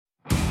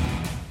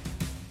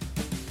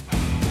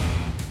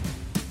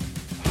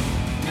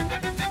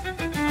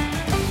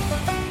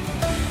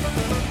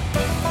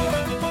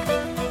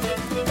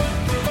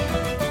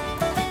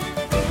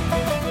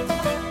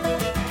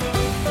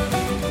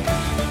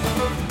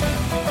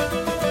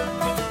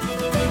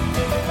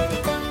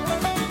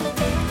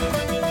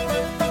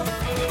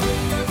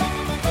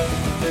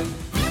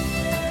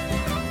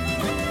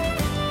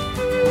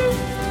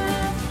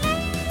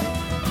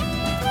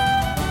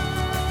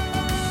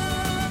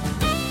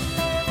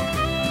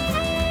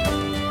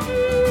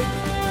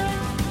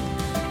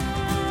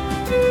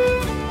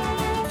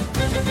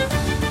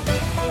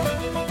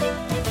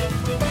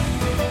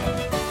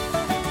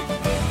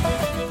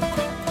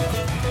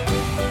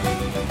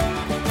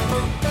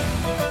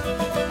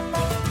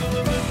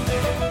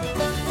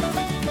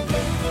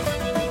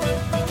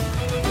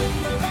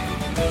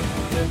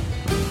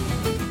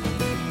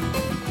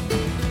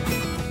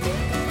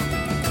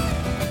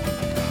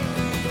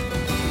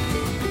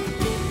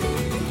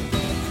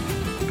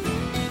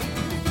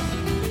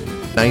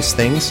nice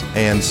things.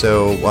 And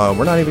so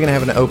we're not even going to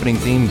have an opening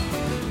theme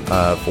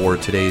for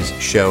today's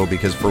show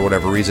because for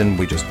whatever reason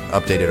we just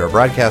updated our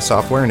broadcast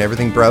software and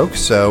everything broke.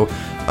 So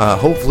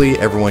hopefully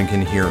everyone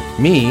can hear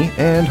me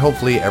and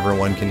hopefully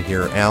everyone can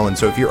hear Alan.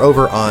 So if you're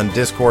over on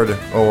Discord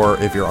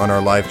or if you're on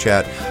our live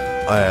chat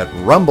at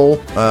Rumble,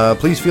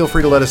 please feel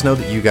free to let us know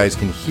that you guys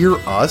can hear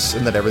us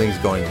and that everything's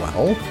going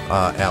well.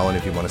 Alan,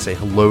 if you want to say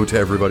hello to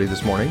everybody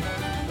this morning.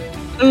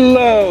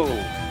 Hello.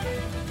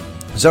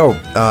 So,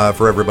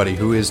 for everybody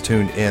who is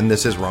tuned in,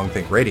 this is Wrong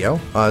Think Radio.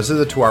 This is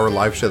a 2-hour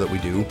live show that we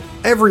do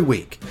every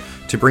week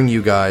to bring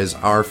you guys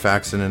our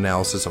facts and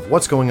analysis of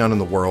what's going on in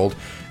the world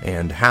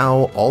and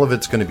how all of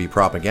it's going to be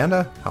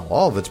propaganda, how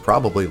all of it's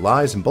probably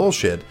lies and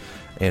bullshit,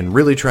 and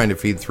really trying to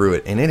feed through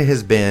it. And it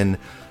has been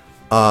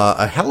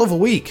a hell of a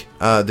week.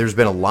 There's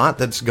been a lot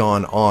that's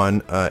gone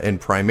on,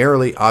 and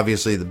primarily,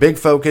 obviously, the big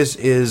focus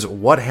is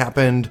what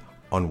happened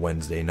on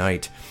Wednesday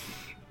night.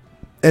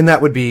 And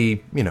that would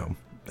be,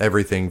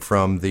 everything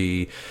from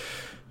the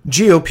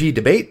GOP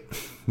debate,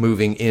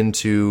 moving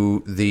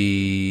into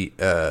the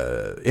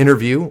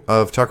interview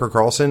of Tucker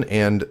Carlson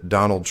and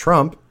Donald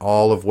Trump,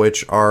 all of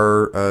which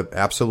are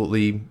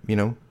absolutely,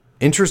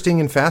 interesting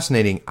and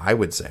fascinating, I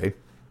would say.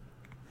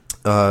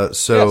 So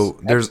yes,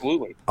 there's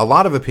a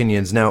lot of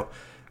opinions. Now,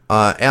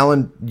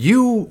 Alan,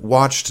 you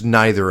watched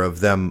neither of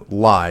them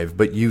live,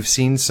 but you've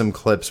seen some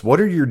clips. What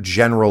are your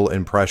general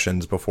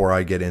impressions before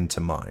I get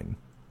into mine?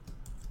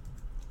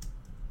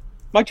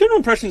 My general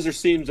impressions are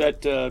seems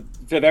that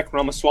Vivek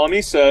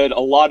Ramaswamy said a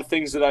lot of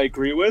things that I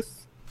agree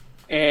with.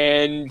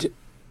 And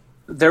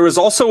there was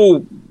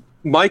also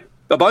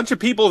a bunch of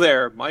people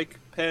there, Mike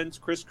Pence,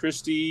 Chris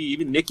Christie,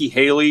 even Nikki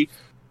Haley,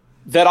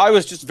 that I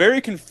was just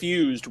very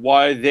confused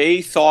why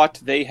they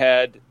thought they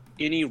had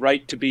any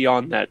right to be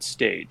on that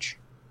stage.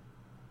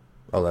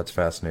 Oh, that's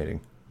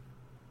fascinating.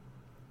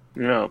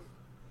 Huh.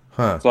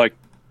 It's like,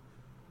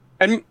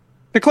 and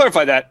to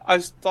clarify that, I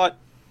thought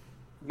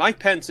Mike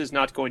Pence is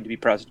not going to be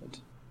president.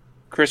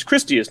 Chris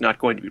Christie is not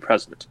going to be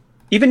president.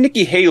 Even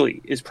Nikki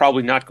Haley is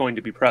probably not going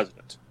to be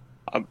president.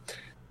 And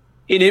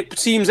it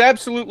seems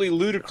absolutely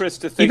ludicrous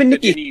to think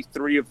that any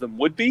three of them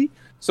would be.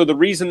 So the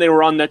reason they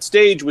were on that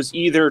stage was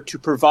either to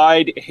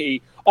provide a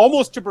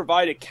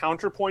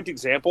counterpoint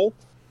example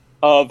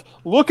of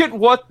look at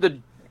what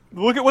the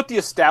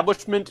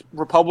establishment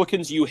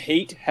Republicans you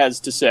hate has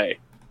to say. It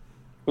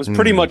was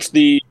pretty much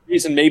the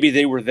reason maybe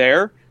they were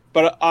there.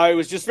 But I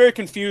was just very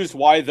confused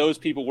why those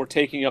people were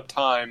taking up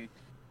time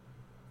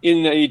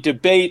in a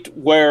debate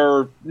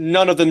where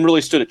none of them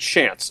really stood a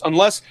chance.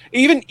 Unless,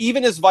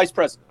 even as vice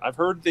president, I've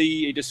heard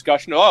the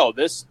discussion,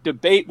 this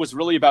debate was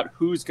really about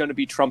who's going to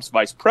be Trump's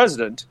vice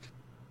president,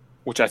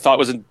 which I thought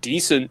was a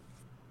decent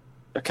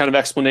kind of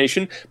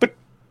explanation. But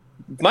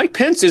Mike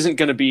Pence isn't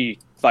going to be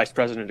vice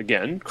president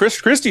again. Chris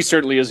Christie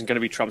certainly isn't going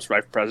to be Trump's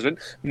vice president.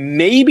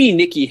 Maybe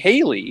Nikki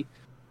Haley.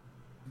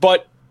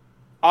 But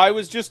I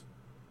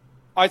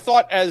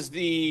thought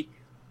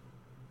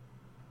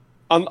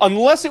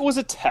unless it was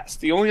a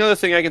test, the only other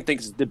thing I can think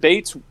is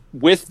debates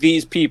with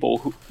these people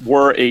who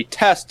were a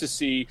test to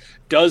see,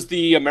 does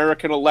the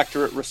American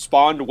electorate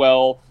respond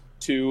well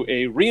to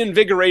a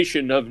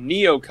reinvigoration of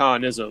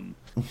neoconism?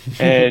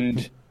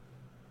 And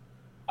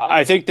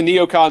I think the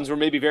neocons were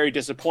maybe very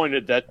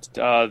disappointed that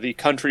the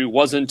country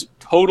wasn't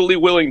totally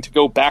willing to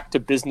go back to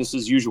business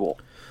as usual.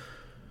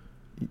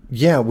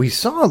 Yeah, we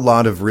saw a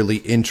lot of really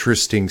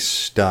interesting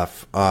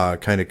stuff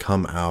kind of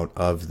come out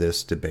of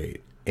this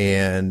debate.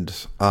 And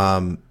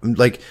I'm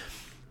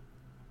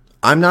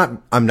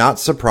not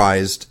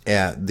surprised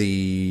at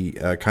the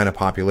kind of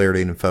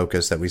popularity and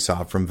focus that we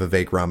saw from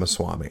Vivek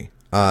Ramaswamy.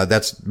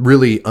 That's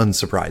really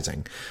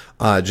unsurprising.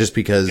 Just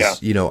because,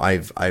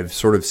 I've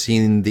sort of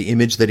seen the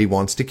image that he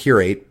wants to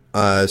curate,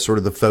 sort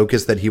of the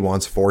focus that he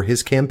wants for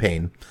his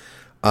campaign,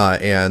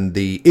 and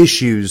the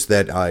issues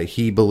that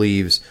he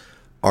believes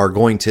are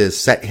going to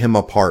set him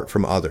apart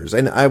from others.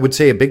 And I would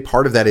say a big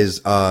part of that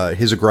is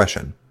his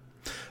aggression.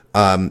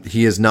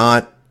 He is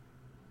not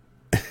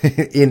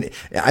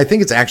I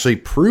think it's actually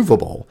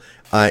provable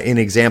in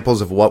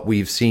examples of what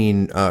we've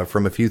seen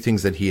from a few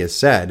things that he has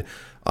said.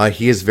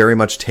 He is very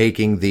much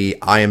taking the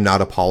I am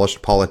not a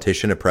polished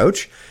politician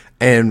approach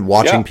and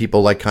watching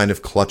people kind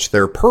of clutch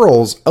their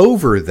pearls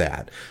over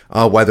that.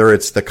 Whether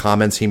it's the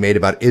comments he made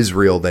about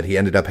Israel that he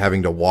ended up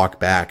having to walk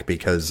back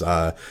because,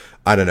 I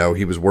don't know,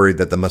 he was worried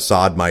that the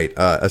Mossad might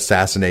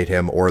assassinate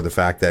him, or the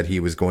fact that he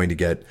was going to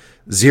get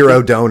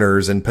 0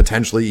 donors and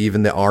potentially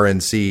even the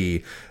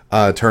RNC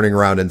turning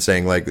around and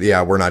saying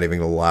we're not even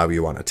going to allow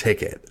you on a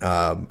ticket.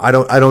 I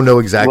don't know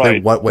exactly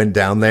what went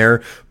down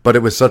there, but it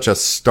was such a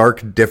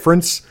stark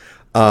difference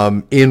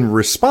in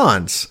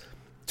response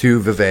to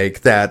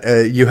Vivek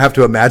that you have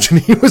to imagine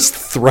he was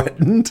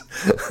threatened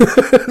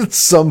at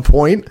some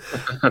point.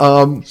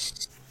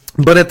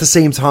 But at the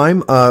same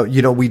time,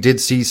 we did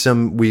see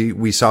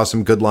we saw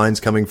some good lines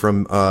coming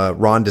from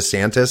Ron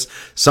DeSantis,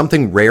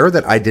 something rare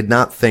that I did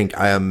not think.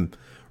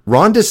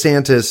 Ron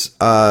DeSantis,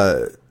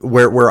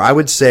 where I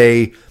would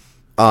say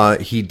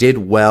he did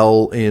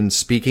well in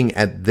speaking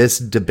at this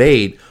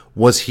debate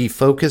was he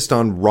focused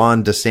on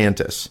Ron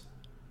DeSantis.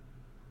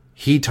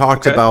 He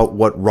talked about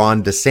what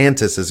Ron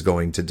DeSantis is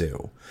going to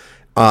do.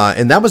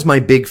 And that was my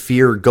big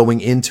fear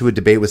going into a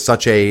debate with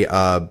such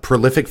a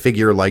prolific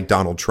figure like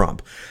Donald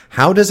Trump.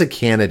 How does a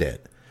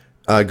candidate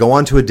go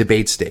onto a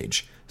debate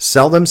stage,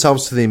 sell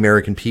themselves to the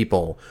American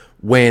people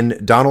when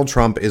Donald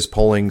Trump is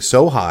polling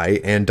so high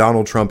and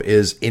Donald Trump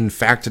is, in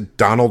fact,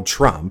 Donald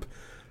Trump?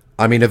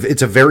 I mean,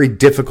 it's a very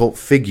difficult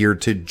figure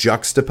to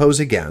juxtapose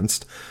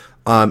against,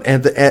 but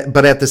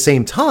at the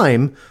same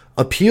time,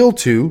 appeal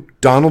to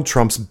Donald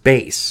Trump's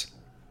base.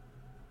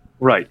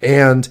 Right.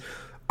 And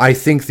I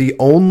think the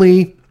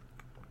only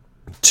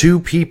two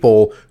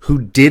people who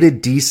did a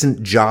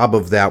decent job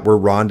of that were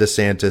Ron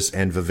DeSantis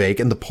and Vivek,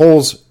 and the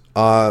polls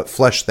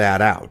fleshed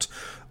that out.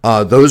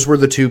 Those were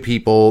the two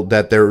people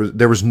that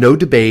there was no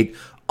debate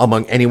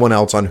among anyone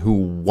else on who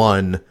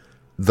won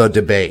the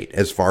debate,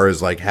 as far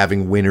as like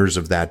having winners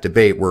of that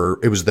debate.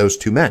 It was those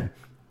two men.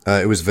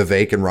 It was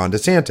Vivek and Ron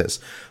DeSantis,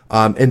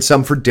 and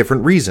some for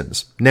different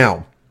reasons.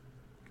 Now,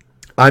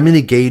 I'm going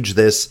to gauge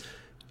this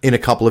in a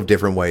couple of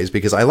different ways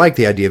because I like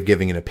the idea of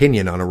giving an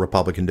opinion on a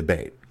Republican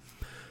debate.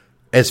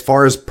 As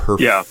far as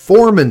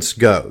performance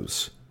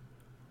goes,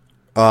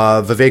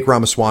 Vivek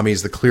Ramaswamy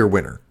is the clear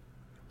winner.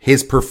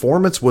 His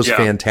performance was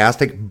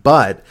fantastic,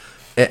 but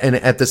and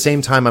at the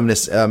same time, I'm going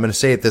to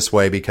say it this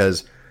way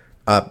because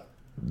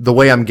the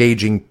way I'm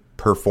gauging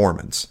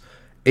performance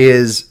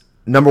is,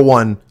 number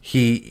one,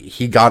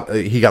 he got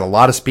a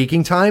lot of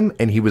speaking time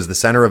and he was the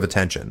center of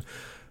attention.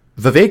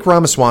 Vivek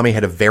Ramaswamy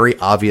had a very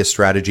obvious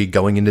strategy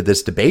going into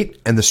this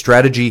debate, and the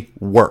strategy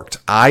worked.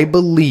 I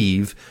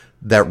believe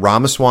that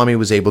Ramaswamy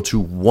was able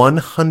to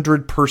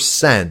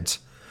 100%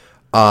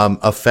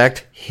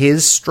 affect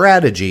his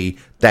strategy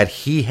that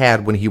he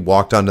had when he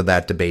walked onto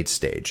that debate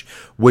stage,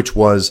 which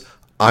was,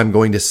 I'm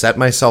going to set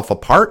myself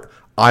apart.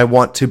 I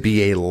want to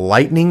be a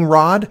lightning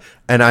rod,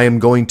 and I am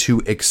going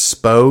to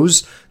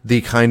expose the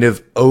kind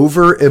of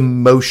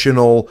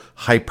over-emotional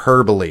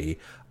hyperbole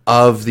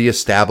of the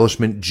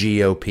establishment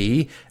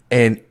GOP.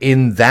 And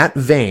in that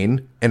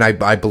vein, and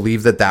I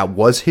believe that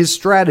was his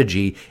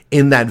strategy,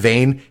 in that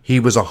vein, he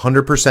was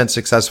 100%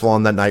 successful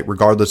on that night,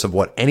 regardless of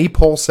what any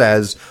poll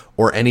says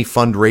or any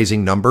fundraising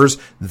numbers.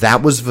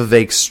 That was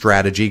Vivek's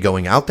strategy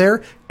going out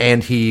there,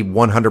 and he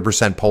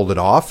 100% pulled it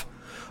off.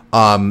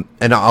 And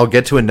I'll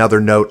get to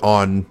another note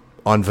on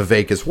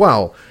Vivek as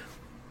well.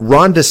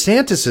 Ron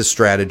DeSantis'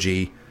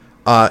 strategy,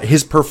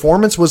 his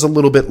performance was a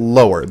little bit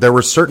lower. There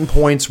were certain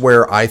points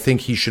where I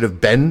think he should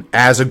have been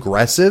as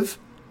aggressive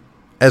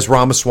as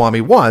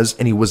Ramaswamy was,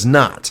 and he was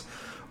not.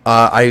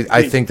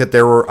 I think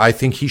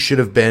he should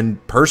have been,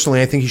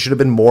 personally, I think he should have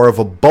been more of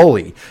a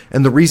bully.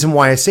 And the reason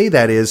why I say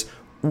that is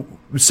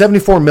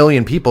 74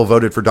 million people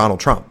voted for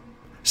Donald Trump.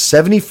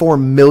 74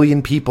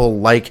 million people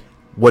like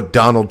what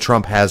Donald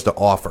Trump has to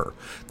offer.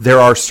 There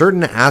are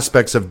certain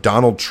aspects of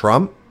Donald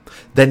Trump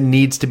that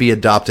needs to be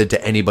adopted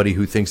to anybody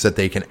who thinks that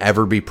they can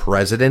ever be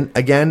president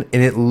again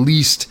in at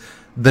least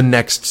the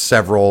next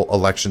several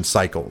election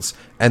cycles.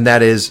 And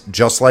that is,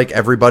 just like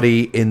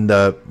everybody in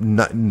the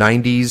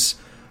 90s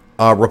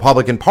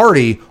Republican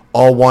Party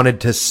all wanted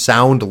to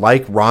sound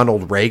like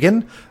Ronald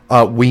Reagan,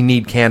 we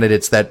need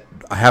candidates that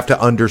have to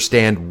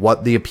understand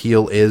what the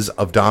appeal is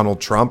of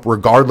Donald Trump,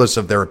 regardless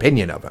of their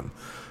opinion of him.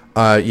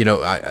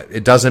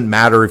 It doesn't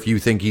matter if you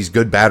think he's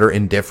good, bad, or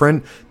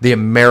indifferent. The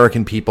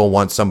American people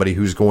want somebody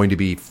who's going to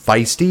be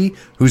feisty,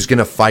 who's going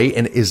to fight,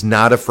 and is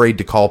not afraid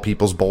to call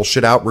people's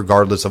bullshit out,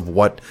 regardless of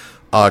what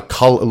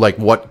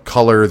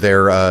color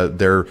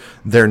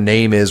their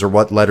name is or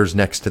what letters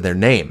next to their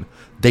name.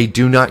 They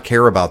do not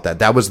care about that.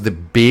 That was the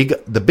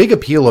big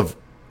appeal of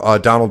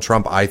Donald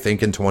Trump, I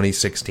think, in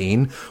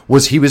 2016,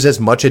 was he was as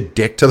much a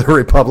dick to the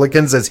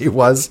Republicans as he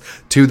was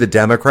to the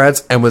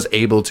Democrats, and was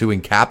able to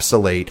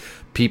encapsulate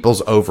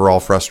people's overall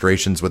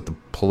frustrations with the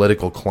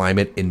political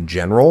climate in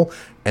general,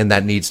 and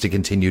that needs to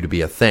continue to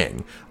be a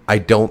thing. I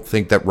don't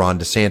think that Ron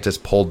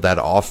DeSantis pulled that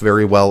off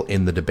very well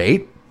in the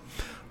debate,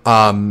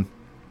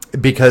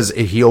 because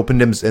he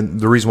opened him, and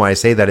the reason why I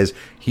say that is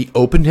he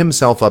opened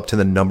himself up to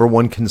the number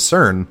one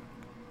concern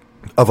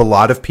of a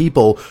lot of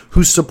people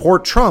who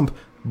support Trump.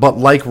 But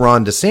like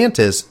Ron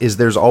DeSantis, is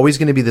there's always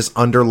going to be this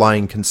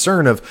underlying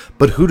concern of,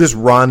 but who does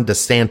Ron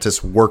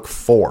DeSantis work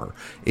for?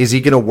 Is he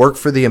going to work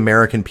for the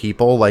American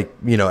people like,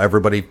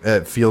 everybody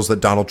feels that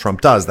Donald Trump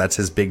does? That's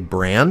his big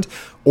brand.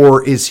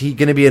 Or is he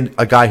going to be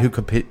a guy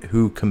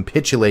who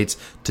capitulates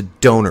to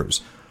donors?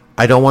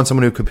 I don't want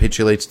someone who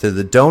capitulates to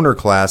the donor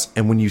class.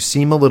 And when you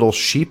seem a little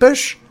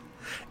sheepish,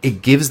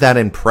 it gives that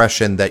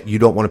impression that you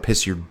don't want to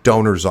piss your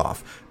donors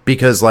off.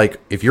 Because,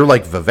 if you're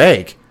like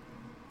Vivek,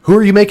 who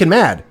are you making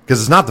mad? Because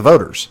it's not the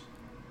voters.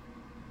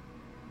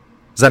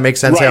 Does that make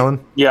sense, right.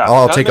 Alan? Yeah.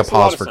 I'll take a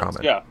pause for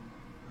comment. Yeah.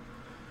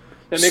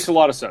 That makes a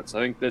lot of sense.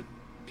 I think that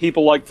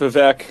people like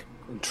Vivek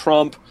and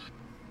Trump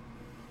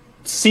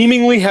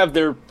seemingly have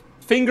their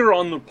finger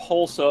on the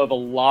pulse of a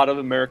lot of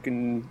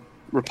American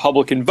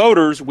Republican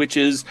voters, which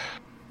is,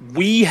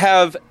 we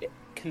have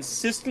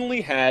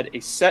consistently had a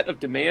set of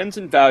demands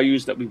and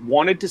values that we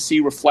wanted to see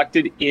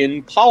reflected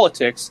in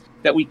politics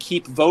that we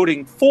keep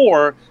voting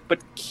for, but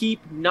keep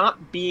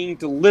not being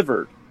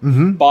delivered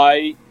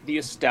by the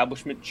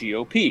establishment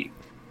GOP.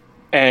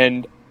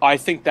 And I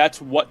think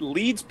that's what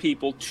leads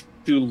people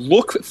to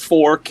look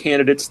for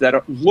candidates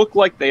that look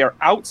like they are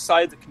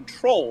outside the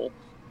control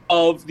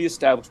of the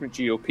establishment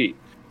GOP.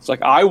 It's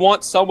like, I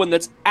want someone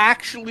that's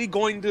actually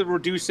going to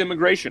reduce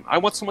immigration. I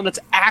want someone that's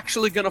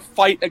actually going to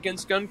fight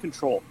against gun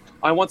control.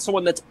 I want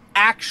someone that's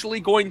actually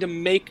going to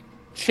make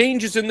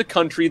changes in the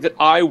country that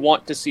I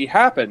want to see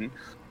happen,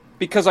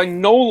 because I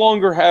no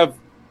longer have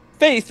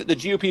faith that the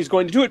GOP is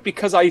going to do it,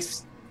 because I,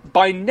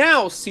 by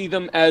now, see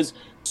them as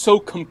so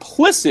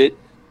complicit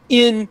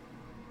in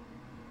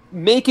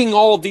making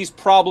all of these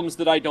problems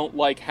that I don't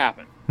like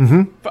happen.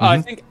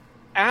 I think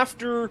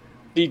after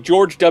the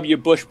George W.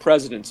 Bush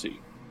presidency,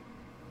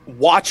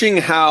 watching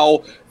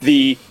how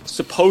the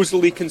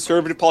supposedly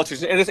conservative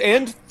politicians,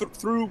 and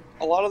through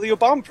a lot of the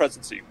Obama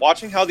presidency,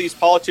 watching how these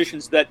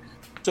politicians that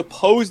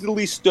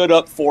supposedly stood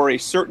up for a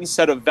certain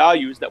set of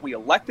values that we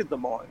elected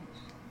them on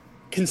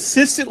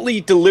consistently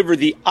deliver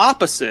the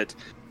opposite,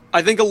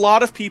 I think a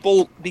lot of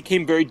people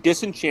became very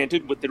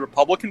disenchanted with the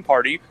Republican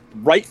Party,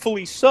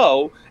 rightfully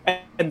so,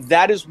 and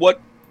that is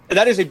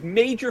a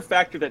major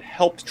factor that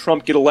helped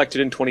Trump get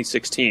elected in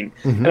 2016,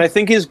 and I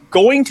think is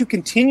going to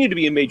continue to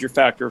be a major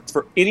factor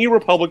for any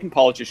Republican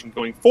politician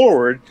going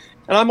forward.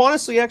 And I'm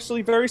honestly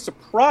actually very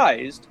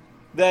surprised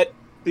that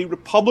the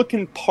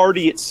Republican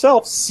Party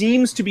itself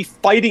seems to be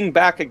fighting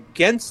back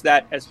against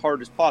that as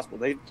hard as possible.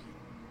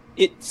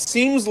 It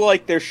seems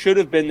like there should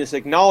have been this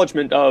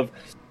acknowledgement of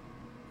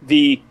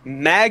the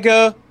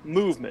MAGA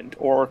movement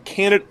or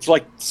candidates,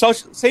 like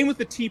same with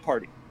the Tea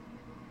Party.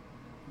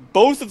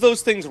 Both of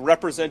those things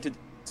represented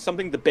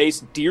something the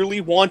base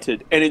dearly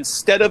wanted, and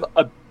instead of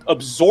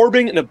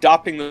absorbing and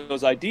adopting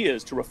those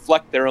ideas to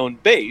reflect their own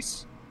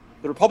base,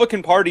 the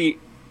Republican Party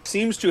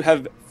seems to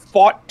have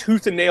fought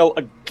tooth and nail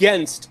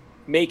against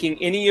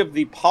making any of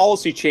the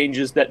policy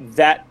changes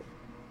that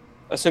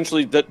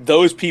essentially that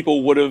those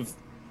people would have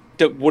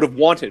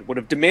wanted, would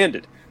have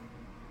demanded.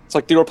 It's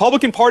like the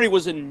Republican Party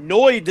was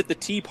annoyed that the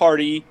Tea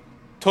Party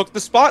took the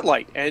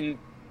spotlight and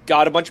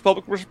got a bunch of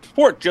public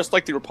support, just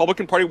like the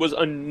Republican Party was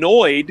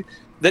annoyed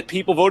that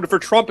people voted for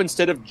Trump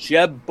instead of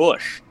Jeb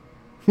Bush.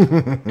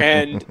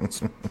 And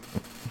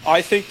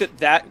I think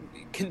that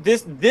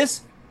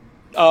this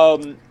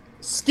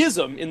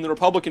schism in the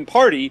Republican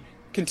Party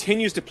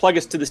continues to plague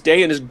us to this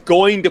day and is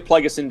going to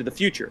plague us into the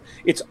future.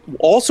 It's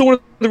also one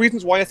of the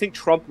reasons why I think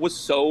Trump was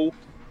so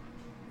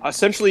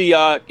essentially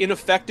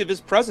ineffective as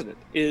president,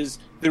 is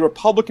the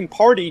Republican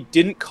Party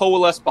didn't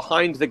coalesce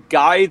behind the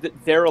guy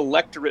that their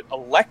electorate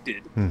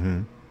elected.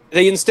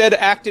 They instead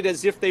acted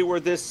as if he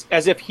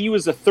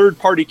was a third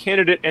party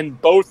candidate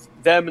and both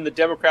them and the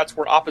Democrats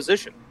were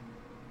opposition.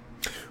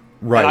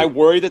 Right. And I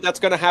worry that that's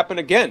going to happen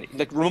again.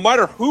 Like, no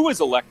matter who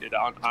is elected,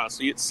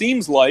 honestly, it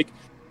seems like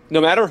no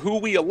matter who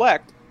we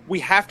elect, we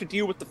have to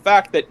deal with the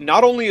fact that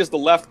not only is the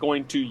left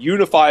going to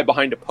unify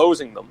behind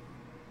opposing them,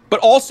 but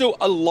also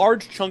a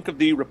large chunk of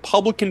the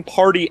Republican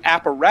Party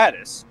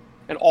apparatus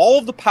and all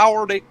of the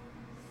power it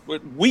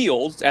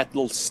wields at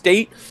the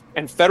state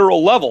and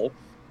federal level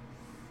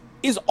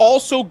is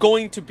also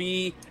going to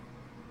be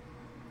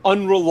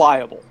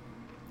unreliable.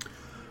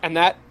 And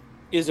that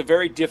is a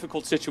very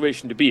difficult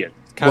situation to be in.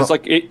 Kind of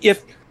like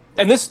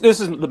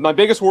this is my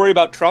biggest worry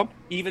about Trump,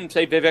 even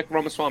say Vivek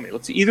Ramaswamy.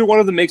 Let's see, either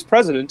one of them makes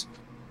president.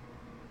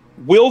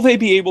 Will they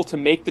be able to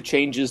make the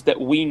changes that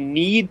we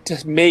need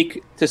to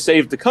make to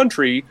save the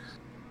country?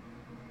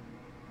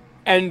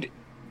 And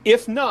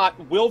if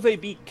not, will they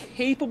be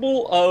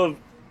capable of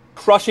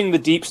crushing the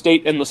deep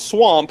state and the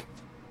swamp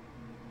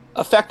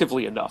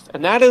effectively enough?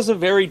 And that is a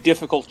very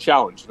difficult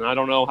challenge, and I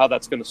don't know how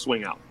that's going to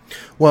swing out.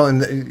 Well,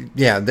 and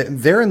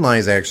therein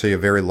lies actually a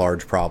very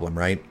large problem,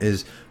 right?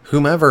 Is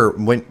whomever,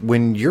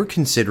 when you're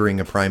considering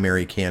a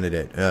primary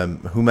candidate,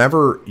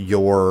 whomever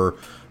you're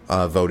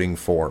voting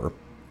for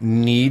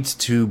needs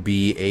to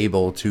be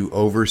able to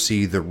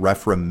oversee the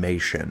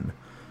reformation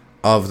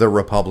of the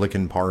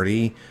Republican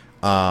Party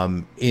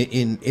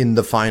in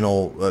the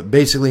final,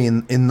 basically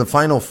in the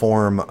final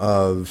form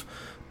of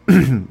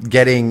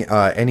getting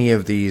any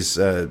of these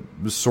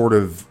sort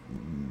of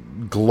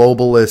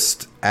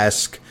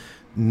globalist-esque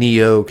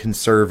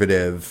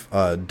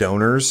neoconservative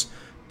donors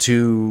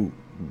to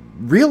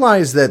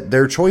realize that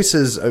their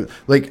choices,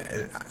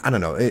 I don't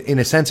know, in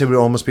a sense, it would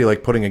almost be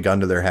like putting a gun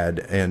to their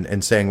head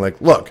and saying,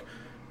 like, look,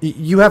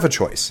 you have a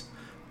choice.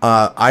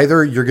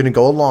 Either you're going to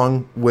go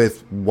along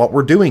with what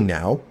we're doing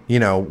now. You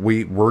know,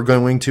 we're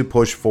going to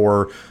push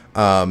for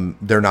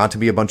there not to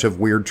be a bunch of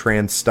weird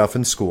trans stuff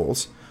in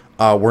schools.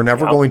 We're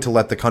never going to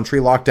let the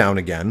country lock down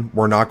again.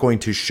 We're not going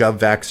to shove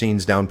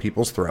vaccines down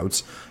people's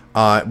throats.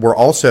 We're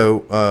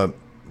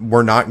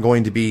not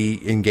going to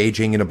be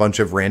engaging in a bunch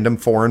of random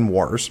foreign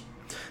wars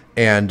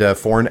and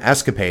foreign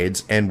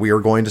escapades, and we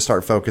are going to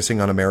start focusing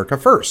on America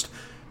first.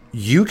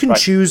 You can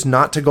choose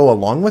not to go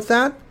along with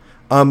that,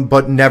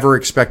 but never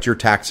expect your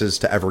taxes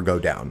to ever go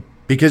down,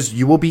 because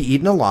you will be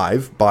eaten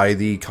alive by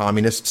the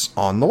communists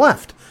on the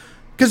left.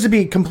 Because to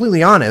be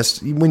completely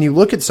honest, when you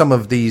look at some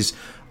of these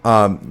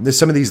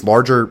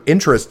larger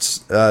interests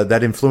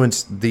that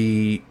influence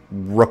the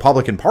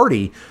Republican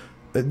Party,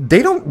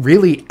 they don't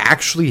really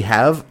actually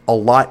have a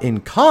lot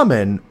in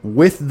common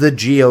with the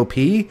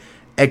GOP,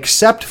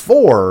 except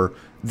for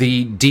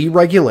the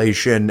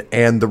deregulation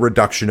and the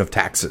reduction of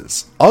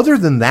taxes. Other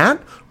than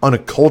that, on a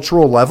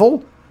cultural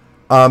level,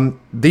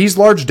 these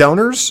large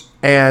donors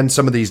and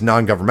some of these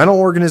non-governmental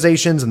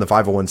organizations and the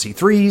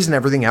 501c3s and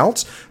everything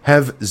else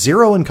have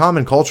zero in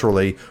common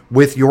culturally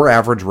with your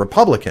average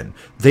Republican.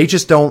 They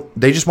just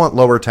want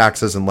lower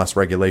taxes and less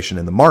regulation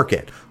in the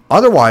market.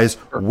 Otherwise,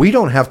 we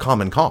don't have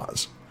common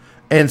cause.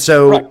 And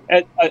so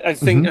I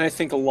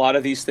think a lot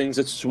of these things,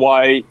 it's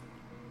why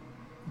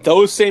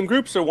those same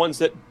groups are ones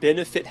that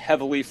benefit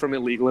heavily from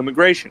illegal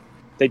immigration.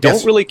 They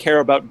don't really care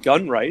about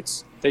gun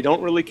rights. They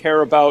don't really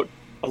care about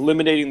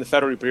eliminating the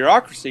federal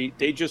bureaucracy.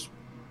 They just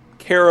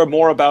care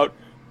more about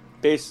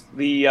the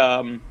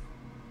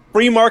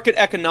free market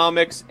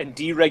economics and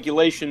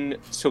deregulation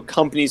so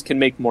companies can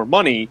make more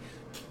money.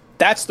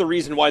 That's the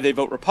reason why they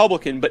vote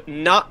Republican, but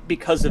not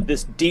because of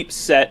this deep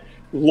set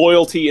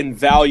loyalty and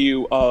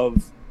value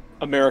of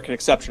American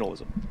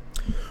exceptionalism.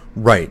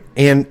 Right.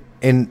 And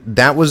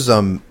that was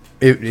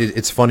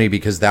it's funny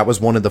because that was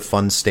one of the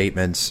fun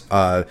statements.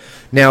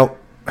 Now,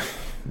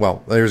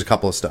 well, there's a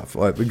couple of stuff.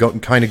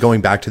 Kind of going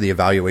back to the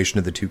evaluation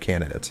of the two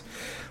candidates.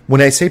 When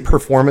I say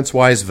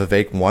performance-wise,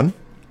 Vivek won.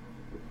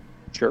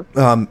 Sure.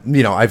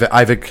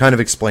 I've kind of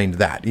explained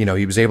that. You know,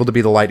 he was able to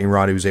be the lightning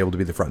rod. He was able to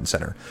be the front and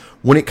center.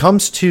 When it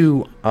comes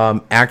to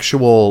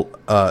actual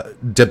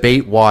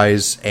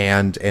debate-wise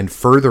and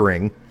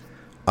furthering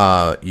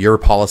your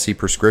policy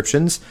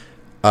prescriptions,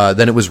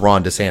 then it was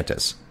Ron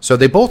DeSantis. So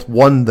they both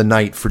won the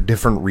night for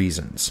different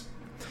reasons.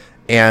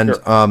 And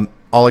sure.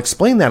 I'll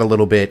explain that a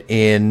little bit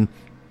It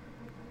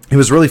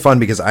was really fun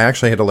because I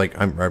actually had to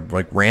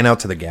I ran out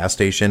to the gas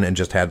station and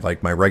just had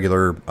my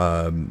regular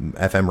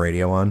FM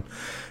radio on,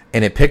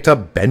 and it picked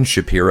up Ben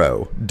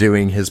Shapiro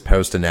doing his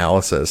post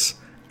analysis,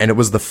 and it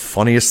was the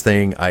funniest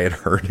thing I had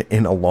heard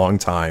in a long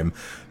time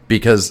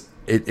because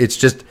it's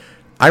just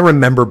I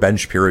remember Ben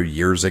Shapiro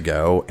years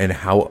ago and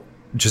how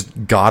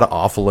just god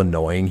awful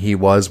annoying he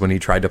was when he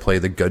tried to play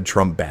the good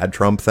Trump bad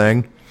Trump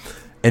thing.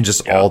 And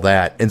just all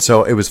that. And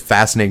so it was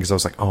fascinating because I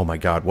was like, oh my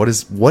God, what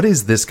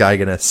is this guy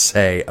going to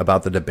say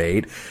about the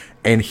debate?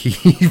 And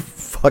he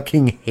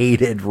fucking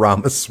hated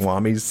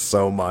Ramaswamy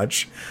so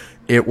much.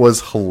 It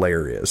was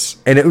hilarious.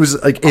 And it was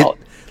it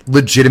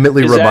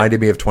legitimately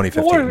reminded me of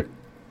 2015.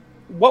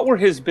 What were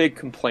his big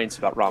complaints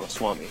about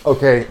Ramaswamy?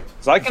 Okay.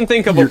 Because I can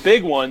think of a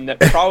big one that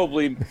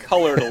probably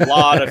colored a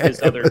lot of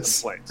his other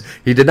complaints.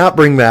 He did not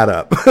bring that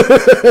up.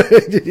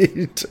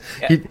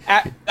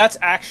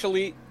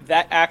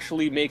 That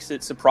actually makes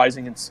it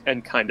surprising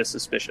and kind of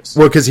suspicious.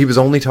 Well, because he was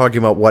only talking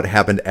about what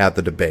happened at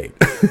the debate.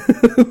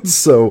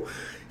 So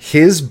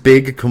his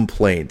big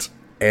complaint,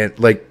 and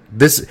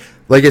this,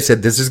 like I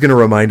said, this is going to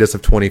remind us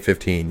of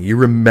 2015. You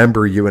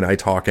remember you and I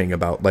talking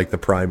about the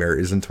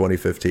primaries in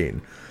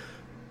 2015.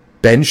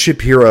 Ben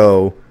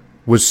Shapiro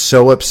was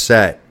so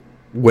upset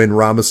when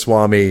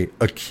Ramaswamy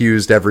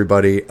accused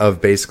everybody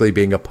of basically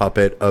being a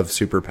puppet of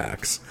super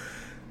PACs.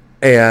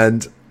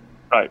 And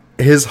right.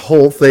 His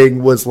whole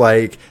thing was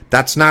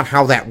that's not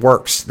how that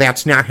works.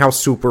 That's not how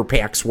super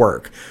PACs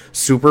work.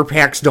 Super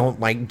PACs don't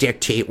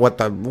dictate what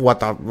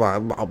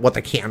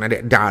the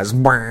candidate does.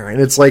 And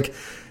it's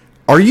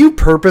are you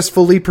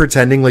purposefully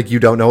pretending you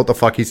don't know what the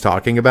fuck he's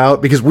talking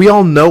about? Because we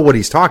all know what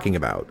he's talking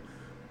about.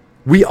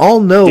 We all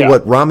know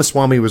what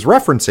Ramaswamy was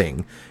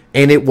referencing.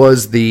 And it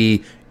was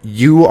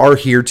you are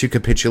here to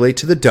capitulate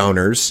to the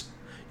donors.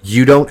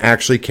 You don't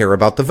actually care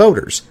about the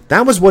voters.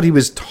 That was what he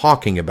was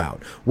talking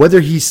about.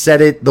 Whether he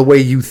said it the way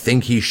you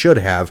think he should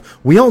have,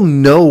 we all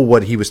know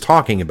what he was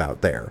talking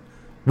about there.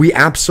 We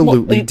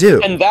absolutely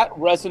do. And that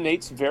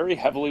resonates very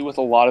heavily with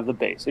a lot of the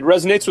base. It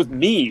resonates with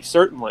me,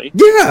 certainly.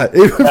 Yeah.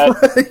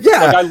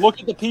 Yeah. I look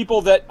at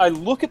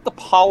the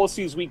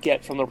policies we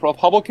get from the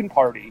Republican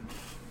Party,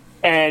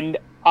 and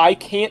I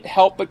can't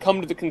help but come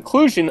to the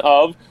conclusion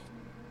of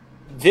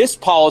this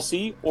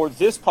policy or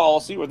this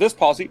policy or this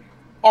policy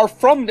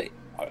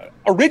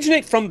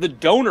originate from the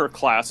donor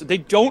class. They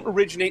don't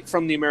originate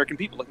from the American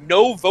people.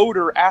 No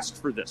voter asked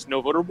for this.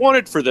 No voter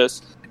wanted for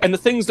this. And the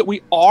things that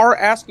we are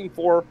asking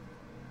for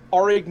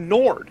are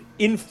ignored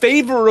in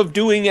favor of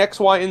doing X,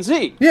 Y, and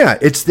Z. Yeah,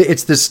 it's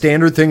the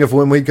standard thing of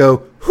when we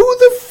go, who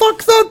the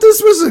fuck thought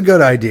this was a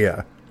good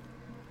idea?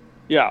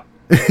 Yeah.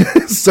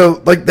 So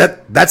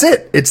that's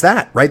it. It's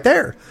that right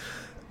there.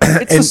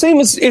 It's the same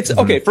as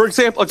okay. For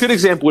example, a good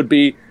example would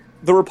be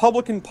the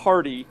Republican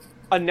Party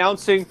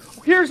announcing,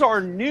 here's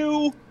our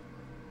new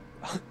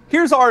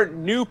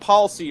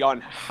policy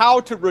on how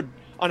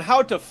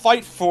to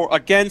fight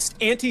against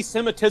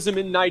anti-Semitism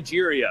in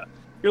Nigeria.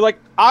 You're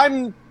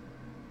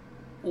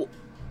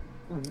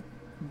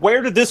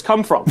where did this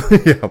come from?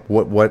 Yeah.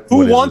 What?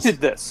 Who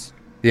wanted this?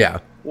 Yeah.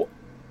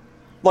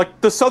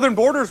 The southern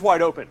border's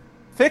wide open.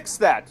 fix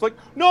that. It's like,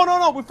 no.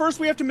 But first,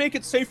 we have to make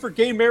it safe for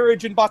gay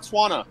marriage in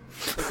Botswana.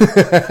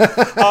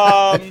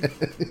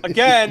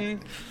 Again,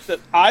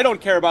 I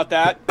don't care about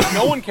that.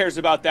 No one cares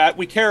about that.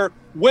 We care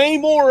way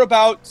more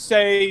about,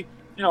 say,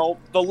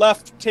 the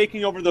left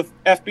taking over the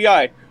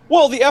FBI.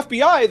 Well, the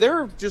FBI,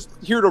 they're just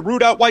here to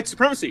root out white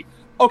supremacy.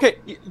 Okay,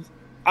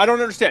 I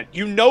don't understand.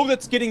 You know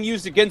that's getting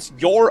used against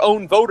your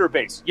own voter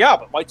base. Yeah,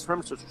 but white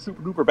supremacists are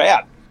super duper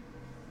bad.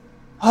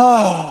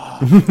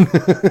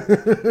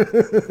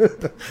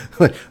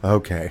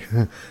 Okay.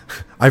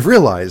 I've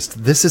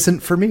realized this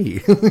isn't for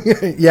me.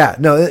 Yeah,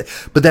 no,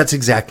 but that's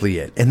exactly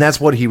it. And that's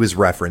what he was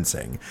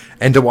referencing.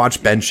 And to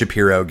watch Ben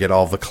Shapiro get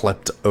all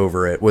clipped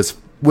over it was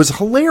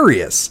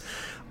hilarious.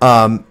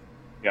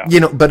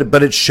 Yeah.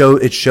 But it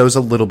shows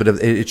a little bit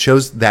of, it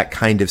shows that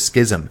kind of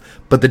schism.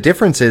 But the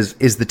difference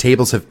is the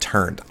tables have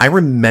turned. I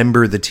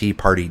remember the Tea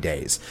Party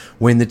days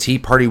when the Tea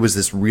Party was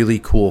this really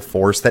cool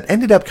force that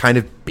ended up kind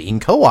of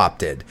being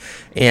co-opted.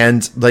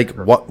 And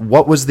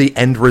what was the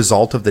end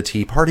result of the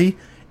Tea Party?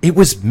 It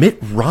was Mitt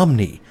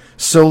Romney.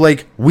 So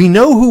we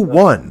know who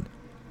won.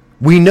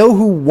 We know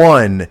who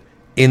won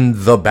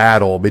in the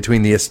battle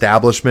between the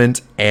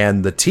establishment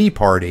and the Tea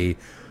Party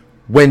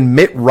when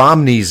Mitt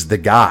Romney's the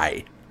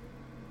guy.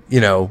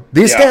 The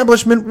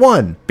establishment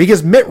won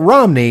because Mitt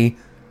Romney,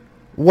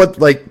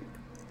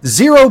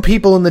 zero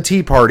people in the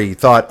Tea Party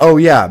thought, oh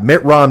yeah,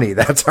 Mitt Romney,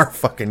 that's our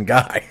fucking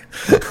guy.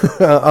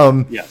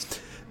 Yes.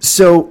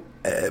 So,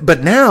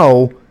 but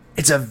now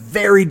it's a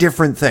very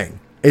different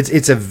thing.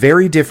 It's a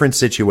very different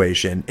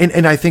situation.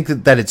 And I think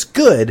that it's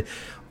good.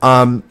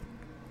 But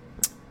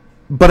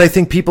I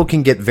think people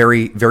can get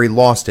very, very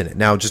lost in it.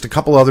 Now, just a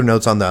couple other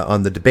notes on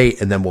the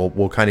debate, and then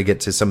we'll kind of get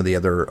to some of the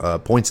other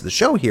points of the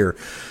show here.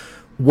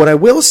 What I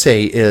will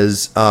say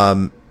is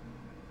some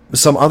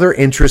other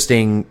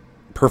interesting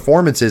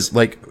performances,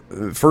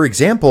 for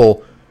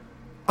example,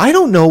 I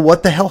don't know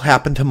what the hell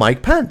happened to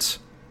Mike Pence.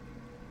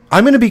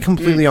 I'm going to be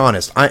completely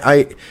honest.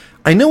 I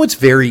know it's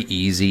very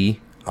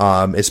easy,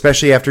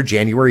 especially after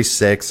January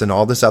 6th and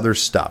all this other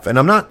stuff. And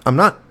I'm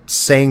not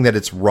saying that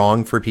it's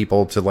wrong for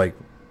people to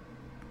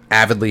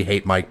avidly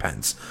hate Mike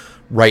Pence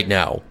right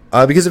now,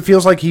 because it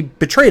feels like he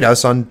betrayed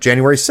us on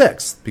January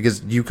 6th,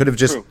 because you could have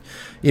just,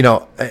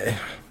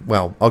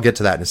 well, I'll get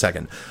to that in a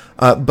second.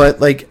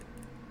 But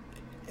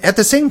at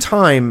the same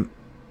time,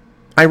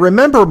 I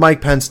remember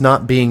Mike Pence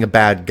not being a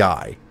bad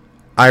guy.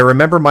 I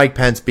remember Mike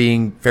Pence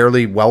being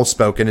fairly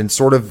well-spoken and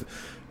sort of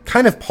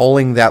kind of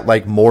pulling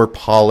that more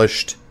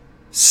polished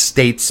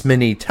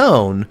statesman-y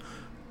tone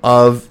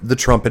of the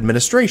Trump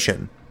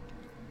administration.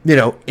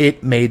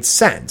 It made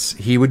sense.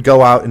 He would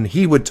go out and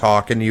he would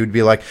talk and you would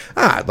be like,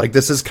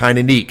 this is kind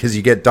of neat, because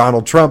you get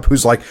Donald Trump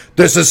who's like,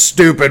 this is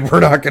stupid, we're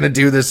not going to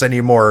do this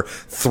anymore,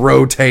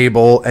 throw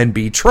table and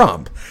be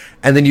Trump.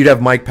 And then you'd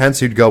have Mike Pence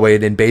who'd go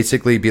in and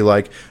basically be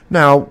like,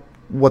 now,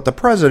 what the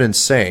president's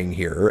saying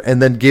here,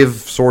 and then give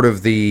sort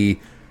of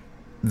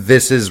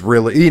this is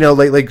really,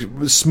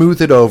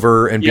 smooth it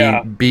over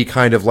and be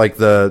kind of like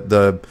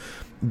the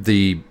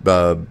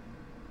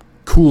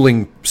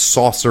cooling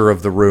saucer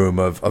of the room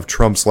of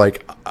Trump's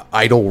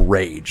idle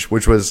rage,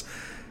 which was,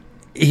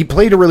 he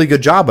played a really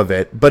good job of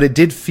it, but it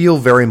did feel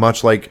very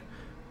much like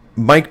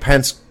Mike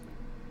Pence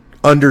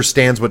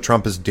understands what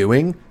Trump is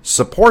doing,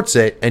 supports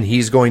it, and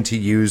he's going to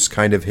use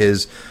kind of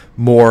his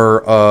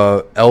more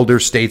elder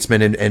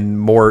statesman and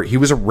more, he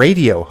was a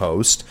radio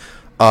host,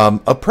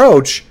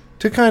 approach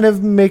to kind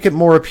of make it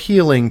more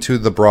appealing to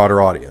the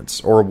broader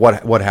audience, or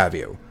what have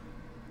you.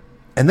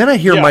 And then I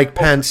hear Mike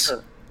Pence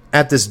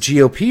at this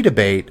GOP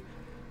debate,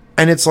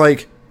 and it's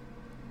like,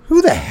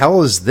 who the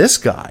hell is this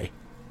guy?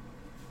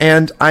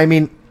 And I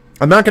mean,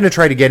 I'm not going to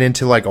try to get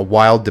into a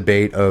wild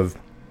debate of,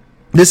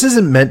 this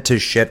isn't meant to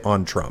shit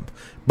on Trump,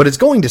 but it's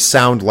going to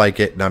sound like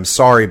it, and I'm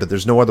sorry, but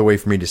there's no other way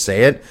for me to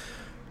say it.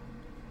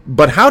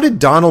 But how did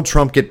Donald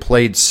Trump get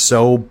played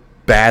so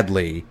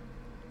badly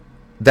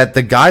that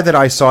the guy that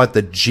I saw at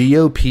the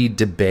GOP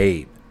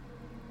debate,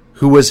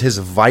 who was his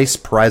vice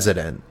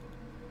president,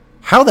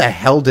 how the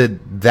hell did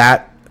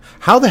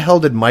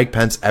Mike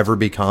Pence ever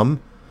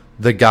become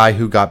the guy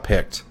who got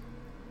picked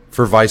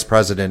for vice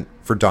president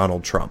for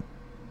Donald Trump?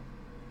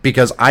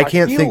 Because I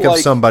can't think of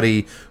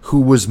somebody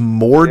who was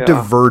more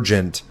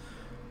divergent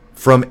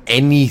from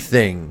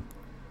anything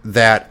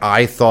that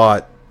I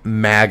thought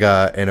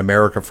MAGA and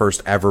America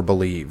First ever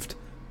believed.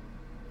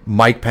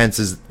 Mike Pence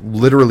is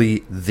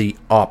literally the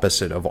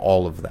opposite of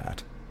all of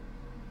that.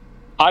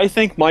 I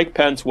think Mike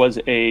Pence was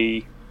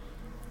a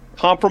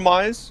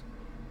compromise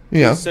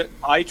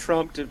by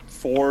Trump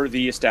for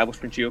the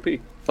establishment GOP.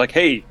 It's like,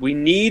 hey, we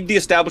need the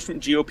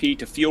establishment GOP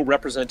to feel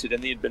represented in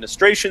the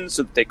administration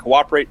so that they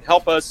cooperate and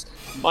help us.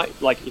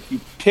 If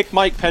you pick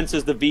Mike Pence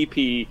as the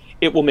VP,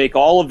 it will make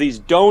all of these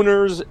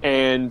donors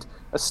and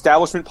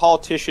establishment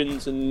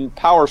politicians and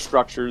power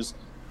structures.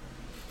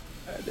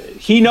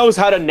 He knows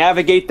how to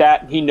navigate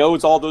that. He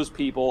knows all those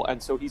people,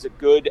 and so he's a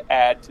good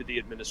add to the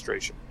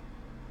administration.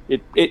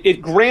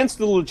 It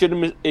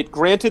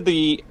granted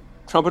the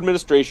Trump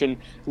administration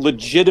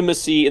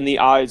legitimacy in the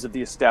eyes of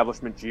the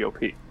establishment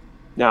GOP.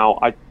 Now,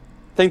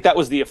 think that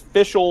was the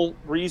official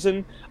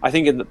reason. I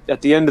think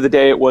at the end of the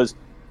day, it was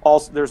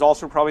also, there's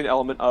also probably an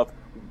element of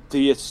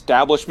the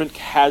establishment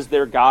has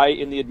their guy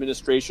in the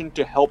administration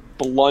to help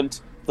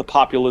blunt the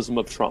populism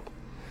of Trump.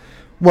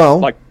 Well,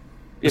 like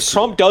if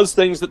Trump does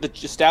things that the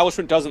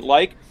establishment doesn't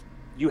like,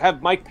 you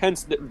have Mike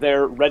Pence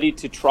there ready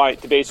to try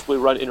to basically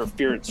run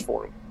interference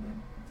for him.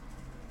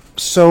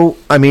 So,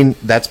 I mean,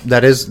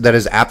 that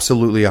is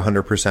absolutely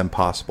 100%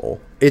 possible.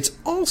 It's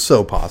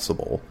also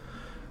possible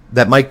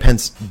that Mike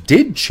Pence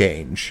did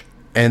change,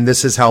 and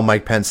this is how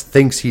Mike Pence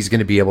thinks he's going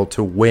to be able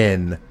to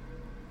win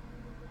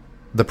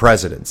the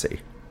presidency.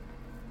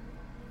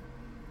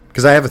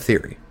 Because I have a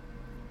theory.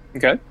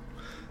 Okay.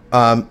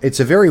 It's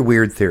a very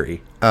weird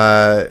theory.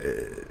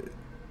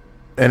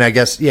 And I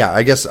guess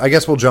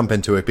we'll jump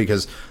into it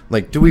because,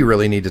 like, do we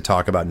really need to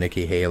talk about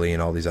Nikki Haley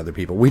and all these other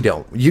people? We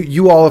don't.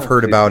 You all have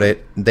heard about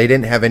it. They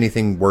didn't have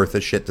anything worth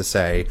a shit to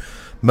say.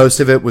 Most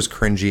of it was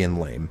cringy and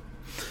lame.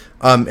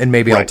 And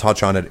maybe I'll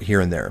touch on it here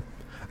and there.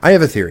 I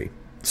have a theory.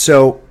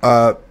 So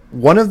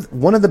one of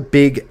the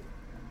big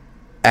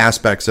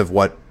aspects of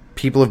what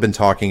people have been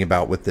talking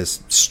about with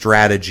this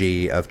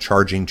strategy of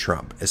charging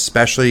Trump,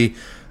 especially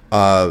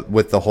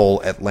with the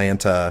whole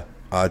Atlanta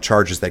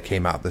charges that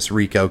came out, this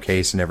RICO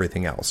case and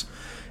everything else,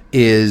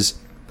 is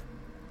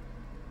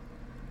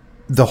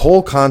the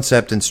whole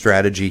concept and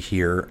strategy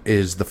here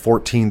is the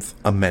 14th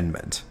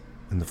Amendment.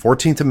 And the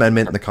 14th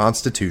Amendment in the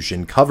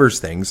Constitution covers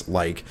things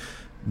like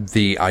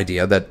the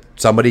idea that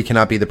somebody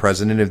cannot be the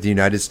president of the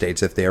United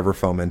States if they ever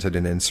fomented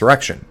an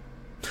insurrection.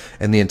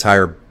 And the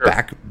entire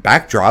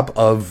backdrop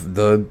of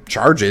the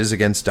charges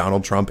against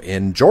Donald Trump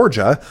in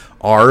Georgia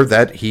are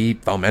that he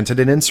fomented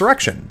an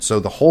insurrection.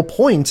 So the whole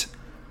point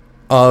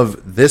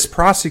of this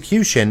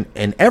prosecution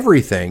and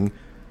everything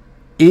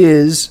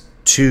is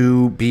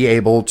to be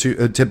able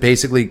to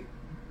basically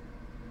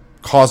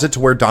cause it to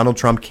where Donald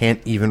Trump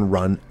can't even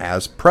run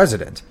as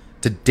president,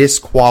 to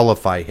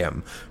disqualify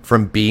him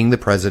from being the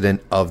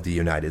president of the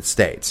United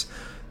States.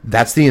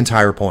 That's the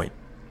entire point,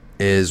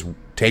 is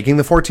taking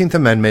the 14th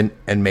Amendment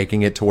and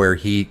making it to where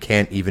he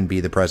can't even be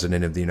the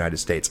president of the United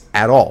States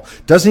at all.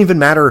 Doesn't even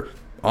matter,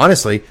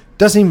 honestly,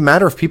 doesn't even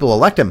matter if people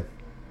elect him.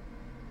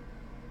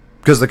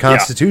 Because the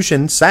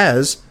Constitution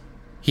says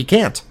he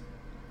can't.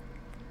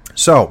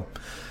 So,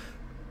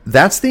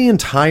 that's the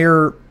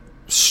entire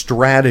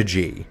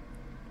strategy.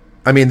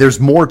 I mean, there's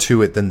more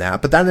to it than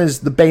that, but that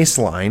is the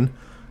baseline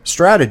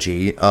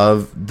strategy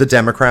of the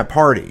Democrat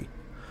Party.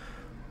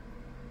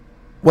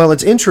 Well,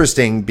 it's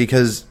interesting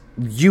because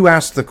you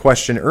asked the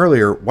question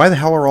earlier, why the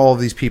hell are all of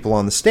these people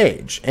on the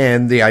stage?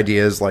 And the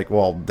idea is like,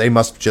 well, they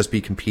must just be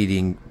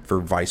competing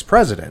for vice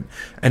president.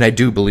 And I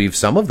do believe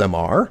some of them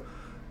are,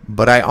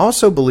 but I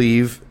also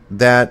believe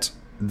that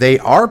they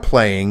are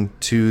playing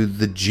to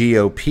the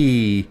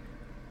GOP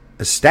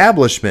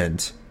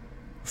establishment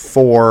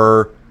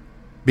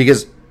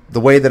because the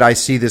way that I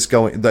see this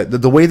going,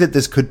 the way that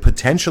this could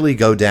potentially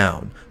go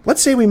down,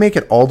 let's say we make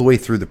it all the way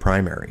through the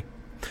primary.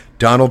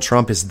 Donald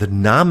Trump is the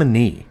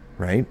nominee,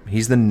 right?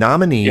 He's the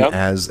nominee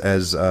as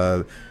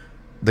the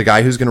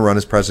guy who's going to run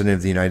as president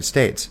of the United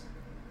States.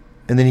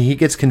 And then he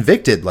gets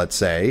convicted, let's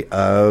say,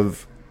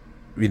 of,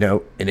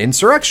 an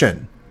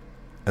insurrection.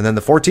 And then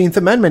the 14th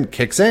Amendment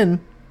kicks in,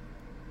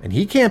 and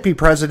he can't be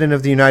president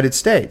of the United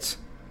States.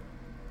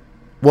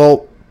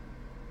 Well,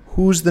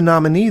 who's the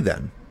nominee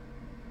then?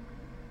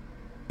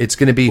 It's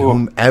going to be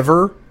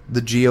whomever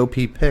the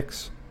GOP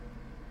picks.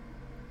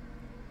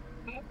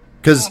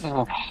 Because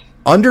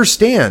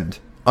understand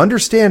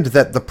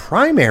that the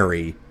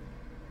primary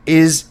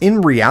is,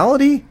 in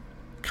reality,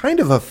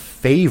 kind of a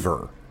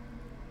favor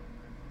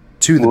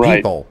to the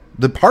people.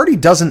 The party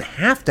doesn't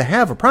have to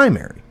have a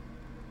primary.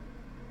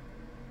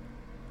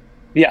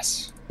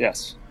 Yes.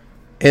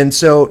 And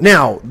so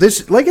now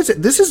this, like I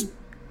said, this is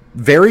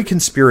very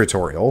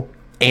conspiratorial,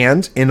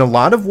 and in a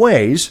lot of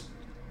ways,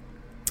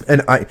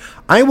 and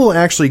I will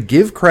actually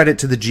give credit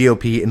to the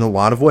GOP in a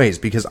lot of ways,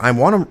 because I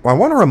want to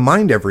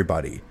remind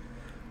everybody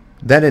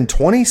that in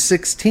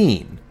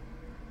 2016,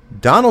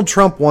 Donald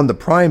Trump won the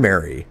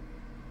primary,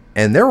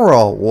 and there were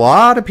a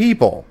lot of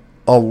people,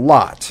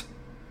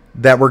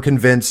 that were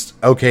convinced,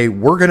 okay,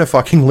 we're going to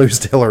fucking lose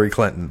to Hillary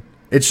Clinton.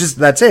 It's just,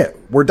 that's it.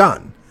 We're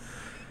done.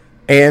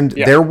 And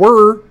there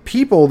were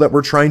people that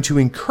were trying to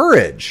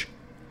encourage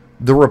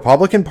the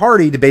Republican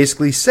Party to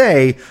basically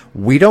say,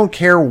 we don't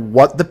care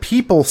what the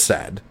people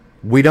said.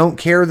 We don't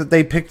care that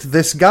they picked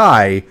this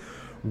guy.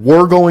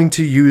 We're going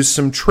to use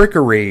some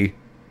trickery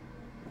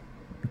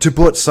to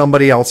put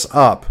somebody else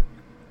up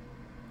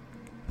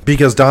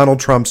because Donald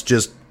Trump's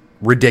just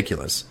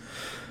ridiculous.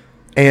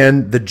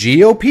 And the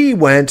GOP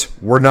went,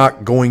 we're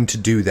not going to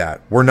do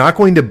that. We're not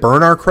going to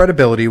burn our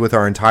credibility with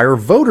our entire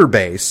voter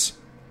base.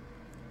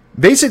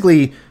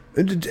 Basically,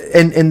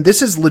 and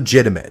this is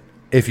legitimate.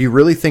 If you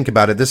really think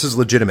about it, this is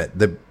legitimate.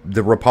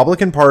 The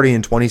Republican Party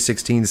in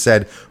 2016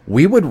 said,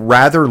 we would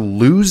rather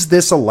lose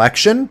this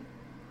election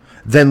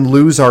than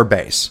lose our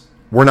base.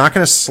 We're not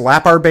going to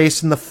slap our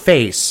base in the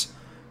face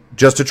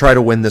just to try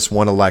to win this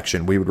one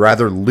election. We would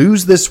rather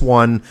lose this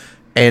one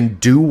and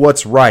do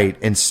what's right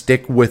and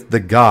stick with the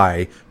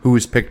guy who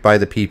is picked by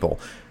the people.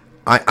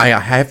 I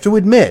have to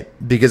admit,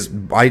 because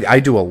I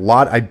do a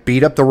lot, I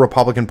beat up the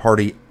Republican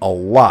Party a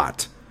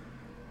lot,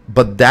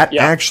 but that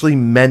actually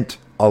meant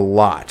a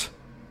lot.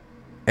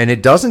 And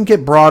it doesn't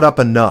get brought up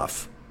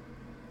enough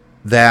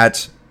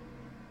that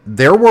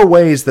there were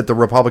ways that the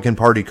Republican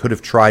Party could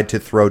have tried to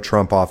throw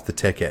Trump off the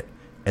ticket,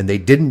 and they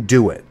didn't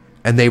do it.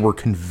 And they were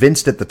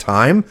convinced at the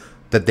time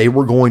that they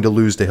were going to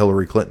lose to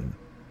Hillary Clinton.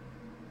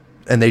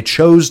 And they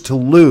chose to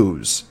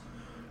lose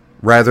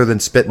rather than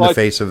spit in the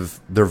face of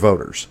their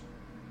voters.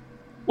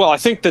 Well, I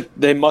think that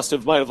they might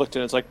have looked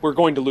at it as like, we're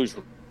going to lose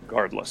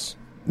regardless.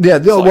 Yeah,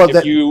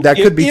 that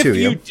could be too. If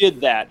you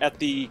did that at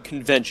the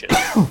convention,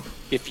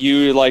 if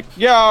you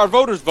our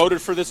voters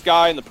voted for this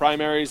guy in the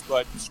primaries,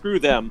 but screw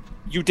them,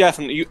 you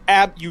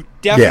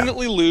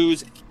definitely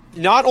lose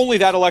not only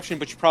that election,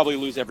 but you probably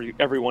lose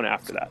everyone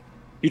after that.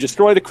 You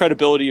destroy the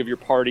credibility of your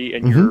party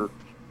and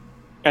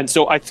and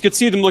so I could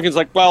see them looking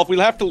like, well,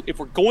 if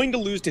we're going to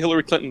lose to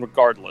Hillary Clinton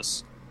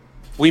regardless,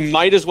 we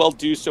might as well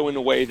do so in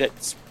a way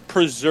that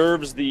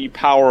preserves the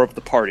power of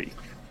the party.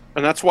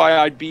 And that's why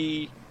I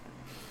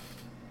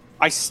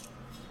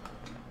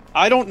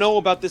don't know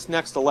about this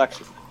next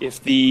election.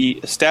 If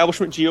the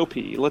establishment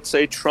GOP, let's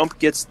say Trump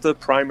gets the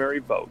primary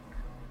vote,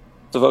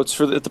 the votes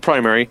for the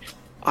primary,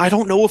 I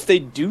don't know if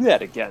they'd do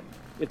that again,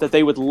 that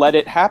they would let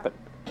it happen.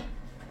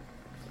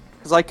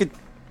 Because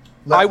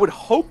I would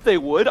hope they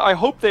would. I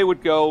hope they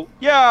would go,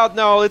 yeah,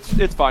 no,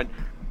 it's fine.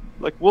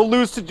 Like, we'll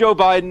lose to Joe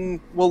Biden.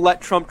 We'll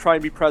let Trump try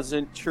and be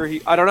president. Sure,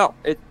 I don't know.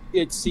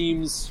 It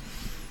seems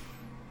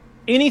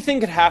anything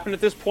could happen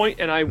at this point,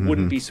 and I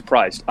wouldn't be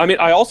surprised. I mean,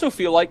 I also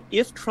feel like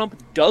if Trump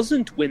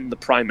doesn't win the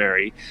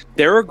primary,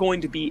 there are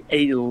going to be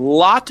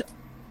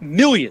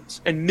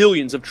millions and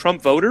millions of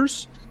Trump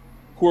voters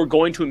who are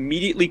going to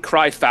immediately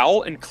cry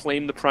foul and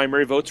claim the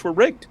primary votes were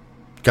rigged.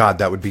 God,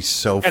 that would be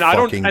so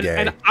fucking gay.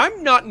 And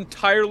I'm not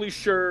entirely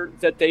sure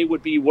that they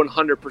would be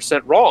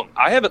 100% wrong.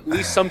 I have at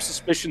least some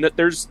suspicion that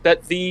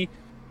the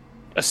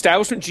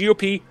establishment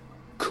GOP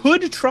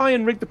could try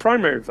and rig the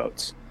primary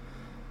votes.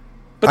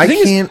 But the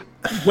thing is,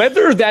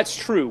 whether that's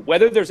true,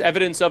 whether there's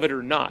evidence of it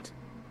or not.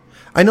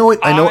 I know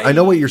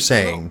what you're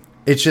saying.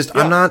 It's just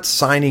I'm not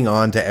signing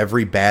on to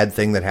every bad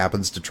thing that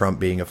happens to Trump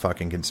being a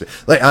fucking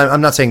conspiracy. Like,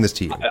 I'm not saying this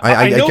to you.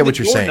 I get what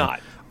you're saying.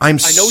 I'm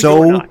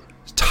so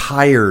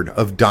tired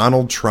of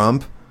Donald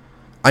Trump.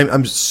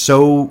 I'm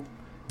so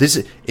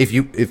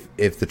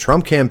if the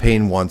Trump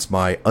campaign wants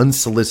my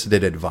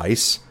unsolicited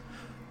advice,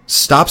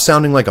 stop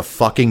sounding like a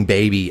fucking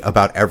baby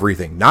about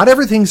everything. Not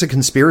everything's a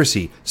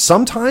conspiracy.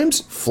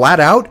 Sometimes, flat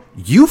out,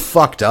 you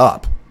fucked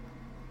up.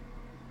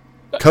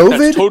 COVID?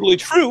 That's totally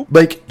true.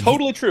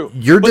 Totally true.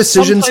 Your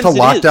decisions to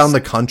lock down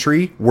the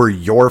country were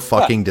your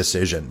fucking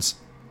decisions.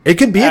 It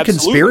could be a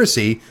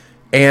conspiracy,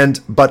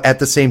 but at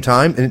the same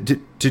time,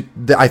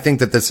 I think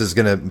that this is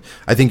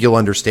I think you'll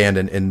understand,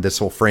 and this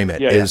will frame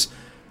it,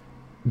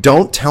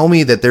 don't tell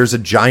me that there's a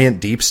giant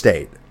deep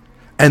state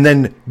and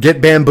then get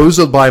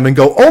bamboozled by him and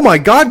go, oh my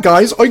God,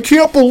 guys, I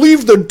can't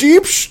believe the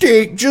deep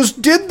state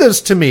just did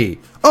this to me.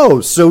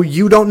 Oh, so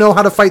you don't know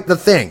how to fight the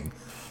thing.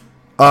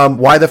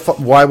 Why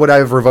would I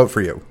ever vote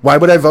for you? Why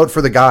would I vote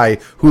for the guy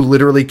who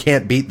literally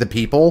can't beat the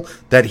people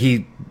that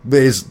he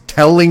is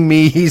telling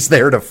me he's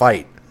there to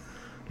fight?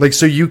 Like,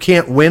 so you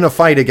can't win a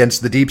fight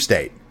against the deep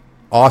state.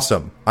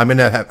 Awesome. I'm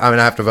gonna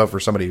have to vote for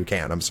somebody who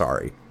can. I'm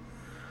sorry.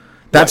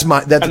 That's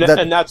why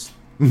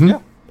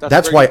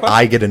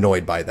I get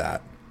annoyed by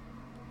that.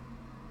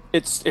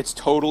 That's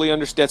totally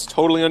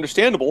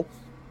understandable.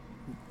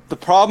 The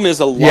problem is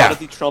a lot of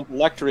the Trump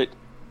electorate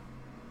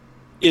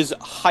is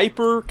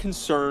hyper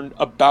concerned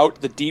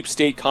about the deep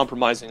state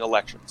compromising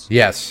elections.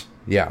 Yes.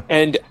 Yeah.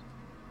 And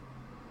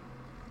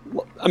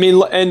I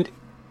mean, and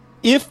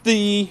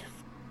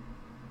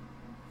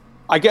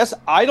I guess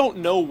I don't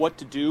know what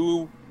to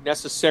do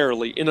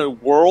necessarily in a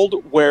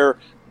world where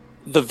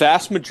the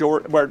vast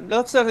majority,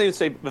 let's not even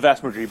say the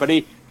vast majority, but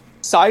a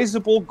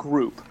sizable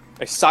group,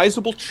 a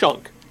sizable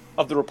chunk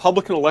of the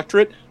Republican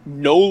electorate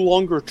no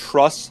longer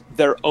trusts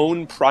their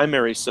own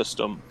primary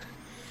system.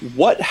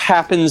 What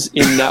happens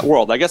in that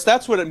world? I guess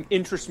that's what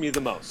interests me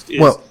the most.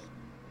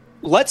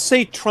 Let's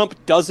say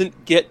Trump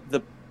doesn't get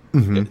the...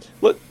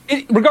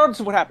 regardless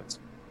of what happens,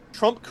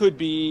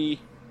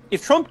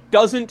 if Trump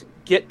doesn't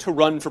get to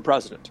run for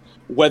president,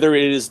 whether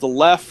it is the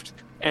left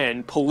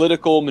and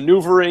political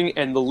maneuvering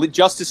and the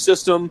justice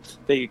system,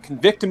 they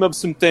convict him of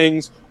some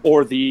things,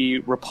 or the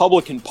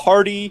Republican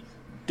Party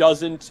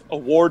doesn't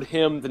award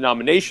him the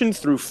nomination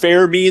through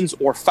fair means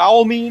or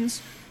foul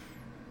means,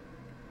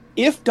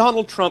 if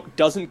Donald Trump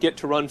doesn't get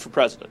to run for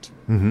president,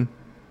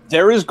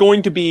 there is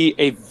going to be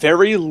a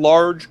very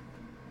large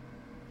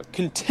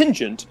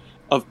contingent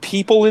of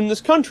people in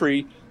this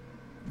country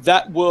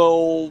that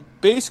will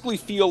basically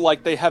feel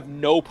like they have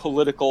no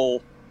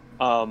political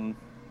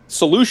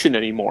solution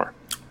anymore.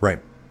 Right.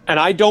 And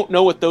I don't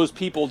know what those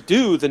people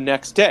do the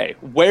next day.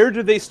 Where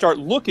do they start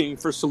looking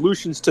for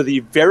solutions to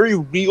the very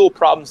real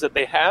problems that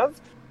they have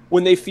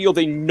when they feel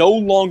they no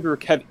longer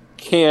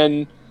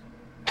can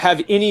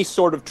have any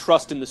sort of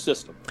trust in the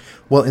system.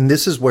 Well, and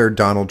this is where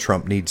Donald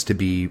Trump needs to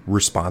be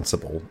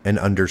responsible and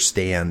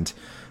understand.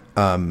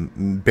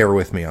 Bear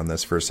with me on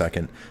this for a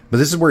second, but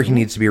this is where he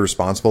needs to be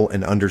responsible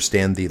and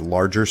understand the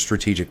larger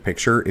strategic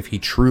picture. If he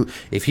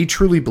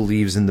truly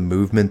believes in the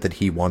movement that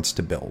he wants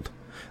to build,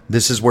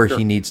 this is where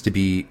he needs to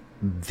be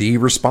the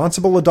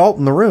responsible adult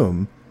in the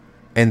room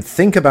and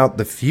think about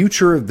the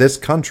future of this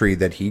country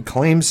that he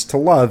claims to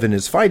love and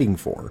is fighting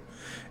for,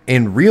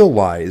 and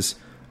realize,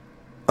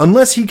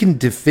 unless he can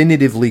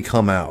definitively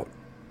come out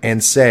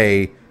and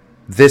say,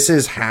 this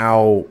is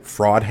how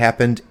fraud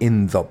happened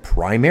in the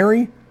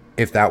primary,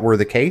 if that were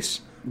the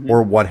case,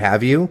 or what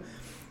have you,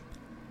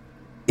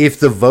 if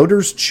the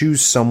voters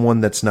choose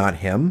someone that's not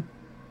him,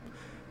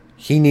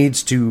 he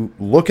needs to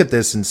look at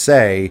this and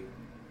say,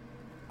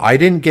 I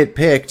didn't get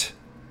picked,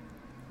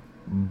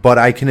 but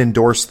I can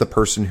endorse the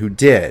person who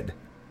did,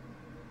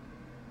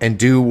 and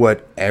do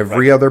what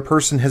every other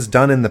person has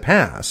done in the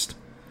past.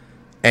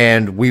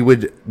 And we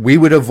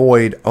would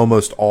avoid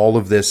almost all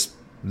of this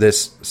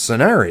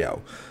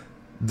scenario.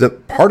 The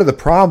part of the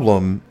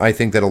problem, I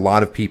think, that a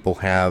lot of people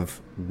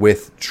have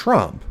with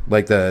Trump,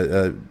 like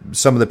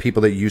some of the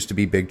people that used to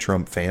be big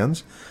Trump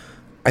fans,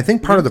 I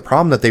think part of the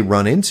problem that they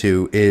run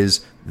into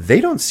is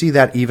they don't see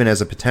that even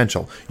as a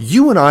potential.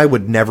 You and I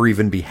would never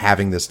even be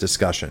having this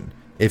discussion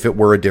if it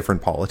were a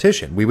different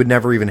politician. We would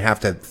never even have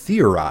to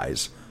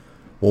theorize,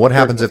 well, what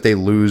happens if they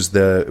lose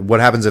the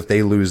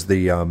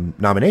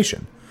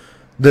nomination?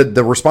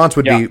 The response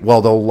would be,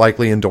 well, they'll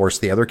likely endorse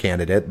the other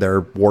candidate. Their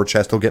war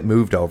chest will get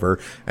moved over,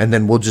 and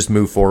then we'll just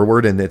move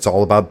forward, and it's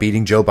all about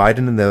beating Joe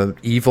Biden and the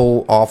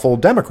evil, awful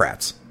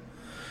Democrats.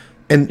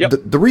 And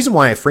the reason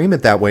why I frame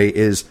it that way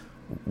is,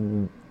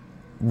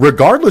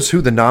 regardless who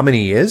the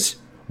nominee is,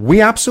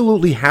 we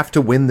absolutely have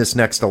to win this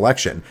next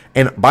election.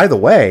 And by the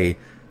way,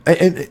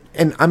 and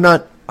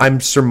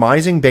I'm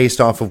surmising based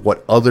off of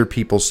what other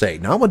people say,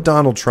 not what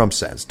Donald Trump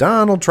says.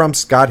 Donald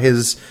Trump's got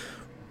his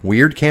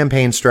weird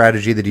campaign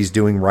strategy that he's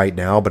doing right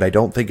now, but I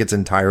don't think it's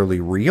entirely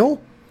real.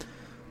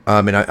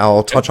 And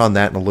I'll touch on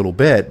that in a little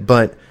bit.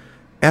 But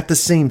at the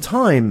same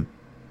time,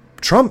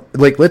 Trump,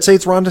 like, let's say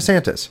it's Ron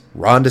DeSantis.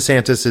 Ron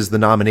DeSantis is the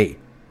nominee.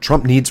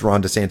 Trump needs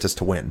Ron DeSantis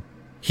to win.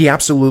 He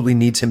absolutely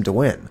needs him to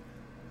win,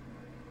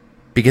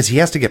 because he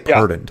has to get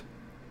pardoned.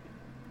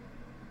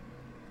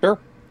 Sure.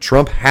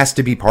 Trump has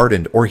to be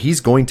pardoned, or he's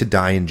going to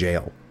die in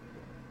jail.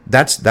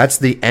 That's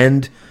the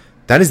end.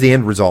 That is the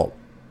end result.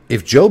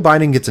 If Joe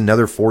Biden gets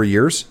another 4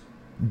 years,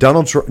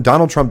 Donald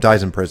Trump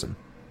dies in prison.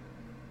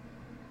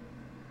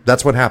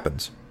 That's what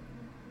happens.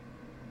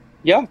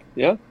 Yeah.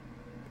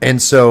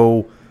 And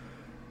so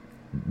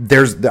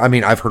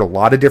I've heard a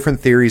lot of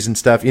different theories and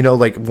stuff. You know,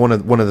 like one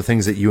of the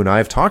things that you and I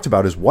have talked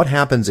about is what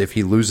happens if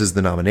he loses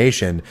the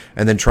nomination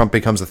and then Trump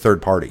becomes a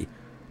third party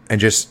and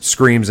just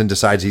screams and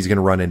decides he's going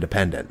to run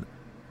independent.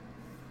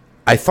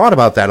 I thought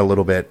about that a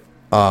little bit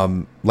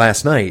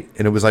last night,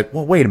 and it was like,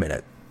 well, wait a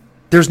minute.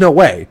 There's no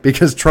way,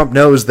 because Trump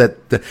knows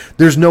that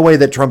there's no way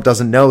that Trump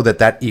doesn't know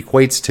that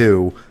equates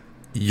to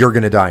you're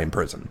going to die in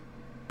prison.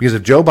 Because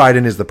if Joe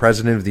Biden is the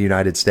president of the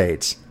United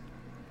States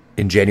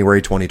in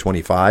January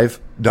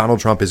 2025, Donald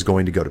Trump is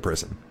going to go to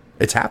prison.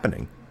 It's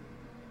happening.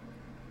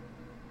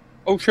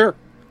 Oh, sure.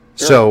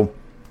 So,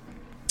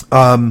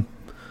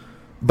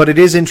 but it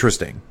is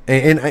interesting,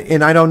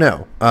 and I don't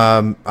know.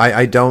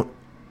 I don't.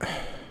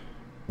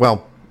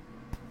 Well,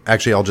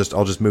 actually, I'll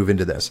just move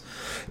into this.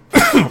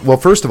 Well,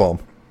 first of all,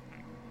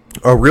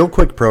 a real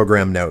quick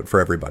program note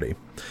for everybody.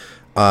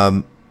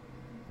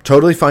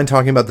 Totally fine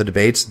talking about the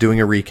debates,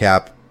 doing a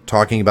recap,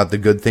 talking about the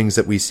good things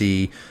that we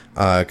see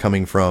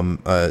coming from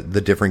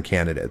the different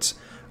candidates.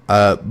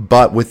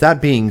 But with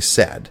that being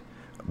said,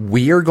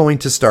 we are going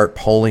to start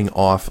pulling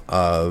off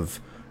of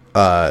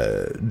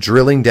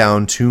drilling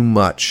down too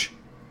much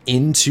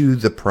into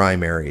the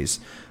primaries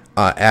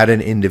at an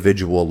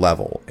individual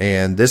level.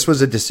 And this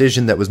was a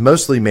decision that was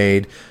mostly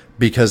made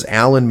because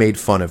Alan made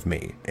fun of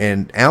me,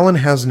 and Alan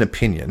has an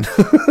opinion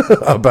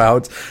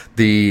about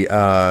the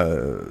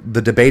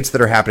debates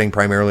that are happening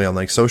primarily on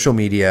like social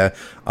media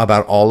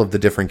about all of the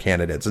different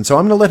candidates. And so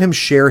I'm going to let him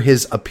share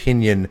his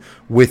opinion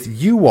with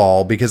you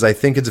all, because I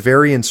think it's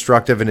very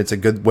instructive and it's a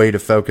good way to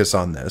focus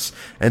on this.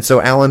 And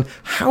so, Alan,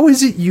 how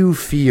is it you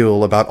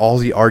feel about all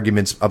the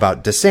arguments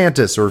about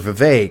DeSantis or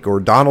Vivek or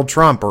Donald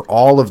Trump or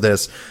all of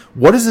this?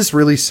 What does this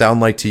really sound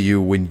like to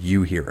you when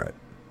you hear it?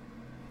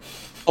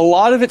 A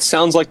lot of it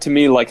sounds like to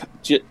me like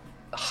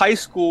high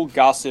school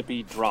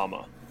gossipy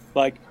drama.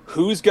 Like,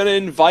 who's going to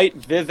invite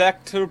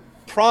Vivek to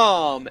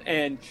prom?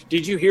 And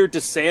did you hear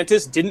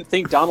DeSantis didn't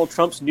think Donald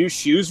Trump's new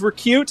shoes were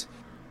cute?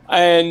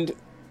 And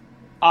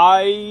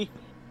we're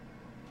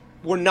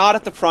not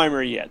at the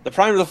primary yet. The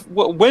primary,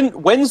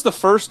 when's the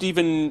first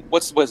even,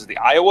 what's it, the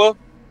Iowa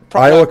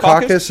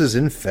caucus is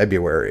in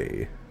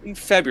February. In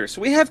February.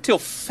 So we have till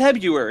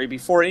February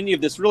before any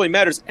of this really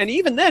matters. And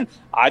even then,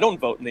 I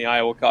don't vote in the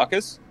Iowa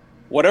caucus.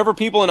 Whatever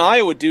people in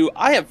Iowa do,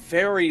 I have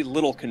very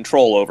little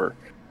control over.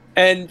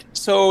 And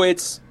so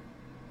it's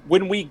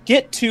when we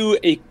get to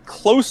a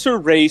closer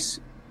race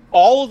a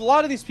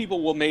lot of these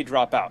people may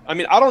drop out. I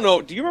mean, I don't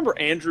know. Do you remember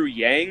Andrew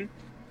Yang?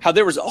 How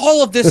there was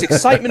all of this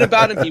excitement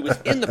about him. He was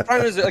in the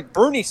primaries, like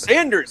Bernie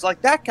Sanders.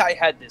 Like, that guy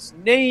had this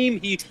name.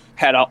 He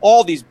had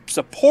all these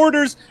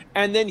supporters,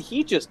 and then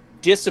he just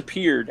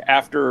disappeared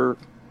after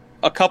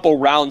a couple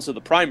rounds of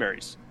the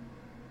primaries.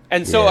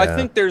 And so I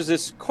think there's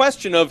this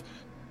question of,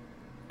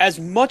 as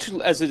much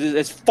as it is,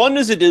 as fun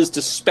as it is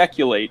to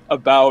speculate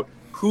about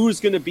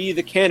who's going to be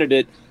the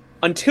candidate,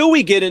 until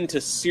we get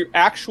into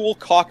actual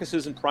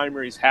caucuses and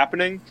primaries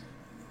happening,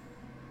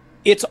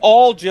 it's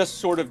all just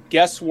sort of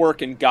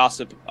guesswork and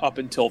gossip up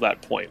until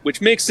that point,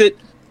 which makes it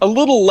a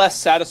little less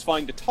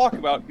satisfying to talk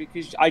about,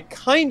 because I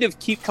kind of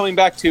keep coming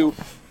back to,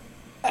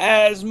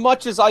 as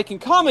much as I can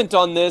comment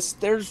on this,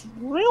 there's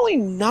really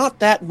not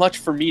that much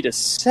for me to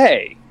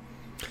say.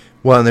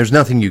 Well, and there's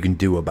nothing you can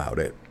do about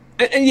it.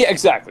 And yeah,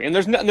 exactly. And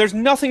there's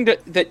nothing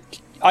that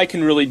I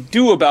can really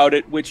do about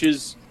it, which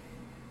is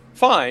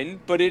fine,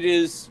 but it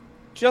is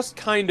just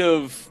kind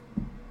of,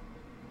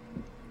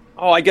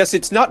 I guess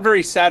it's not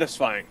very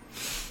satisfying,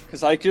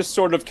 because I just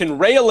sort of can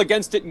rail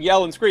against it and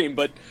yell and scream,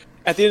 but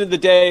at the end of the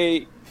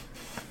day,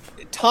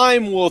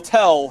 time will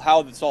tell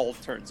how this all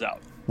turns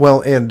out. Well,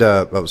 and,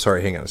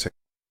 sorry, hang on a second.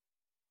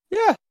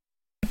 Yeah.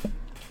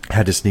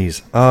 Had to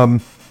sneeze.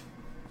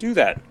 Do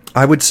that.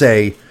 I would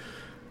say,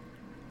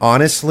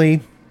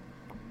 honestly,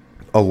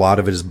 a lot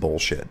of it is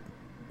bullshit.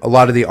 A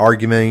lot of the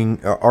arguing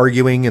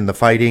and the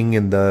fighting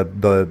and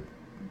the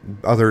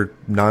other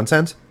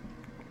nonsense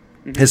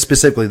is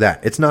specifically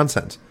that. It's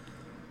nonsense.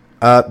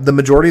 The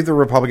majority of the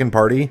Republican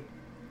Party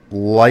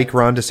like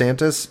Ron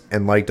DeSantis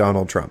and like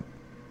Donald Trump.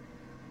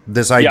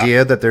 This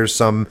idea that there's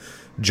some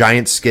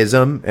giant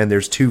schism and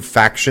there's two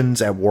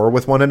factions at war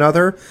with one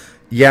another,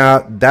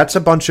 that's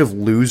a bunch of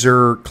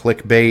loser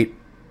clickbait,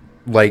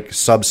 like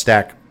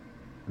Substack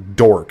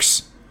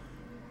dorks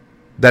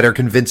that are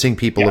convincing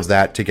people of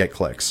that to get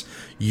clicks.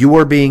 You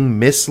are being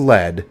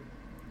misled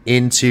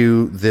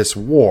into this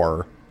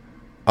war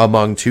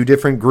among two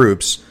different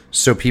groups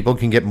so people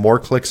can get more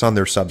clicks on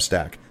their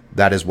Substack.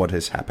 That is what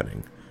is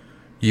happening.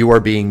 You are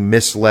being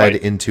misled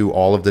into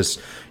all of this.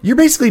 You're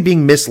basically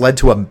being misled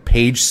to a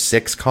page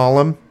 6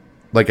 column,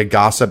 like a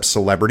gossip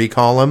celebrity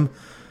column,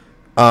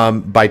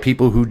 by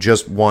people who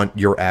just want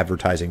your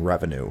advertising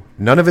revenue.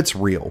 None of it's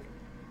real.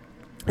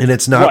 And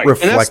it's not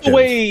reflective. And that's the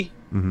way...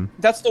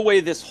 That's the way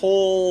this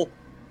whole,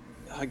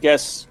 I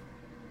guess,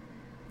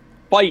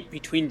 fight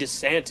between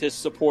DeSantis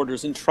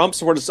supporters and Trump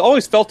supporters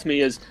always felt to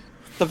me as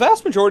the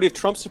vast majority of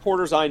Trump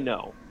supporters I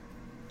know,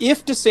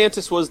 if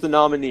DeSantis was the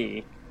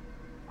nominee,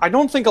 I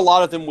don't think a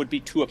lot of them would be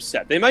too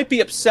upset. They might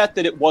be upset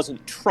that it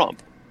wasn't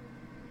Trump,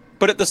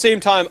 but at the same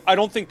time, I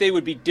don't think they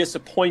would be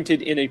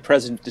disappointed in a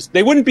president.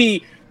 They wouldn't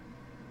be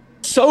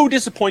so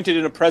disappointed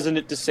in a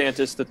President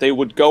DeSantis that they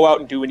would go out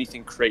and do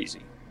anything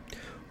crazy.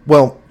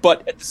 Well,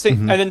 but at the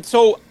same, and then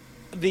so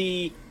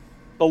the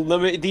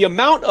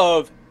amount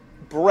of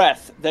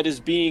breath that is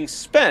being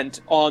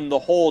spent on the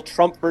whole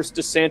Trump versus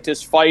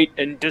DeSantis fight,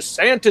 and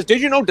DeSantis,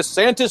 did you know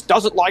DeSantis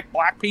doesn't like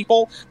black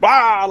people?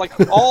 Bah, like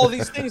all of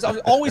these things. I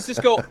always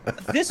just go,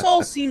 this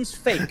all seems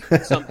fake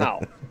somehow.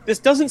 This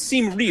doesn't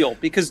seem real,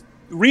 because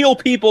real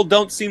people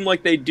don't seem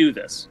like they do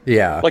this.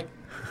 Yeah, like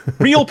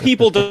real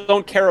people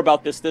don't care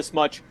about this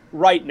much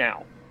right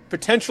now.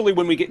 Potentially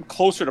when we get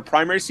closer to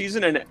primary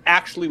season and it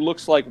actually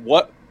looks like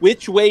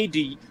which way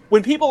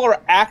when people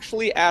are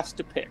actually asked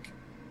to pick,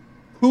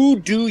 who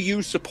do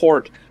you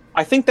support?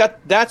 I think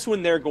that's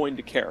when they're going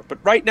to care. But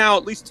right now,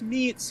 at least to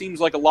me, it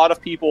seems like a lot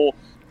of people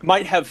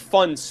might have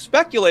fun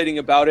speculating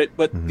about it,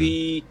 but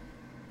the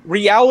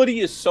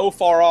reality is so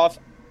far off.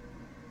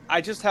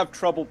 I just have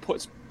trouble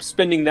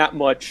putting that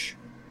much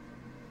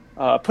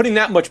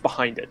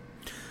behind it.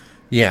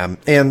 Yeah,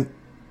 and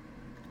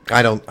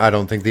I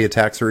don't think the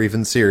attacks are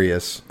even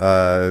serious.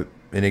 An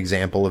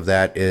example of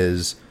that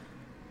is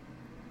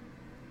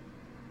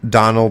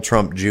Donald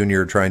Trump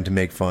Jr. trying to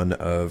make fun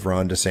of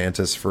Ron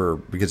DeSantis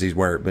because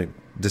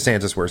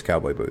DeSantis wears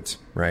cowboy boots,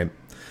 right?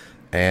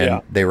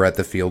 And they were at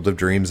the Field of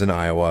Dreams in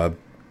Iowa.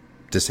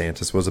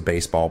 DeSantis was a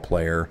baseball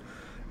player,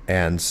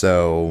 and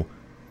so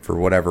for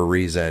whatever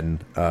reason,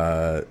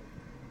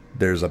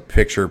 there's a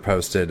picture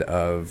posted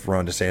of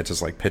Ron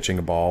DeSantis like pitching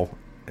a ball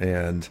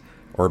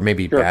or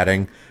maybe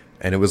batting.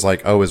 And it was like,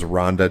 is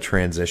Rhonda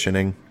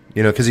transitioning?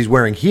 Because he's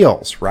wearing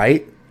heels,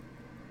 right?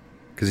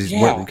 Because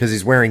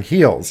he's wearing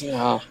heels.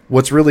 Yeah.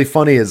 What's really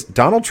funny is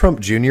Donald Trump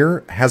Jr.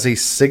 has a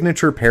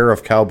signature pair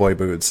of cowboy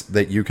boots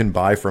that you can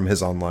buy from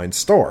his online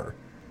store.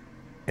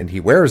 And he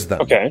wears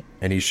them. Okay.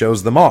 And he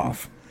shows them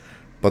off.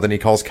 But then he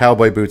calls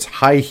cowboy boots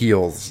high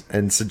heels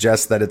and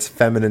suggests that it's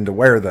feminine to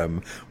wear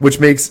them, which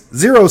makes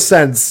zero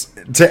sense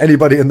to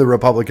anybody in the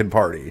Republican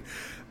Party.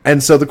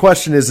 And so the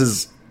question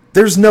is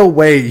there's no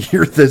way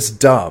you're this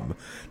dumb.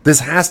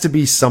 This has to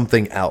be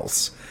something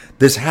else.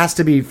 This has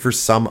to be for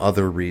some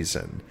other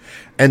reason.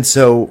 And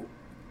so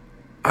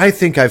I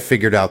think I've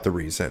figured out the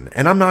reason.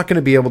 And I'm not going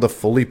to be able to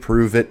fully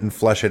prove it and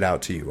flesh it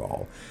out to you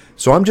all.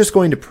 So I'm just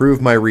going to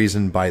prove my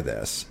reason by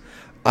this.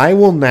 I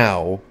will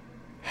now,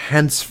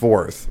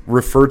 henceforth,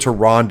 refer to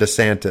Ron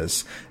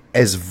DeSantis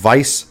as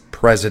Vice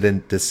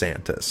President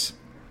DeSantis.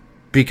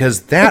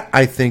 Because that,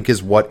 I think,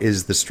 is what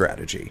is the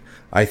strategy.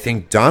 I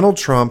think Donald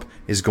Trump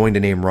is going to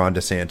name Ron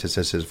DeSantis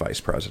as his vice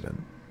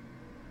president.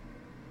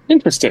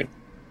 Interesting.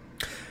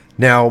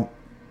 Now,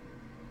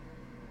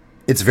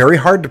 it's very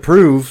hard to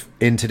prove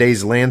in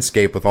today's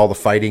landscape with all the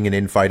fighting and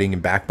infighting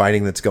and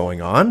backbiting that's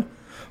going on.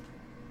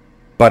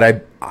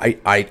 But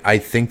I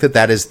think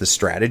that is the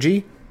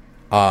strategy.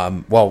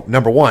 Well,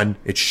 number one,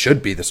 it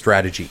should be the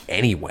strategy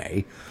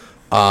anyway.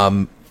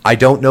 I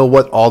don't know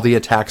what all the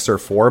attacks are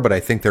for, but I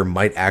think there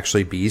might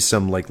actually be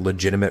some like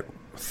legitimate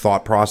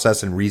thought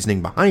process and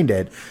reasoning behind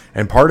it.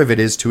 And part of it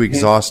is to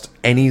exhaust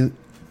any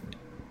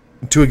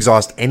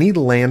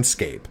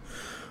landscape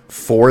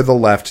for the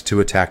left to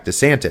attack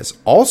DeSantis.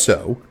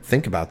 Also,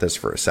 think about this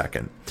for a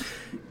second.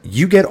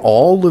 You get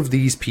all of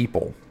these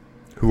people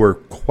who are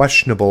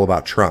questionable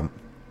about Trump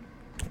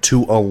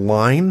to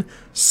align,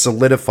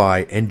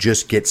 solidify, and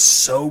just get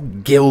so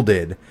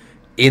gilded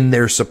in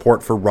their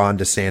support for Ron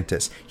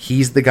DeSantis.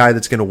 He's the guy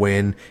that's going to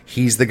win.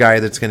 He's the guy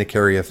that's going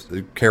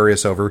to carry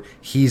us over.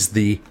 He's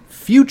the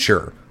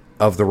future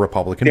of the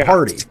Republican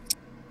Party.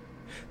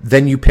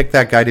 Then you pick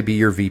that guy to be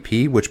your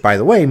VP, which, by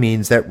the way,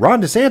 means that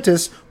Ron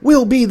DeSantis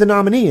will be the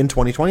nominee in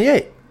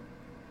 2028.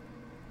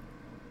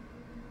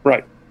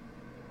 Right.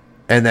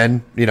 And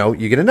then,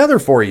 you get another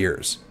 4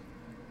 years.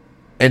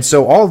 And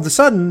so all of a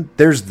sudden,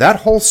 there's that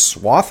whole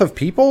swath of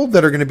people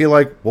that are going to be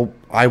like, well,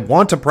 I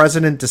want a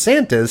President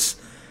DeSantis,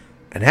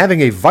 and having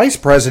a Vice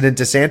President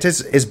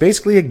DeSantis is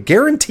basically a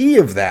guarantee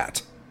of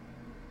that.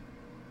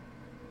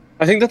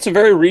 I think that's a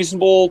very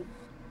reasonable,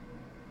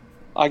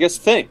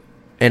 thing.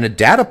 And a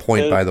data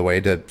point, by the way,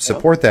 to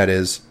support that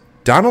is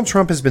Donald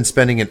Trump has been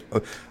spending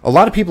a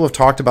lot of people have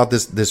talked about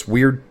this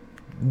weird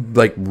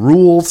like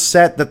rule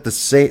set that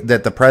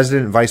the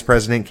president and vice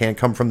president can't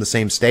come from the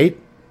same state.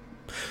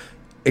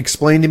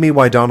 Explain to me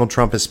why Donald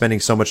Trump is spending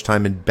so much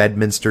time in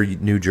Bedminster,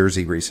 New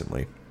Jersey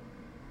recently.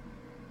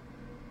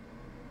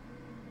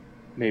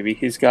 Maybe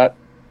he's got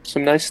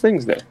some nice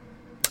things there.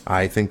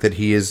 I think that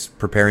he is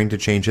preparing to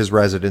change his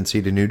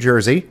residency to New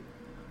Jersey,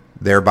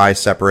 thereby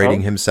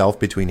separating himself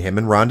between him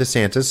and Ron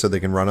DeSantis so they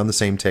can run on the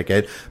same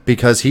ticket,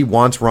 because he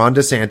wants Ron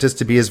DeSantis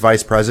to be his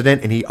vice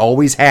president, and he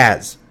always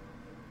has.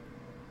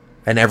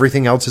 And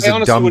everything else is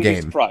a dumb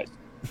game.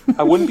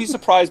 I wouldn't be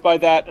surprised by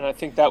that, and I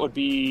think that would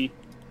be...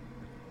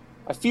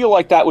 I feel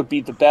like that would be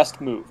the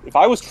best move. If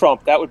I was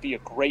Trump, that would be a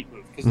great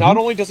move. Because not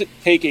only does it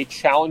take a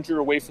challenger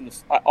away from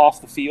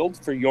off the field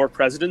for your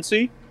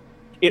presidency,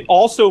 it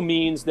also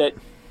means that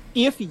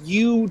if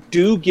you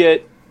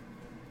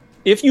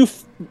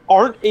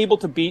aren't able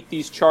to beat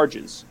these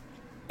charges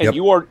and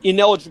you are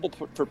ineligible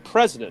for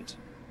president,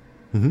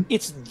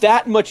 it's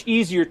that much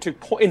easier to,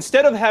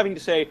 instead of having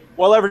to say,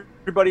 well,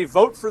 everybody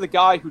vote for the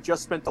guy who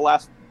just spent the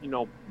last,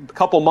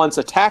 couple months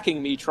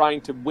attacking me,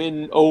 trying to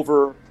win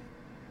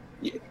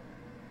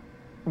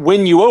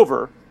you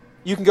over,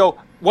 you can go,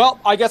 well,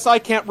 I guess I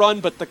can't run,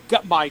 but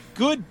my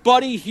good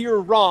buddy here,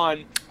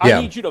 Ron,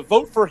 I need you to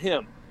vote for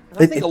him. And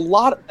I think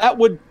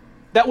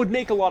that would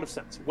make a lot of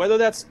sense. Whether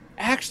that's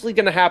actually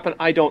going to happen,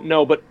 I don't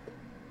know, but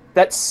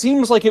that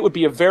seems like it would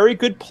be a very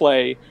good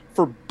play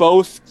for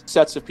both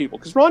sets of people,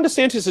 because Ron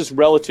DeSantis is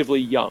relatively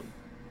young.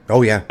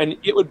 Oh, yeah. And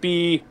it would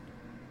be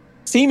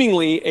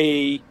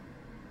seemingly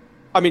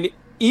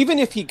even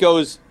if he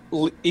goes,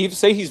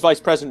 say he's vice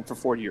president for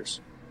 4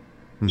 years,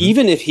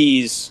 even if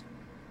he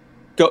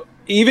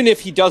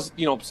does,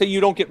 say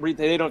you don't get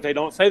they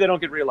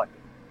don't get reelected,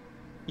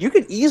 you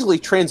could easily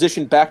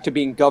transition back to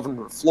being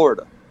governor of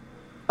Florida.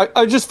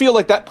 I just feel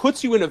like that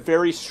puts you in a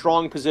very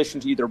strong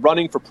position to either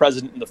running for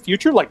president in the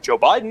future, like Joe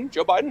Biden.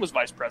 Joe Biden was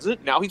vice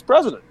president, now he's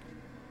president.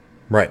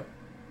 Right.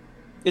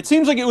 It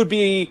seems like it would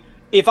be,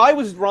 if I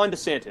was Ron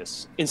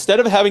DeSantis, instead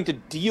of having to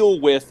deal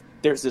with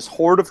there's this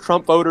horde of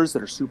Trump voters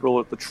that are super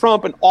loyal to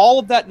Trump and all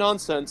of that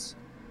nonsense,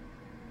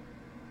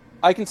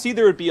 I can see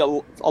there would be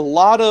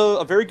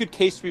a very good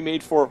case to be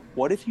made for,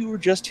 what if you were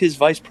just his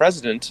vice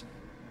president,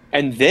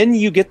 and then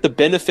you get the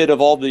benefit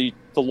of all the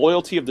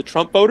loyalty of the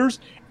Trump voters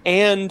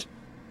and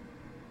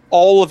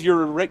all of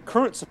your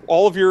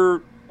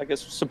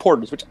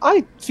supporters, which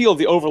I feel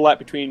the overlap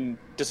between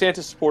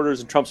DeSantis supporters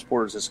and Trump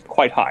supporters is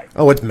quite high.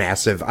 Oh, it's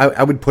massive.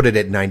 I would put it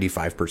at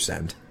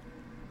 95%.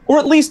 Or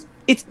at least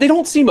they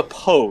don't seem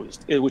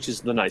opposed, which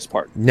is the nice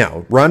part.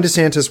 No, Ron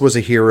DeSantis was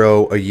a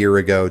hero a year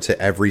ago to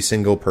every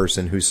single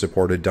person who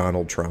supported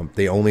Donald Trump.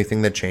 The only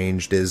thing that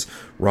changed is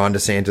Ron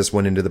DeSantis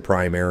went into the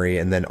primary,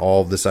 and then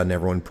all of a sudden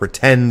everyone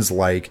pretends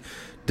like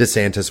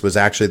DeSantis was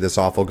actually this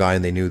awful guy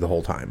and they knew the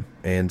whole time.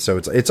 And so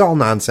it's all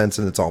nonsense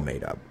and it's all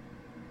made up.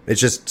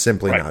 It's just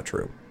simply not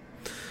true.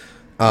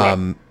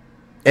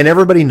 And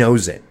everybody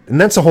knows it. And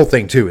that's the whole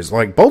thing too, is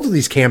like both of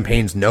these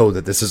campaigns know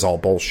that this is all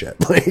bullshit.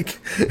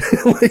 Like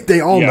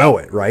they all know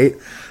it, right?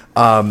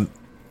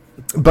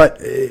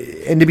 But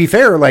and to be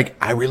fair, like,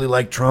 I really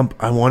like Trump.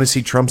 I want to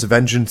see Trump's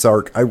vengeance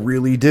arc. I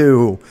really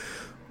do.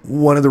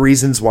 One of the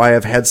reasons why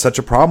I've had such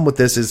a problem with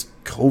this is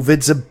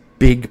COVID's a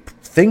big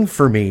thing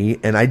for me,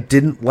 and I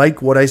didn't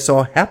like what I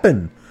saw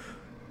happen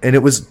and it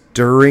was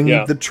during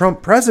Yeah. the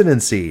Trump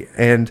presidency,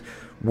 and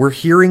we're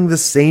hearing the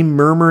same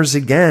murmurs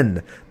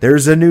again.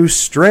 There's a new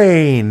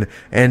strain,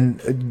 and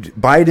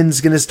Biden's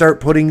going to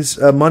start putting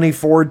money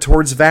forward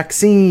towards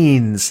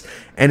vaccines.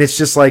 And it's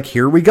just like,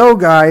 here we go,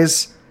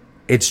 guys.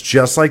 It's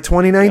just like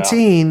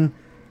 2019. Yeah.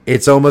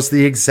 It's almost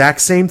the exact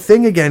same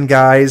thing again,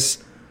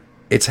 guys.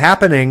 It's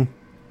happening.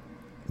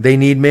 They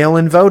need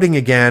mail-in voting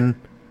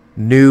again.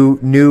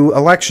 New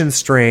election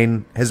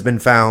strain has been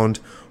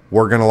found.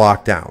 We're going to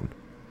lock down.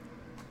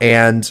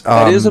 And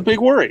that is a big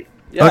worry.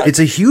 Yeah, it's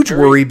a huge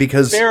worry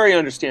because very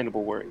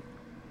understandable worry.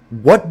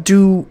 What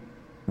do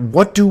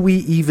we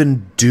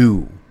even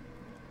do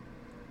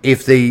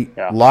if they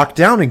lock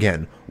down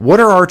again?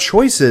 What are our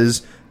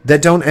choices that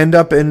don't end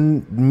up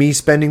in me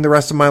spending the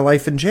rest of my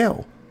life in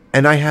jail?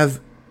 And I have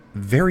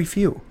very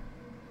few.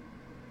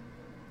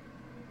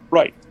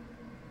 Right.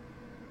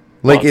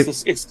 Like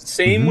it's the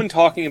same when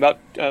talking about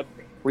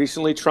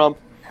recently Trump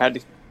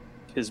had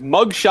his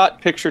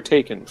mugshot picture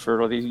taken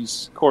for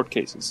these court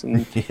cases.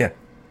 And yeah.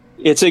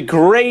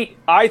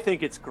 I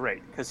think it's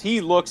great because he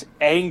looks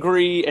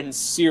angry and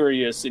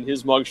serious in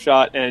his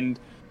mugshot, and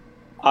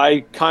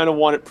I kind of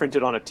want it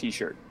printed on a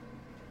t-shirt.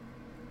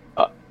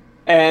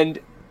 And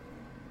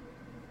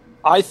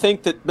I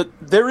think but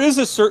there is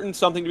a certain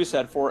something to be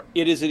said for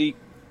it is a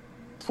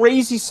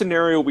crazy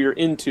scenario we are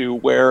into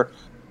where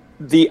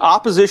the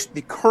opposition,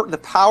 the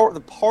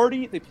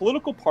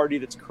political party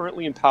that's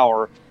currently in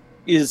power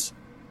is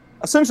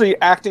essentially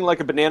acting like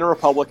a banana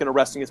republic and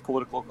arresting its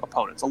political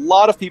opponents. A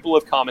lot of people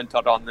have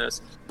commented on this,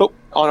 but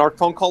on our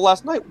phone call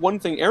last night, one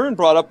thing Aaron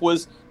brought up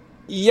was,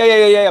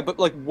 but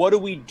like, what do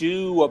we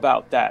do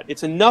about that?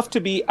 It's enough to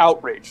be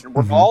outraged, and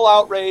we're all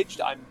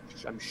outraged.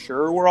 I'm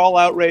sure we're all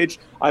outraged.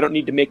 I don't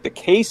need to make the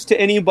case to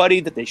anybody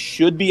that they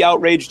should be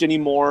outraged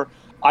anymore.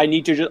 I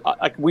need to just,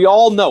 we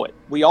all know it.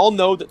 We all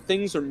know that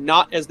things are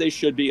not as they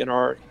should be and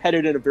are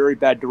headed in a very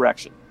bad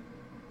direction.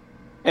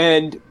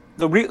 And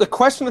the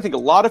question I think a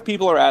lot of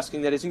people are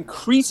asking that is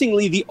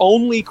increasingly the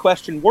only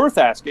question worth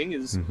asking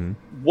is,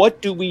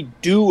 what do we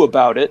do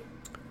about it?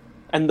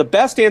 And the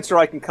best answer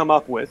I can come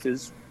up with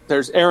is,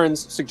 there's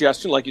Aaron's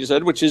suggestion, like you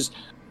said, which is,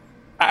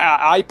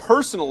 I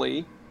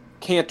personally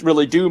can't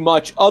really do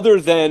much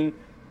other than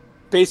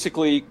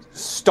basically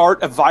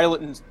start a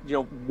violent,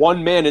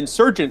 one-man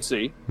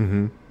insurgency.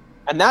 And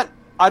that,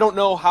 I don't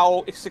know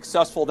how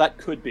successful that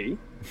could be,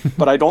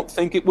 but I don't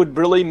think it would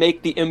really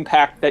make the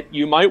impact that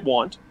you might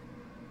want.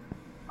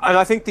 And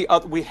I think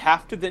we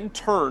have to then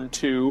turn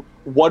to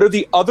what are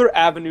the other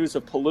avenues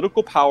of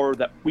political power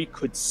that we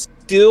could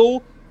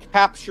still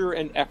capture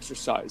and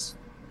exercise.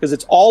 Because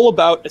it's all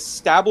about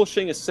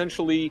establishing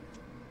essentially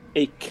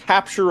a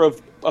capture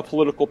of a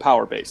political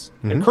power base.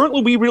 And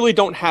currently we really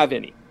don't have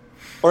any,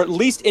 or at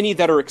least any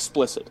that are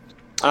explicit.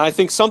 And I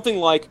think something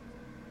like,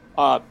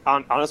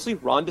 honestly,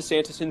 Ron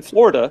DeSantis in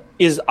Florida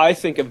is, I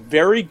think, a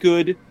very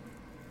good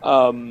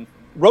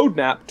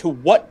roadmap to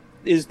what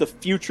is the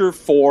future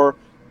for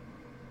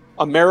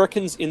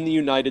Americans in the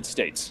United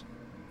States.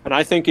 And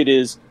I think it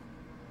is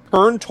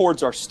turn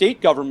towards our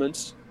state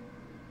governments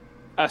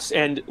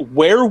and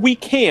where we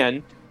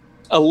can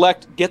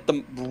get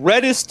the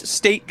reddest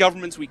state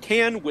governments we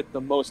can with the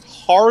most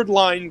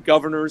hardline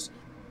governors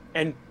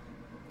and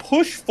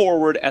push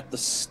forward at the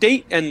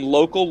state and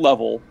local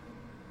level,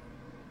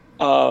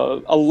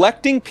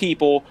 electing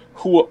people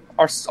who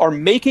are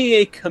making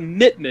a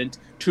commitment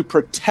to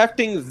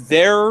protecting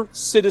their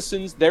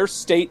citizens, their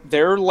state,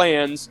 their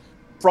lands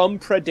from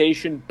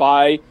predation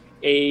by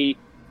a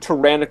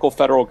tyrannical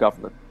federal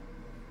government.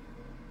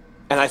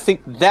 And I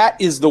think that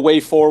is the way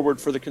forward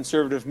for the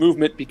conservative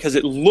movement, because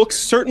it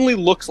certainly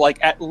looks like,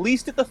 at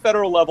least at the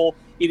federal level,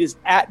 it is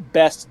at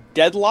best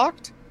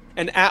deadlocked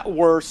and at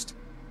worst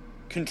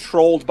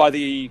controlled by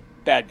the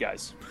bad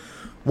guys.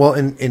 Well,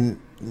 and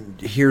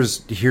here's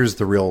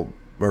the real,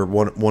 or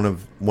one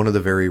of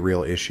the very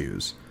real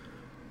issues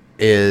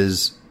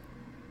is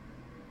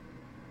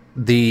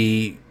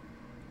the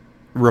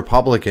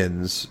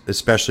Republicans,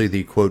 especially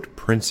the quote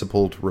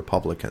principled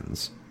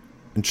Republicans,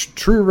 and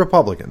true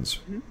Republicans,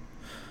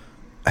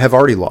 have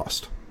already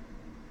lost.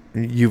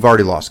 You've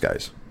already lost,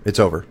 guys. It's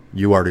over.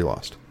 You already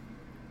lost.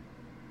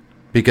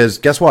 Because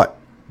guess what?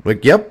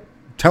 Like, yep.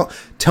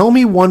 Tell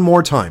me one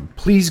more time,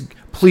 please,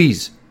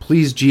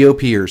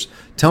 GOPers.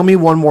 Tell me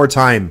one more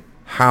time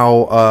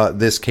how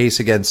this case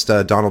against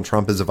Donald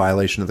Trump is a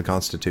violation of the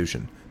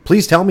Constitution.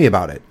 Please tell me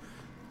about it.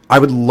 I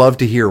would love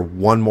to hear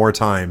one more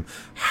time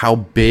how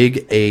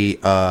big a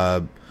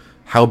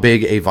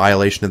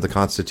violation of the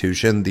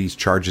Constitution these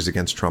charges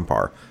against Trump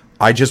are.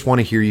 I just want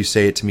to hear you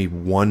say it to me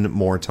one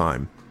more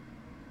time.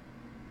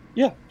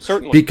 Yeah,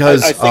 certainly.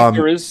 Because I think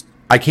there is.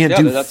 I can't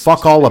do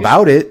fuck all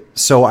about it,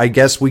 so I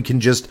guess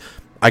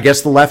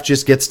the left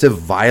just gets to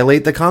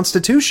violate the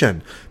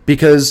Constitution,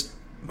 because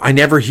I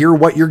never hear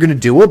what you're going to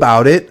do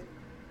about it.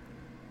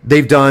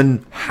 They've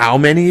done how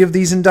many of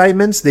these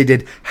indictments? They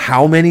did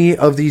how many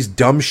of these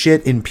dumb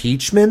shit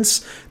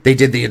impeachments? They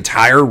did the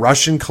entire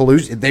Russian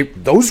collusion.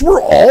 Those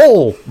were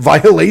all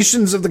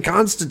violations of the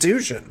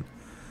Constitution.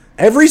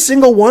 Every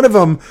single one of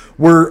them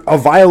were a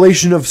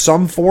violation of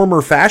some form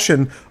or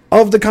fashion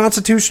of the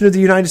Constitution of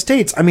the United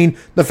States. I mean,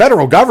 the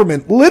federal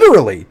government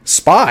literally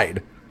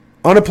spied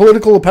on a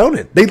political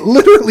opponent. They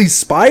literally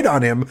spied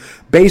on him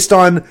based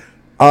on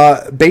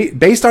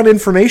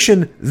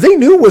information they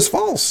knew was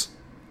false.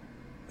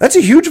 That's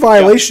a huge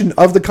violation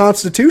of the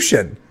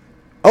Constitution.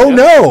 Oh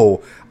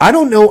no, I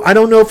don't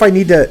know if I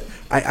need to.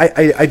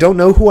 I don't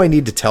know who I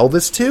need to tell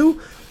this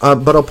to,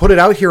 but I'll put it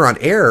out here on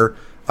air.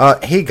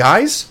 Hey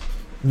guys,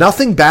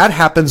 nothing bad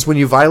happens when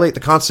you violate the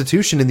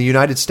Constitution in the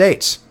United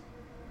States.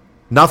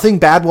 Nothing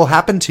bad will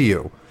happen to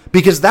you,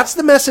 because that's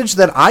the message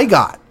that I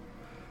got.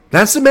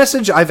 That's the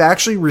message I've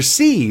actually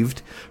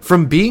received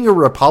from being a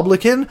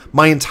Republican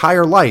my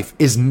entire life,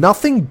 is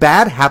nothing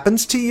bad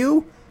happens to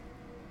you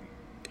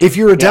if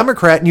you're a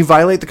Democrat and you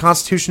violate the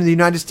Constitution of the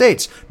United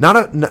States. Not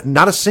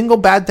a single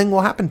bad thing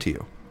will happen to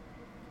you.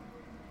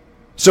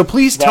 So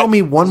please tell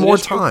me one more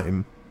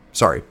time.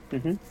 Sorry.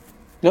 Mm-hmm.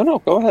 No,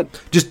 go ahead.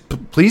 Just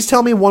please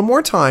tell me one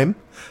more time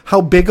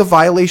how big a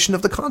violation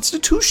of the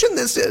Constitution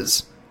this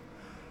is.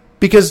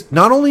 Because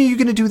not only are you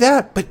going to do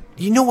that, but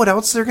you know what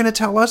else they're going to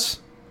tell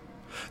us?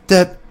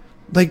 That,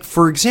 like,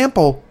 for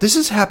example, this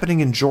is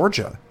happening in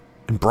Georgia.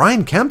 And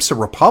Brian Kemp's a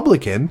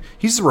Republican.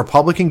 He's the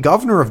Republican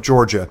governor of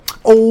Georgia.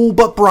 Oh,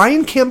 but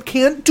Brian Kemp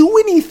can't do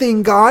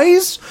anything,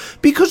 guys,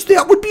 because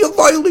that would be a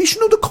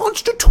violation of the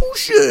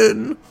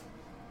Constitution.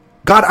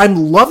 God, I'm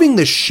loving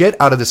the shit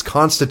out of this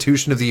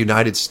Constitution of the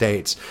United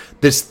States.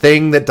 This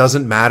thing that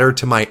doesn't matter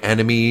to my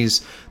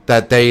enemies,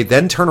 that they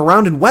then turn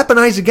around and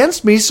weaponize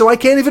against me so I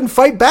can't even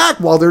fight back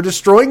while they're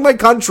destroying my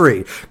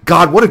country.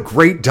 God, what a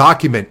great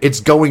document. It's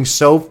going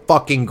so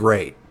fucking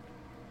great.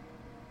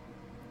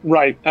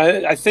 Right.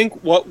 I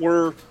think what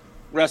we're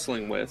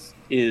wrestling with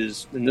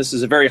is, and this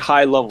is a very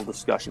high-level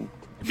discussion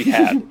to be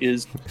had,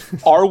 is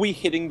are we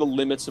hitting the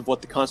limits of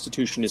what the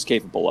Constitution is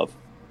capable of?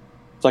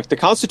 It's like the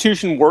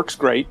Constitution works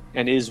great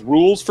and is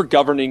rules for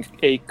governing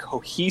a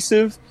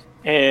cohesive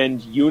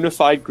and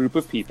unified group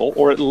of people,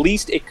 or at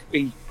least a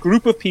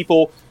group of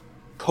people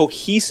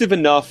cohesive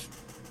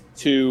enough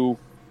to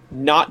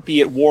not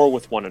be at war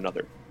with one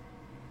another.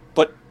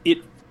 But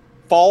it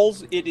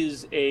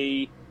is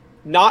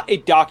not a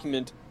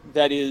document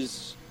it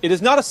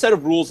is not a set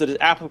of rules that is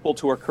applicable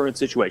to our current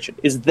situation.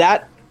 Is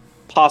that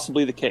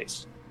possibly the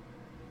case?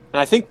 And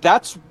I think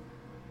that's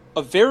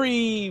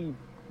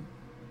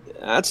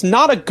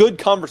not a good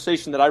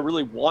conversation that I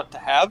really want to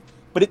have,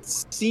 but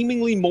it's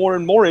seemingly more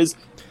and more is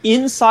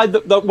inside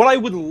what I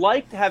would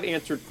like to have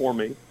answered for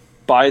me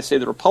by, say,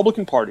 the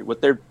Republican Party.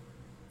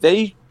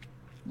 They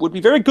would be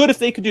very good if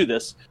they could do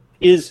this,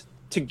 is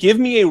to give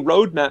me a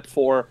roadmap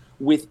for,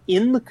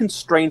 within the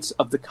constraints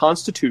of the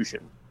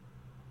Constitution,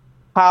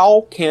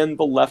 how can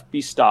the left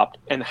be stopped,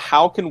 and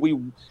how can we...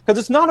 Because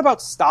it's not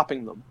about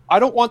stopping them. I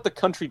don't want the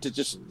country to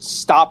just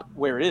stop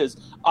where it is.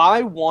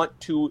 I want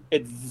to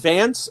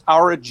advance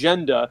our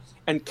agenda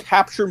and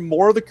capture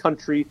more of the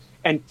country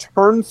and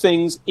turn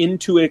things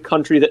into a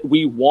country that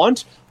we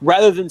want,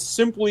 rather than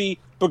simply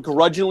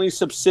begrudgingly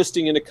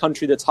subsisting in a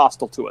country that's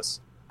hostile to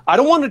us. I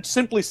don't want to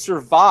simply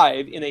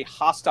survive in a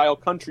hostile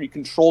country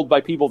controlled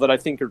by people that I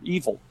think are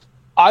evil.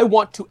 I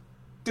want to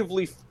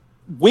actively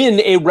win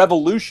a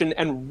revolution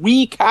and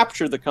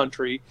recapture the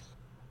country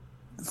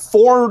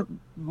for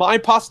my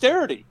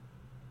posterity.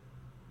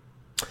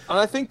 And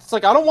I think it's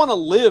like, I don't want to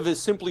live as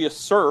simply a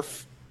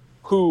serf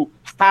who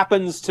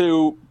happens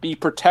to be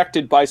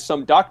protected by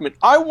some document.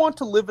 I want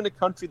to live in a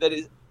country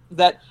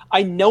that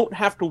I don't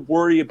have to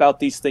worry about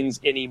these things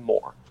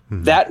anymore.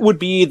 Mm-hmm. That would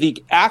be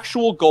the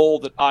actual goal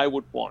that I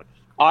would want.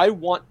 I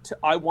want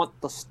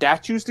the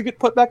statues to get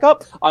put back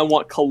up. I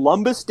want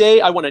Columbus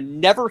Day. I want to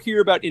never hear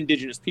about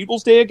Indigenous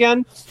Peoples Day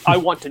again. I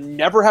want to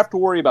never have to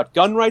worry about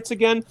gun rights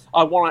again.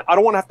 I don't want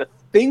to have to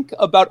think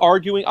about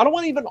arguing. I don't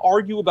want to even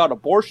argue about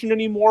abortion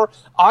anymore.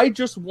 I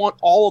just want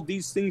all of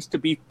these things to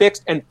be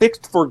fixed, and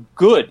fixed for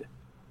good.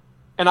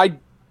 And I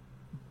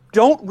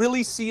don't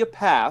really see a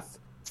path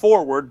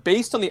forward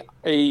based on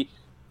a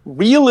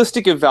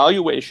realistic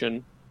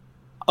evaluation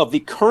of the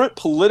current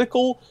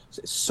political,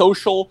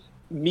 social,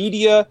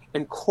 media,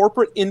 and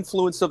corporate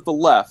influence of the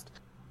left,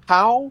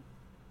 how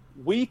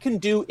we can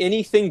do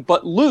anything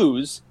but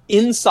lose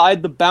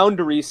inside the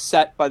boundaries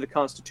set by the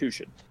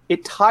Constitution.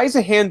 It ties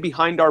a hand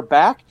behind our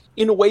back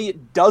in a way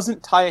it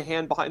doesn't tie a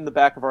hand behind the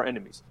back of our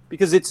enemies,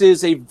 because it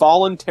is a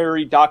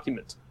voluntary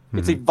document. Mm-hmm.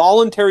 It's a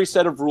voluntary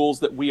set of rules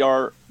that we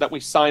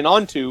sign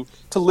on to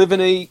live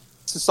in a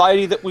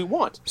society that we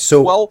want.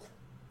 So,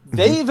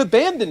 they've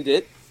abandoned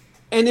it,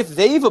 and if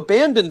they've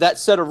abandoned that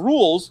set of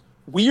rules,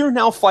 we are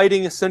now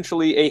fighting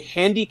essentially a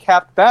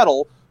handicapped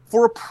battle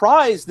for a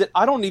prize that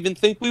I don't even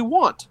think we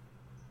want.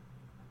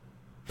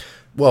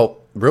 Well,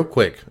 real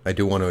quick, I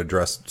do want to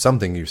address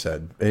something you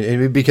said,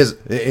 because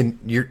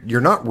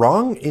you're not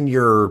wrong in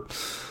your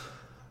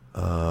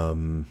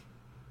in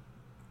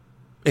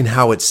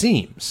how it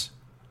seems,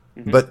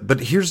 mm-hmm.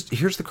 but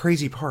here's the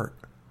crazy part: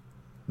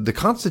 the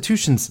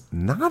Constitution's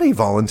not a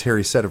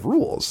voluntary set of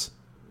rules;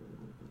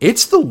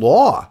 it's the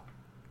law.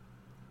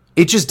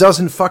 It just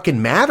doesn't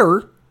fucking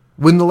matter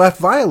when the left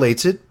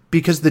violates it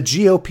because the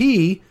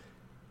GOP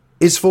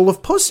is full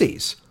of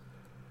pussies.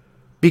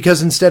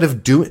 Because instead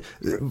of doing,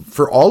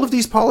 for all of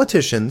these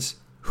politicians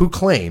who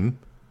claim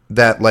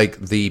that like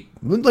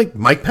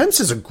Mike Pence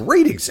is a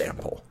great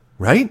example,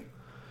 right?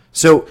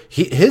 So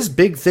his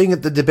big thing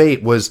at the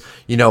debate was,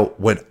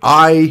 when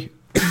I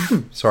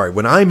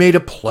made a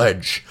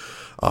pledge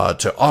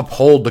to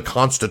uphold the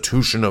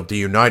Constitution of the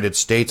United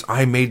States,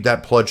 I made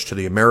that pledge to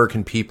the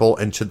American people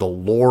and to the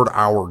Lord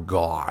our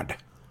God.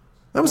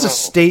 That was a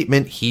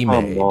statement he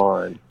made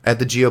at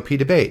the GOP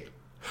debate.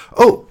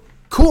 Oh,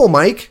 cool,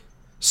 Mike.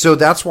 So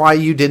that's why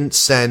you didn't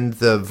send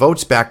the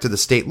votes back to the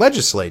state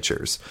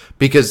legislatures,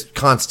 because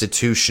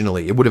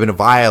constitutionally it would have been a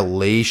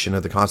violation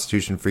of the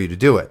Constitution for you to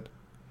do it.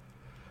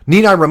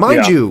 Need I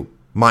remind you,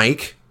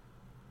 Mike,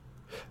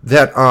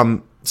 that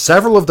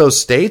several of those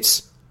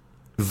states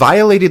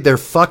violated their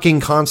fucking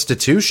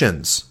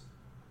constitutions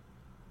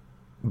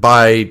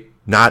by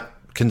not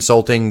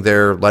consulting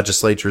their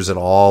legislatures at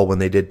all when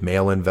they did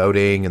mail-in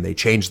voting, and they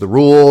changed the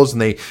rules,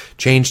 and they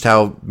changed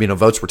how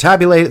votes were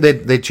tabulated.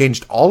 They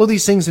changed all of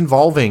these things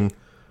involving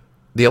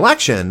the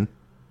election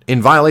in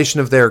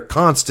violation of their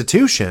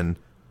constitution.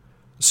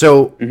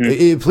 So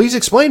please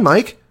explain,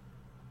 Mike.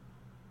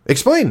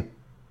 Explain.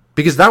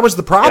 Because that was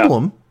the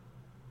problem. Yeah.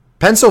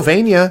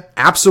 Pennsylvania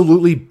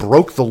absolutely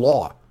broke the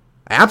law.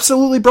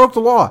 Absolutely broke the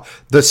law.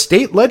 The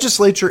state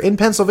legislature in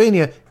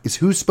Pennsylvania is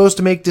who's supposed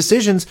to make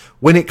decisions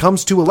when it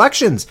comes to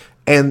elections.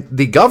 And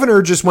the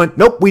governor just went,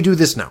 nope, we do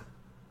this now.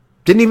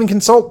 Didn't even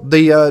consult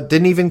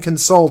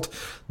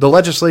the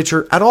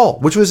legislature at all,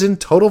 which was in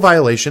total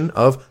violation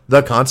of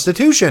the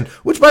Constitution,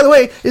 which, by the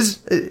way,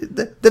 is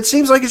that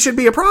seems like it should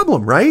be a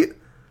problem, right?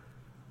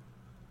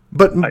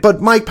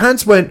 But Mike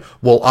Pence went,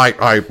 well,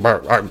 I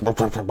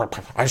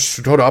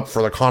stood up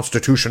for the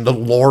Constitution, the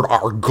Lord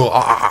our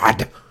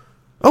God.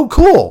 Oh,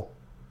 cool.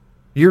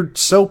 You're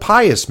so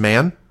pious,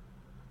 man.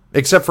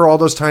 Except for all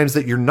those times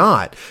that you're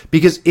not.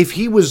 Because if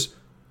he was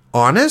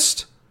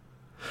honest,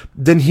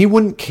 then he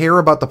wouldn't care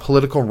about the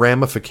political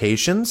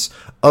ramifications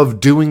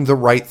of doing the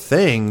right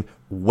thing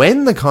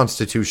when the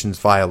Constitution's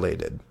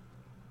violated.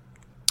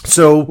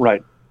 So,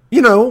 right.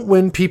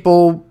 When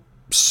people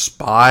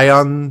spy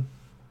on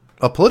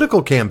a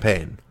political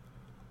campaign,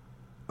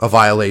 a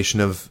violation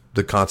of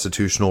the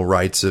constitutional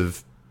rights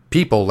of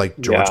people like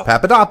George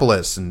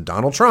Papadopoulos and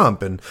Donald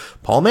Trump and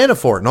Paul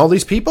Manafort and all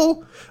these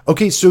people.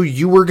 Okay, so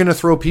you were going to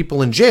throw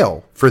people in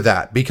jail for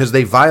that because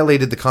they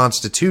violated the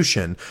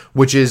Constitution,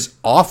 which is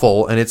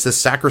awful, and it's a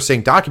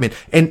sacrosanct document.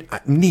 And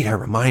need I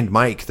remind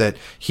Mike that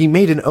he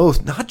made an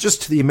oath not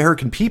just to the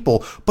American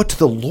people, but to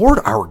the Lord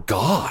our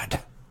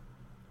God.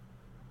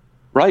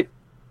 Right.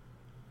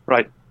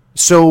 Right.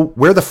 So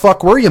where the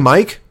fuck were you,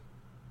 Mike?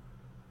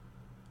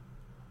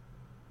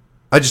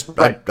 I just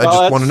want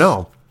to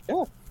know.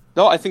 Yeah.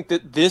 No, I think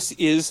that this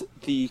is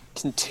the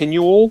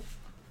continual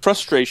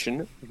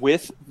frustration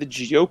with the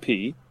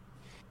GOP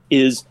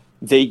is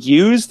they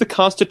use the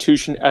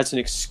Constitution as an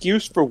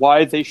excuse for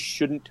why they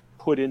shouldn't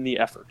put in the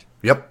effort.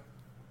 Yep.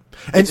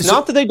 And it's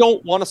not that they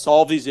don't want to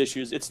solve these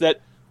issues. It's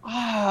that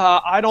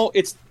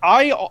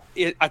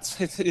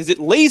is it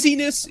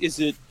laziness? Is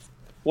it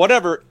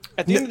whatever?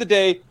 At the end of the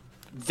day,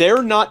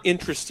 they're not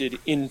interested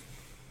in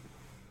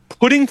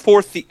putting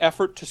forth the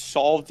effort to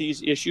solve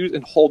these issues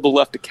and hold the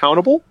left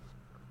accountable.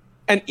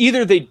 And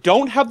either they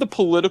don't have the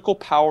political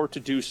power to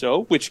do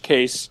so, which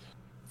case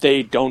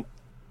they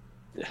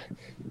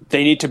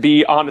need to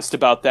be honest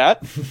about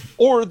that,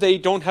 or they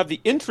don't have the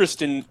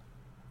interest in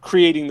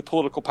creating the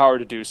political power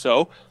to do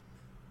so.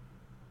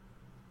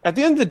 At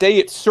the end of the day,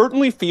 it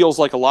certainly feels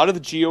like a lot of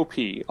the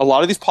GOP, a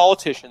lot of these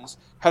politicians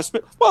have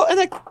spent,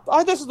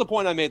 this is the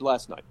point I made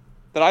last night,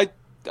 that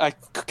I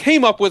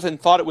came up with and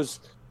thought it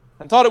was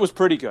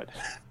pretty good,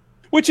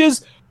 which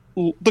is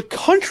the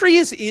country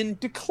is in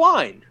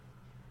decline.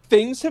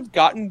 Things have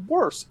gotten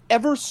worse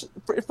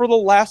for the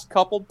last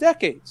couple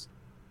decades.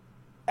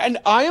 And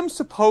I am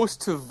supposed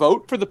to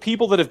vote for the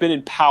people that have been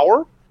in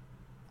power?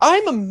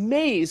 I'm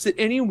amazed that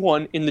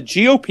anyone in the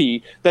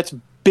GOP that's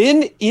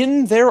been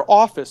in their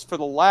office for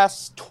the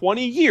last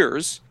 20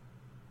 years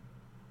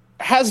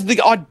has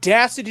the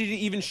audacity to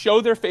even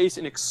show their face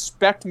and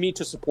expect me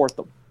to support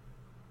them.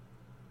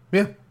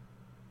 Yeah.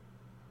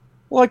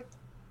 Like,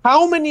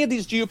 how many of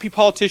these GOP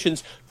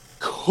politicians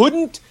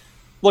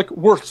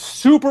were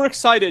super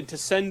excited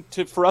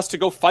for us to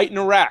go fight in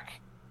Iraq,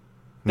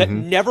 that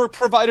never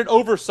provided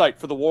oversight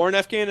for the war in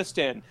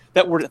Afghanistan,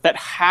 that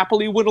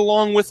happily went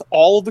along with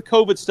all of the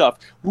COVID stuff,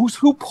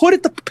 who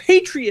put the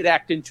Patriot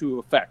Act into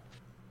effect?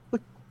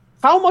 Like,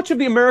 how much of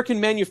the American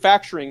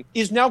manufacturing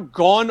is now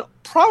gone,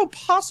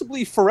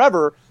 possibly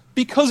forever,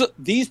 because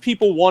these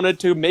people wanted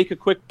to make a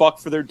quick buck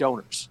for their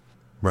donors?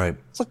 Right.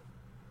 It's like,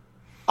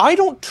 I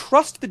don't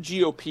trust the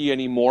GOP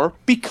anymore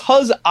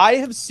because I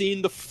have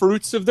seen the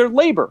fruits of their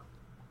labor.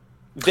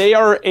 They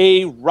are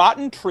a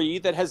rotten tree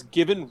that has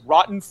given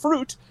rotten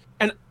fruit,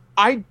 and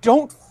I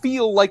don't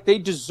feel like they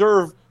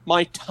deserve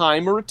my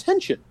time or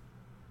attention.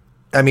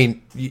 I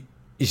mean,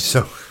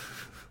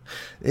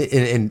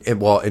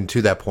 and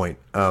to that point,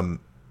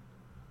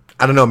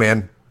 I don't know,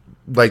 man.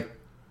 Like,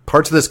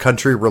 parts of this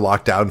country were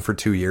locked down for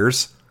 2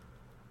 years.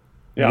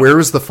 Yeah. Where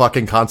was the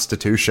fucking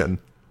Constitution?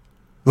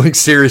 Like,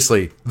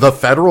 seriously, the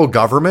federal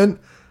government?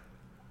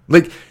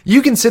 Like,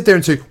 you can sit there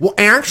and say, well,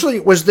 actually,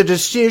 it was the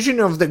decision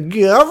of the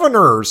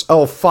governors.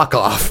 Oh, fuck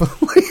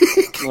off.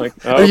 Okay.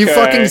 Are you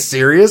fucking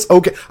serious?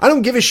 Okay. I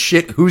don't give a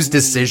shit whose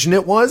decision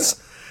it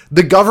was.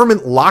 The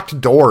government locked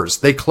doors.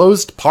 They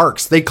closed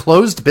parks. They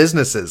closed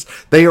businesses.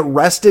 They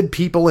arrested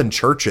people in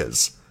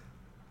churches.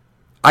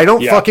 I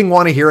don't fucking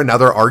want to hear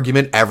another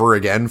argument ever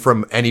again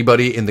from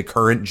anybody in the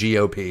current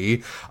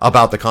GOP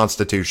about the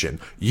Constitution.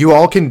 You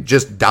all can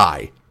just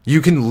die.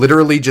 You can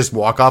literally just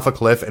walk off a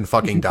cliff and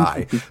fucking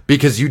die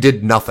because you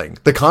did nothing.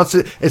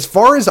 As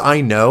far as I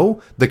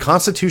know, the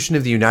Constitution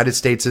of the United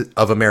States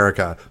of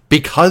America,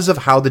 because of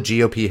how the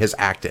GOP has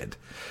acted,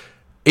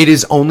 it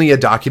is only a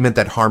document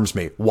that harms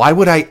me. Why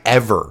would I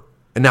ever?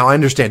 And now I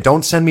understand.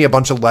 Don't send me a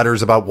bunch of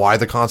letters about why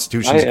the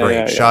Constitution is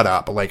great. Shut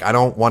up. Like, I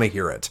don't want to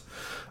hear it.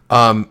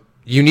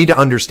 You need to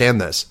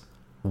understand this.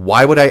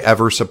 Why would I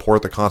ever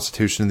support the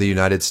Constitution of the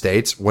United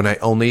States when I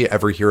only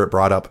ever hear it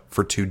brought up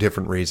for two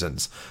different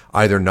reasons?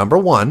 Either number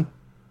one,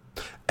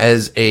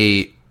 as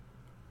it's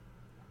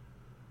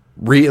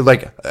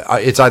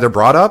either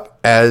brought up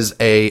as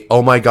a,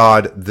 oh my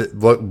God,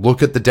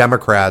 look at the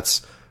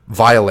Democrats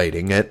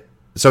violating it.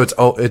 So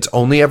it's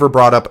only ever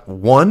brought up,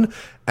 one,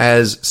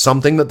 as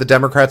something that the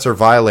Democrats are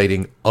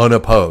violating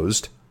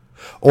unopposed,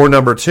 or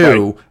number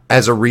two,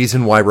 as a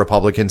reason why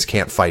Republicans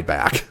can't fight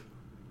back.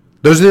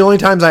 Those are the only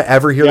times I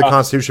ever hear the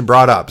Constitution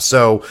brought up.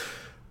 So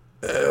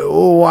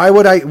why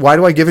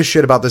do I give a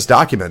shit about this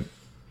document?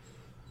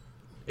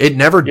 It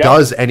never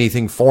does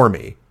anything for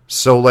me.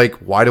 So, like,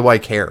 why do I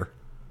care?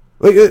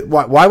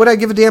 Why would I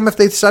give a damn if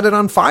they set it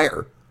on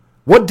fire?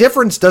 What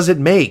difference does it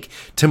make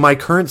to my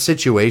current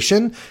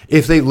situation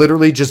if they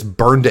literally just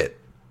burned it?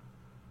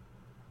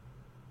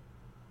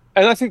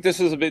 And I think this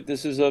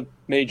is a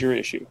major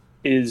issue,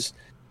 is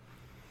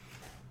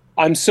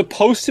I'm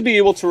supposed to be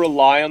able to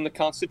rely on the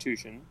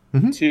Constitution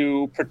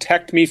to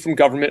protect me from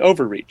government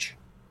overreach.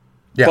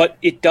 Yeah. But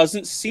it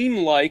doesn't seem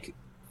like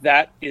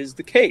that is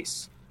the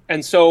case.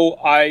 And so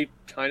I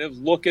kind of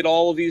look at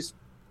all of these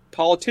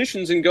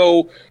politicians and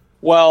go,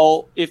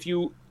 well, if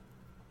you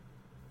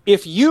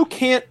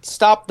can't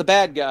stop the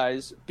bad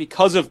guys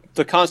because of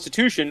the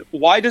Constitution,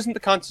 why doesn't the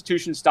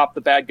Constitution stop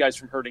the bad guys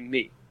from hurting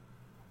me?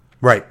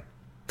 Right.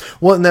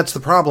 Well, and that's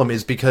the problem,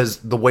 is because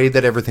the way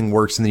that everything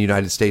works in the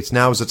United States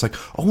now is it's like,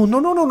 oh, no.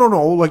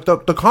 Like,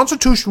 the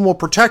Constitution will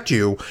protect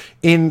you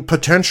in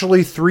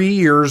potentially 3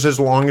 years as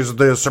long as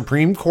the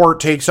Supreme Court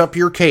takes up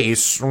your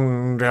case.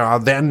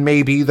 Then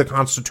maybe the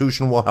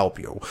Constitution will help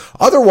you.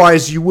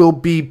 Otherwise, you will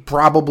be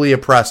probably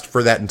oppressed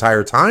for that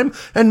entire time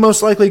and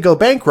most likely go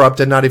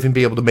bankrupt and not even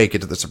be able to make it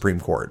to the Supreme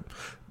Court.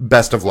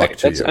 Best of luck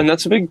to you. And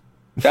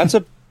that's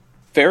a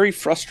very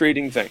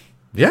frustrating thing.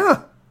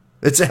 Yeah.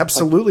 It's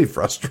absolutely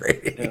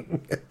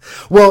frustrating. Yeah.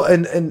 Well,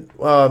 and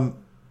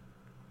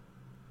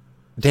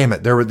damn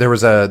it, there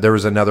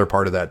was another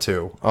part of that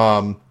too.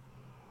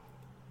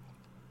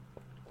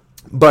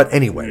 But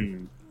anyway,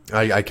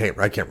 I can't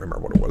remember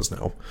what it was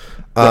now.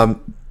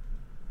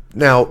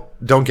 Now,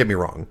 don't get me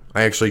wrong.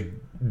 I actually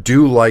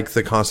do like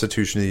the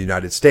Constitution of the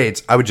United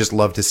States. I would just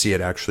love to see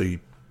it actually,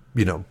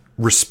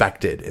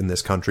 respected in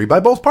this country by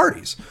both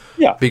parties.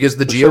 Yeah, because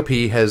the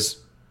GOP has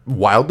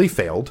wildly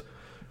failed.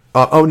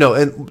 No,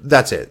 and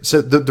that's it.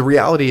 So the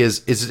reality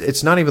is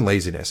it's not even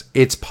laziness.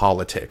 It's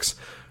politics.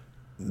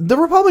 The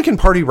Republican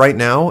Party right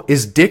now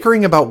is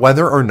dickering about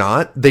whether or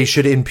not they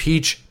should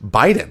impeach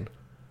Biden.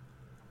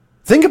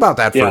 Think about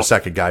that for a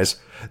second, guys.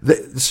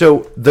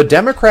 So the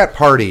Democrat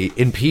Party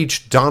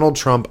impeached Donald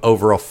Trump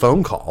over a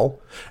phone call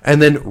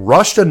and then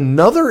rushed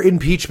another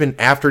impeachment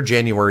after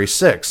January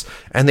 6th,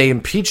 and they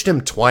impeached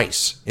him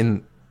twice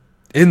in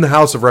the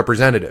House of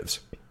Representatives.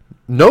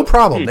 No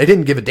problem. They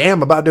didn't give a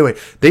damn about doing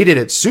it. They did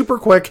it super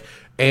quick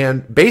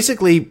and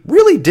basically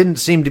really didn't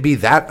seem to be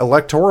that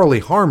electorally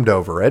harmed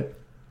over it,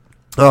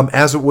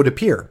 as it would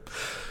appear.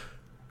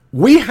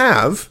 We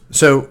have,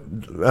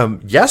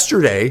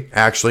 yesterday,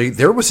 actually,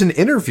 there was an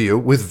interview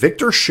with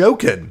Viktor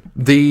Shokin,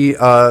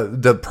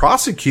 the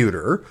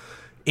prosecutor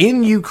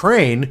in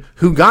Ukraine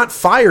who got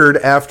fired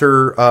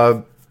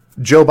after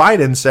Joe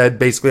Biden said,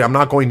 basically, I'm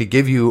not going to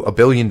give you $1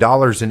 billion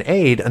in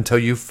aid until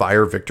you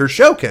fire Viktor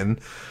Shokin.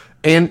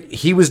 And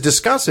he was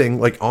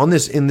discussing, in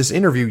this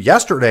interview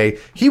yesterday,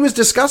 he was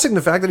discussing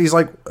the fact that he's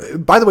like,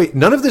 by the way,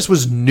 none of this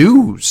was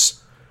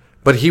news,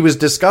 but he was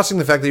discussing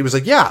the fact that he was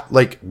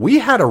like, we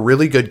had a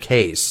really good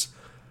case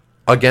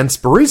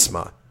against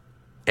Burisma.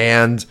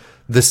 And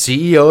the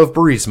CEO of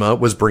Burisma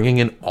was bringing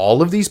in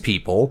all of these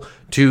people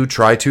to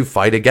try to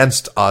fight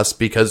against us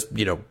because,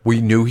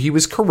 we knew he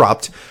was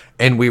corrupt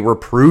and we were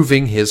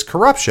proving his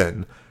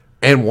corruption.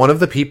 And one of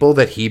the people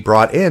that he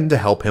brought in to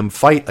help him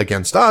fight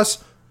against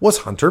us was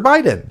Hunter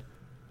Biden.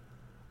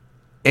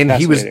 And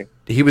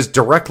he was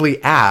directly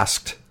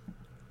asked,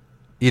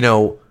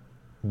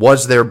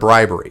 was there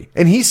bribery?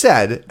 And he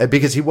said,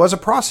 because he was a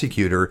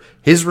prosecutor,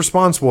 his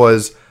response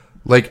was,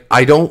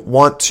 I don't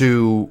want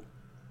to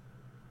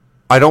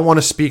I don't want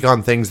to speak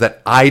on things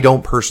that I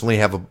don't personally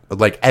have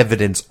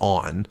evidence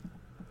on.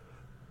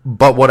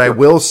 But what I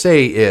will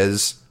say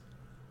is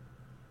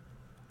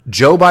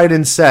Joe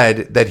Biden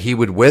said that he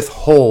would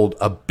withhold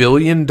 $1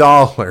 billion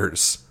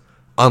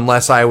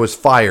unless I was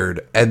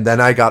fired, and then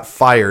I got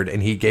fired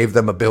and he gave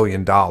them $1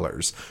 billion.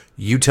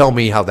 You tell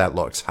me how that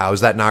looks. How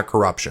is that not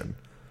corruption?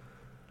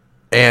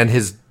 And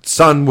his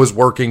son was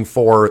working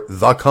for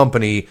the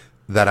company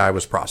that I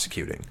was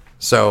prosecuting.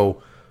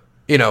 So,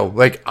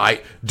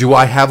 do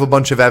I have a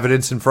bunch of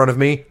evidence in front of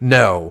me?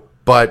 No.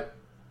 But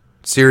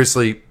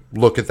seriously,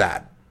 look at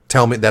that.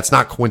 Tell me that's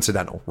not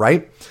coincidental,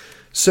 right?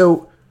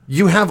 So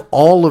you have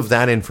all of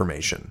that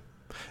information.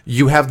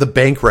 You have the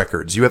bank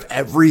records. You have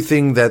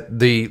everything that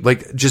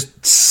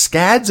just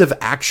scads of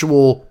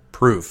actual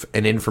proof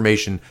and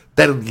information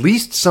that at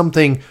least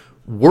something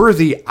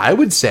worthy, I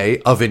would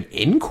say, of an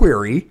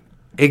inquiry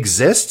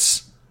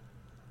exists.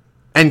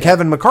 And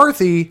Kevin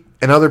McCarthy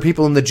and other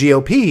people in the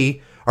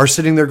GOP are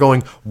sitting there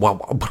going, well,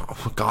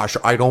 gosh,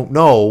 I don't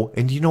know.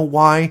 And you know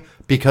why?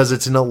 Because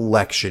it's an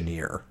election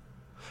year.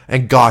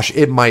 And gosh,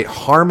 it might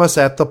harm us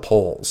at the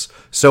polls.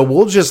 So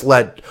we're just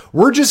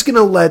going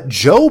to let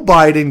Joe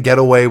Biden get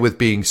away with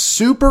being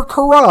super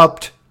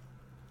corrupt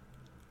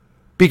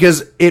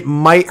because it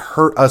might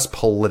hurt us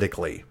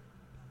politically.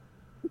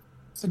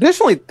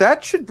 Additionally,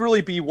 that should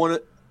be one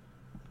of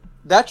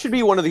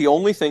the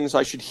only things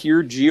I should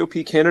hear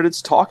GOP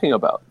candidates talking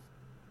about.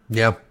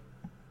 Yeah.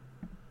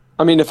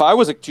 I mean, if I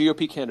was a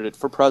GOP candidate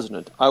for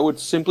president, I would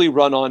simply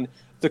run on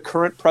the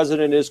current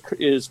president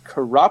is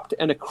corrupt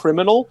and a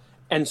criminal,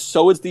 and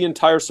so is the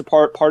entire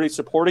party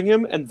supporting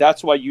him, and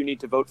that's why you need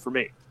to vote for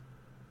me.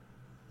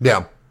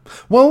 Yeah.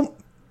 Well,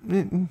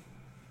 I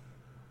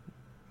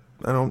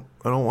don't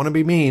want to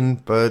be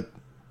mean, but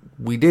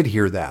we did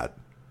hear that.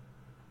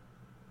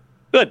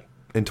 Good.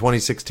 In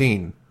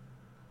 2016.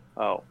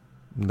 Oh.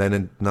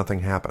 Then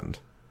nothing happened.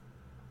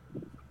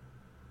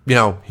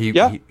 He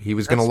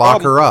was going to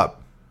lock her up.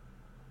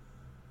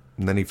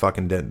 And then he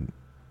fucking didn't.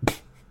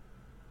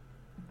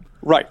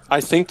 Right.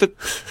 I think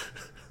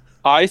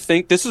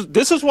this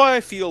is why I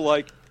feel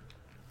like,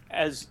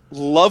 as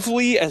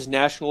lovely as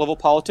national level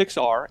politics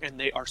are, and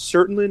they are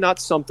certainly not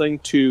something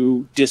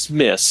to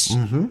dismiss,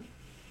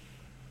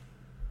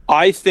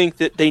 I think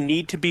that they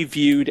need to be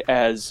viewed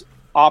as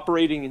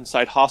operating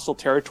inside hostile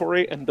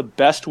territory, and the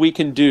best we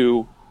can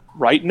do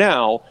right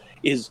now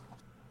is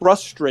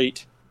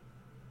frustrate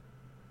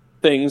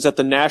things at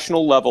the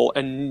national level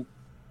and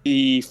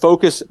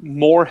focus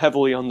more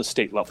heavily on the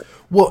state level.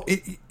 Well,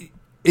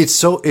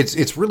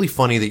 it's really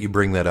funny that you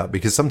bring that up,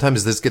 because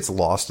sometimes this gets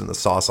lost in the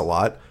sauce a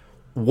lot.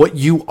 What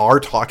you are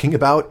talking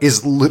about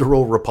is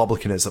literal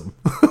republicanism.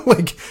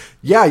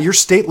 Your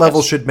state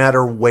level should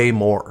matter way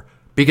more,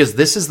 because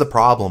this is the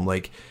problem.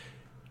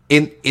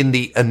 In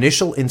the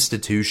initial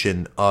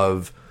institution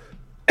of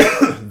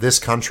this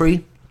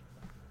country,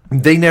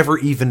 they never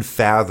even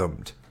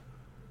fathomed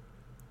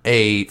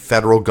a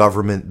federal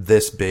government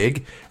this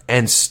big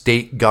and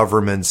state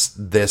governments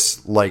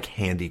this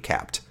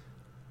handicapped.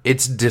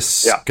 It's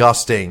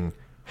disgusting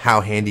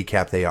how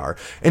handicapped they are.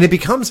 And it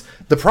becomes,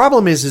 the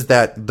problem is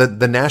that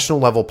the national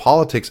level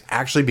politics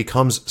actually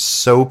becomes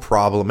so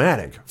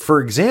problematic. For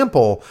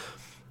example,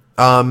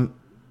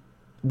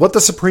 what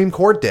the Supreme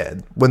Court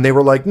did when they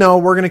were like, no,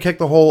 we're going to kick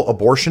the whole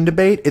abortion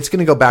debate. It's going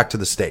to go back to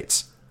the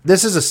states.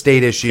 This is a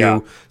state issue. Yeah.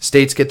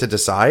 States get to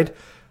decide.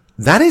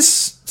 That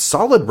is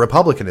solid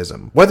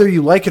republicanism. Whether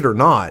you like it or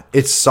not,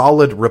 it's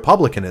solid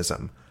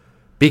republicanism.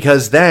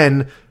 Because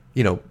then,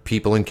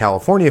 people in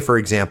California, for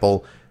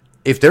example,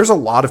 if there's a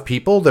lot of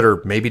people that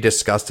are maybe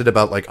disgusted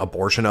about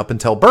abortion up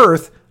until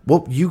birth,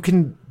 well, you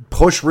can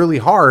push really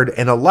hard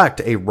and elect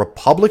a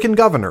Republican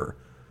governor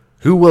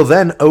who will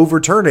then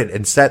overturn it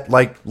and set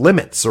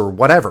limits or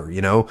whatever,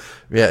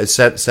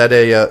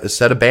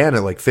 set a ban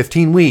at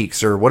 15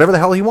 weeks or whatever the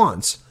hell he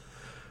wants.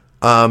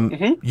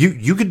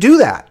 You could do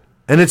that.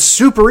 And it's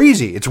super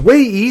easy. It's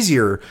way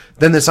easier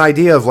than this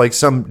idea of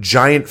some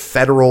giant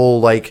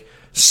federal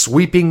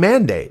sweeping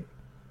mandate.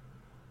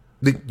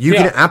 You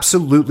can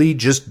absolutely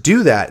just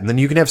do that, and then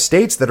you can have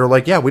states that are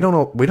we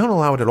don't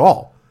allow it at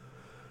all.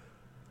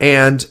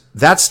 And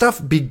that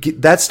stuff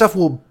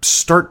will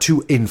start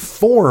to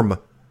inform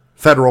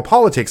federal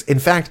politics. In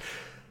fact,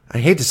 I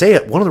hate to say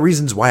it, one of the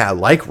reasons why I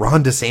like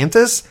Ron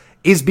DeSantis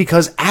is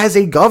because as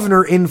a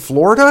governor in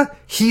Florida,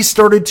 he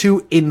started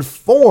to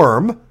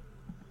inform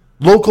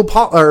local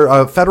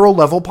federal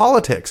level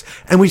politics.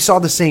 And we saw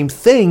the same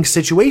thing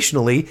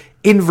situationally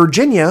in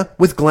Virginia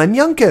with Glenn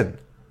Youngkin.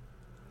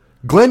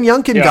 Glenn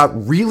Youngkin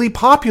got really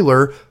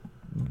popular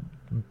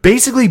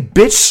basically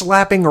bitch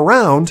slapping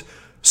around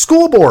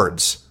school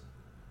boards.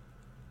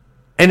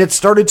 And it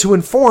started to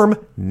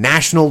inform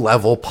national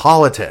level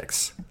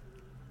politics.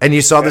 And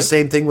you saw the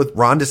same thing with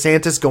Ron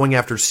DeSantis going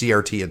after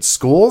CRT in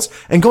schools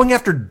and going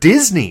after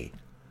Disney.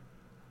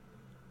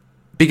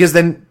 Because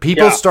then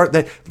people start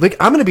that,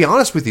 I'm going to be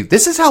honest with you.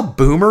 This is how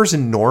boomers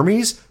and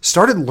normies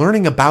started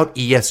learning about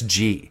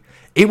ESG.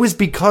 It was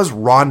because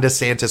Ron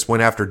DeSantis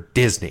went after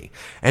Disney,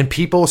 and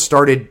people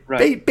started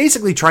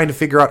basically trying to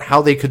figure out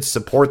how they could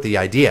support the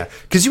idea.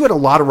 Because you had a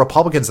lot of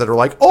Republicans that are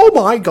like, oh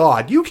my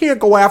God, you can't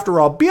go after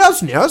a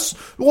business.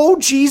 Oh,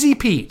 Jeezy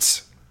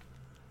Pete's.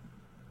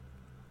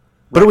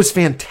 But it was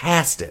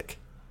fantastic.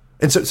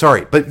 And so,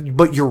 sorry,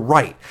 but you're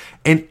right.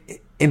 And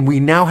we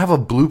now have a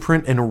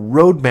blueprint and a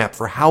roadmap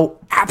for how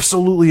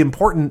absolutely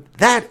important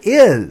that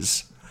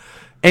is.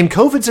 And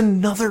COVID's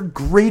another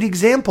great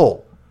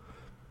example.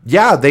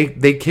 Yeah,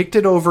 they kicked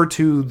it over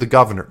to the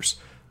governors.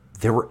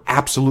 There were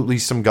absolutely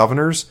some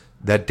governors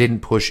that didn't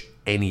push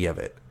any of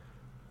it.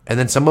 And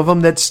then some of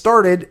them that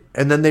started,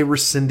 and then they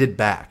rescinded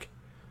back.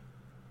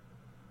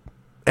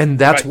 And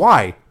that's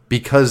why.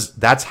 Because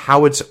that's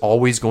how it's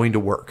always going to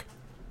work.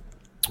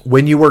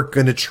 When you are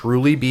going to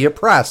truly be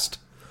oppressed,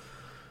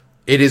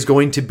 it is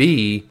going to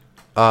be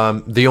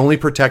the only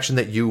protection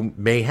that you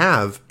may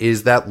have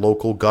is that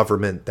local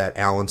government that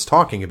Alan's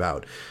talking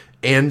about.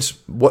 And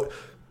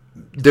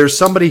there's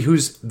somebody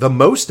who's the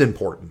most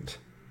important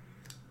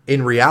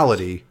in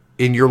reality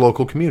in your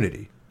local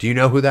community. Do you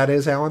know who that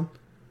is, Alan?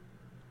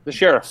 The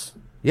sheriff.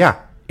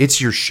 Yeah, it's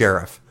your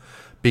sheriff.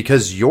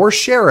 Because your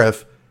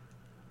sheriff,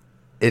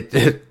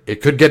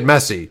 it could get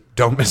messy.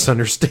 Don't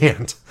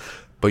misunderstand.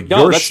 But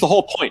no, that's the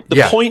whole point.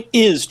 The point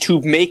is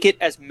to make it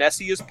as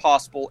messy as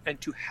possible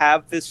and to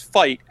have this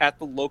fight at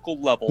the local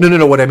level.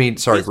 No. What I mean,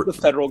 sorry, the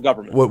federal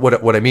government.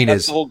 What I mean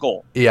that's is the whole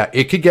goal. Yeah,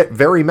 it could get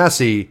very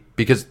messy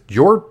because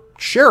your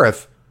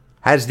sheriff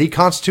has the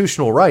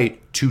constitutional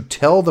right to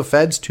tell the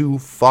feds to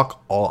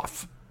fuck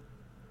off.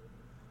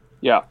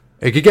 Yeah.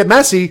 It could get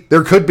messy.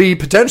 There could be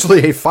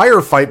potentially a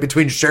firefight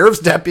between sheriff's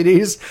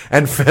deputies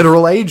and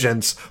federal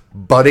agents,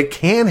 but it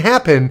can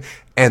happen,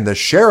 and the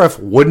sheriff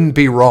wouldn't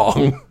be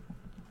wrong.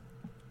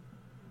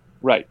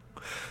 Right.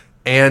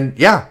 And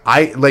yeah,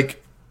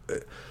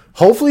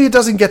 hopefully it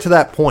doesn't get to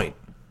that point,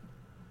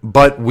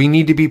 but we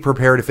need to be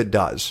prepared if it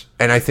does.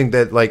 And I think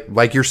that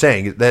like you're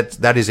saying,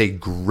 that is a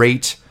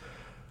great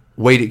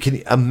way to can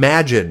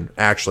imagine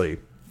actually.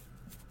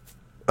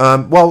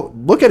 Well,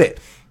 look at it.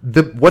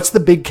 What's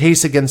the big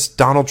case against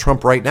Donald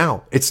Trump right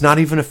now? It's not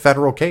even a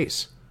federal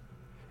case.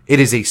 It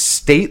is a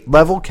state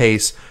level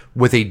case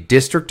with a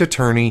district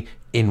attorney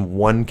in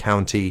one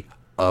county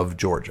of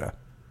Georgia.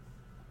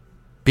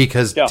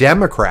 Because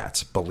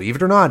Democrats, believe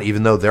it or not,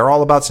 even though they're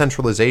all about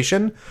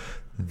centralization,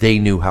 they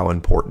knew how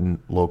important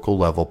local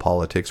level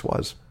politics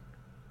was.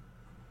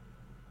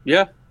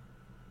 Yeah.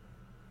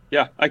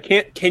 Yeah. I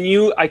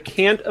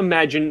can't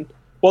imagine.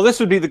 Well, this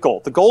would be the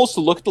goal. The goal is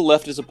to look at the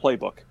left as a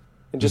playbook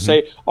and just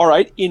say, all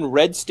right, in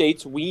red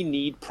states, we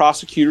need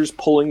prosecutors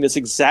pulling this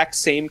exact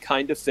same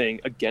kind of thing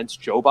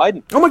against Joe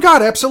Biden. Oh my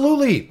God,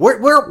 absolutely.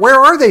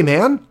 Where are they,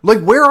 man?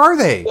 Where are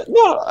they?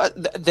 No,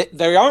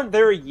 they aren't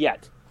there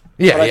yet.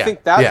 Yeah, but I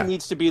think that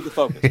needs to be the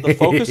focus. The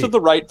focus of the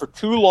right for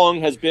too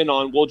long has been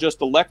on, we'll just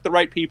elect the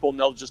right people and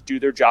they'll just do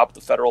their job at the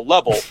federal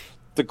level.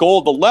 The goal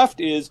of the left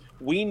is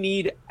we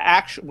need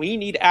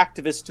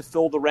activists to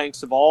fill the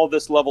ranks of all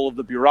this level of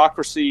the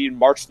bureaucracy and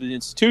march to the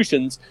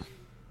institutions.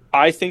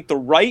 I think the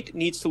right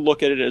needs to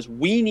look at it as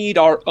we need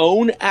our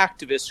own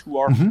activists who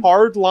are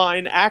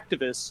hardline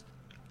activists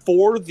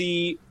for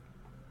the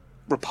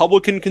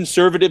Republican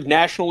conservative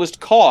nationalist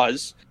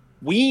cause.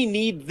 We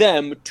need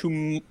them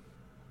to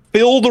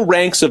fill the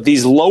ranks of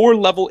these lower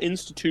level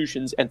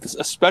institutions, and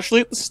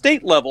especially at the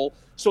state level,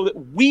 so that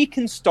we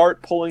can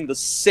start pulling the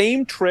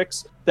same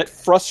tricks that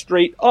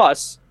frustrate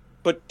us,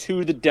 but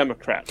to the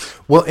Democrats.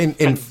 Well,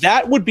 and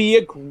that would be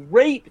a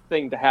great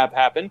thing to have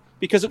happen,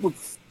 because it would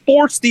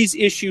force these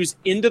issues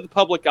into the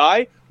public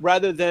eye,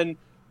 rather than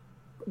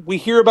we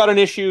hear about an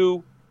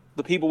issue,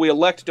 the people we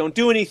elect don't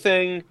do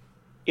anything,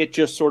 it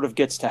just sort of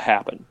gets to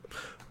happen.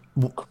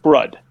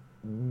 Crud.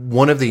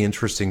 One of the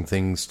interesting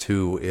things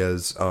too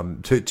is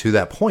to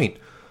that point,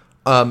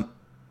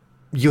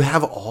 you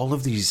have all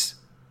of these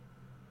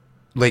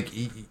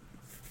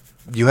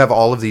you have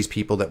all of these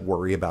people that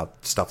worry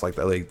about stuff like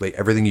that, like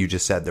everything you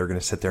just said. They're going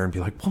to sit there and be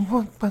like,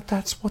 well, but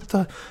that's what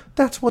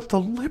the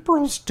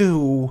liberals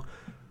do.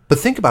 But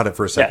think about it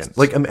for a second.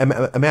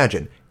 Yes.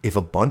 Imagine if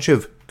a bunch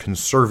of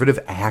conservative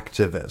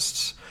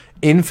activists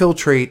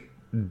infiltrate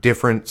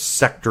different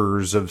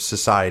sectors of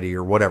society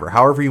or whatever,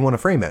 however you want to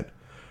frame it.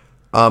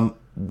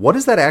 What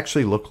does that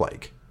actually look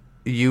like?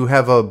 You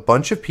have a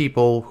bunch of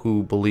people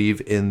who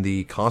believe in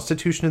the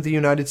Constitution of the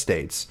United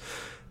States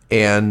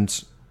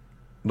and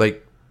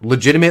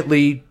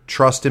legitimately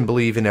trust and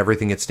believe in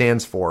everything it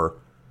stands for.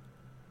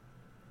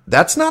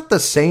 That's not the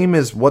same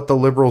as what the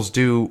liberals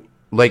do,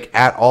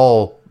 at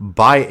all,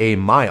 by a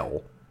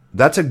mile.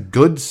 That's a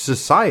good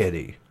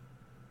society.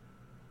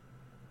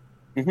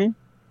 Mm-hmm.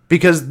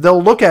 Because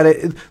they'll look at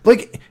it,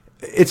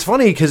 it's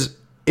funny because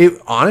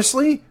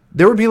honestly,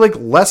 there would be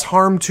less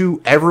harm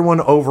to everyone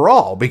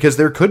overall, because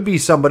there could be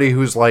somebody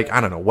who's I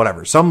don't know,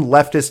 whatever, some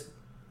leftist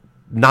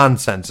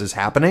nonsense is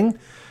happening.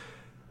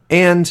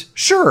 And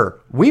sure,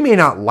 we may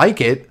not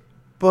like it,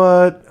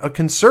 but a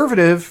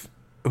conservative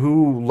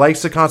who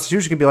likes the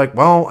Constitution can be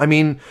well, I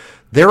mean,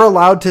 They're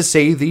allowed to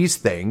say these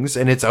things,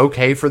 and it's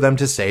okay for them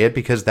to say it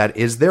because that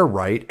is their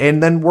right,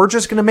 and then we're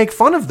just going to make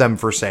fun of them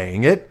for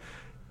saying it,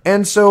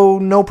 and so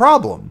no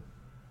problem.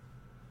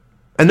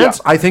 And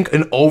that's, I think,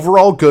 an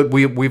overall good...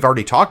 We've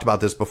already talked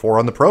about this before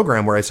on the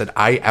program where I said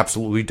I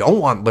absolutely don't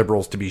want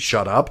liberals to be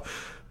shut up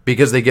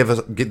because they give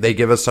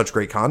us such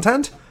great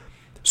content.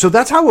 So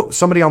that's how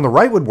somebody on the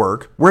right would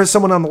work, whereas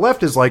someone on the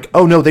left is like,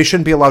 oh no, they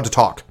shouldn't be allowed to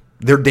talk.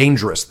 They're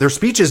dangerous. Their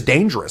speech is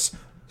dangerous.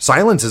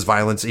 Silence is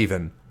violence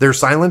even. Their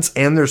silence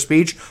and their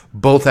speech,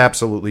 both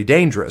absolutely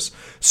dangerous.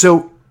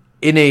 So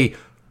in a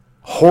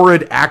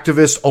horrid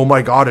activist, oh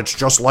my God, it's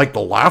just like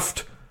the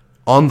left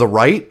on the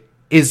right,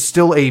 is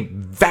still a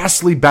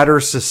vastly better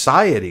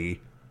society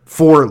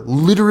for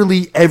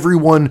literally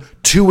everyone,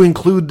 to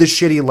include the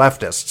shitty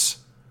leftists.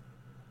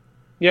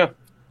 Yeah.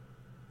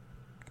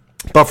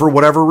 But for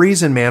whatever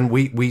reason, man,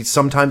 we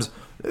sometimes...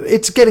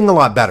 It's getting a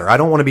lot better. I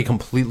don't want to be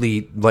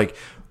completely, like...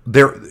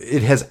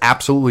 It has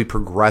absolutely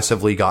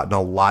progressively gotten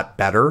a lot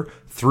better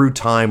through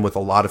time with a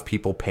lot of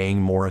people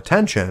paying more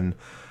attention.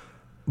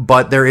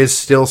 But there is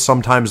still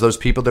sometimes those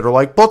people that are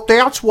like, but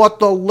that's what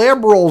the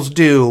liberals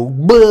do.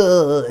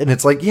 And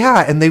it's like,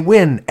 yeah, and they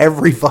win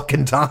every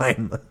fucking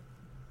time.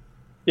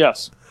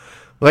 Yes.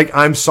 Like,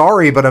 I'm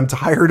sorry, but I'm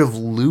tired of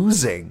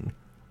losing.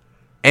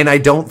 And I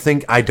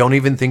don't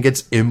even think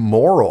it's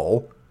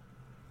immoral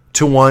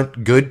to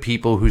want good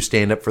people who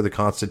stand up for the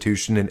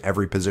Constitution in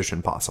every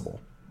position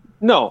possible.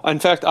 No, in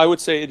fact, I would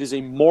say it is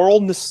a moral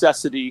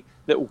necessity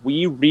that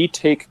we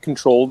retake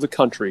control of the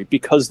country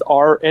because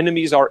our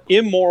enemies are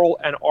immoral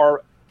and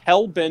are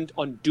hell-bent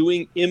on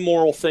doing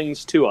immoral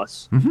things to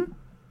us. Mm-hmm.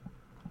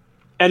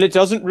 And it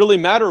doesn't really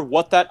matter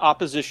what that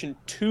opposition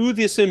to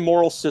this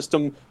immoral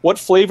system, what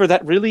flavor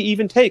that really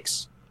even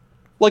takes.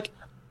 Like,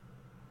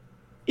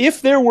 if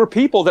there were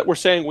people that were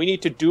saying we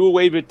need to do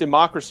away with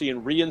democracy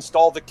and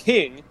reinstall the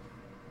king,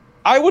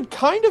 I would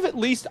kind of at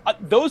least...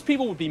 those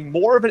people would be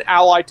more of an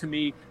ally to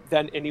me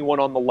than anyone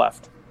on the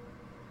left.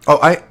 Oh,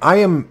 I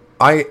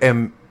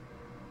am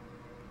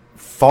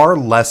far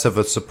less of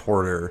a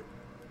supporter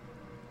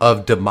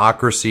of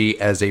democracy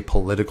as a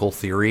political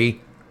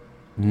theory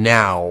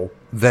now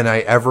than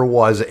I ever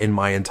was in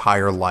my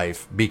entire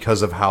life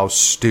because of how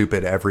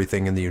stupid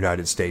everything in the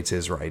United States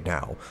is right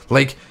now.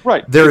 Like,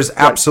 right. There is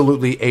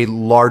absolutely a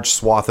large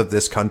swath of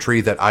this country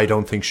that I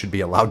don't think should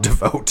be allowed to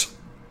vote.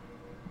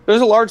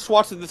 There's a large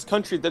swath of this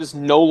country that is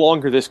no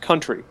longer this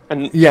country.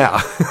 And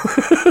yeah.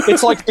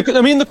 It's like,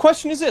 I mean, the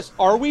question is this.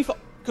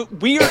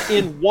 We are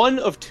in one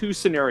of two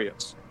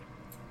scenarios.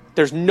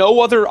 There's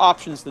no other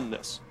options than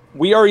this.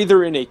 We are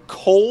either in a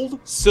cold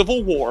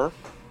civil war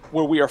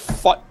where we are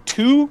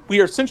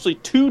essentially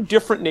two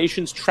different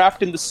nations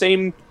trapped in the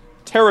same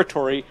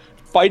territory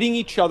fighting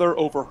each other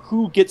over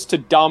who gets to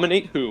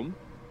dominate whom,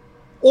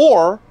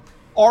 or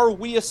are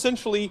we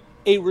essentially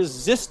a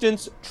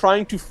resistance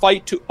trying to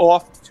fight to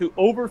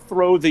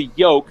overthrow the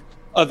yoke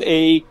of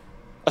a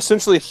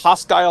essentially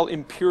hostile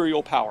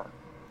imperial power?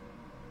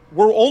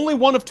 We're only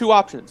one of two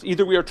options.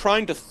 Either we are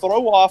trying to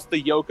throw off the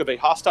yoke of a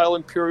hostile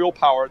imperial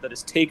power that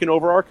has taken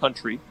over our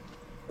country,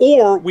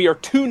 or we are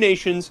two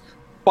nations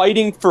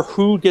fighting for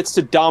who gets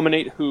to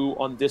dominate who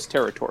on this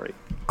territory.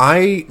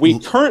 We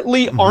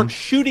currently aren't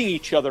shooting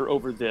each other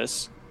over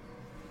this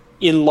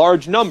in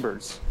large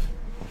numbers,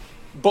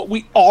 but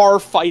we are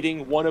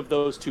fighting one of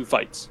those two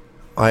fights.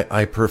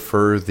 I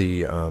prefer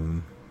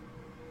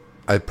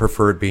I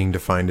prefer it being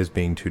defined as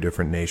being two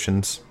different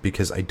nations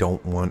because I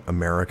don't want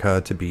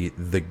America to be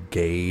the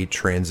gay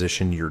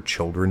transition your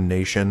children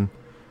nation.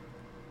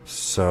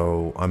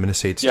 So I'm going to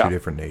say it's two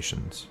different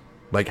nations.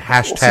 Like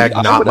hashtag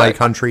not my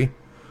country.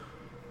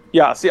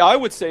 Yeah, see, I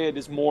would say it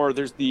is more,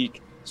 there's the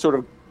sort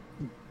of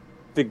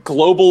the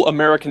global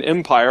American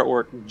empire,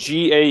 or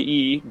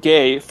GAE,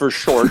 gay for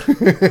short.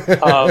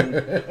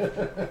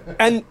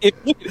 And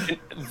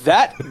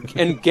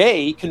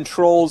gay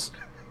controls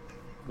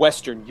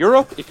Western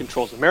Europe, it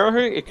controls America,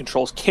 it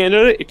controls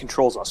Canada, it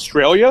controls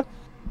Australia.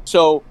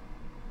 So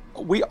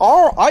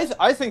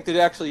I think that it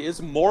actually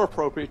is more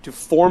appropriate to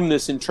form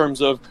this in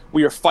terms of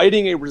we are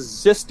fighting a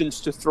resistance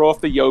to throw off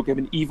the yoke of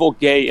an evil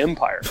gay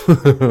empire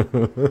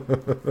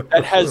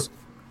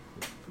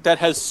that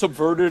has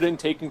subverted and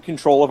taken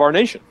control of our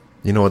nation.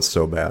 You know what's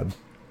so bad?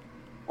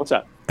 What's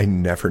that? I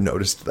never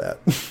noticed that.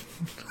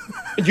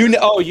 You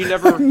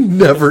never...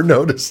 Never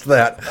noticed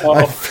that. Oh.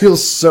 I feel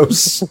so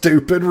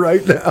stupid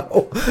right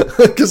now.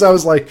 Because I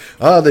was like,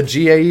 the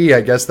GAE,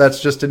 I guess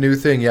that's just a new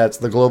thing. Yeah, it's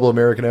the Global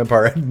American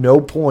Empire. At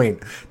no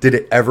point did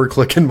it ever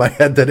click in my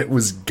head that it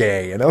was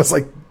gay. And I was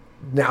like,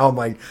 now I'm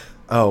like,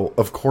 oh,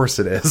 of course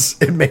it is.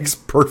 It makes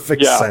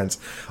perfect sense.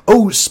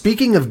 Oh,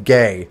 speaking of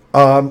gay,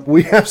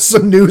 we have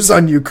some news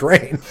on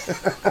Ukraine.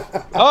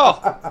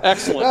 Oh,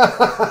 excellent.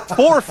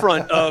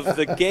 Forefront of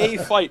the gay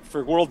fight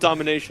for world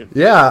domination.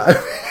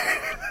 Yeah.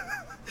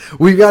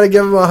 We've got to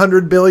give them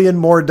 $100 billion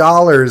more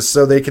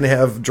so they can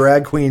have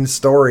drag queen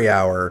story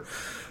hour,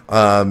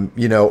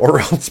 or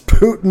else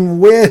Putin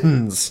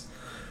wins.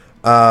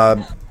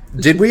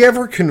 Did we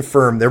ever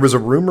confirm? There was a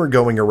rumor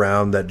going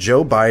around that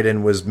Joe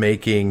Biden was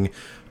making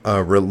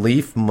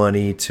relief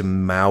money to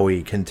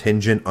Maui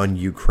contingent on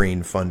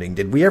Ukraine funding.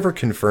 Did we ever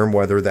confirm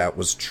whether that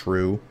was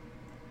true?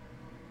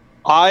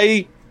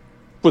 I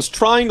was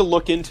trying to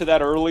look into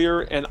that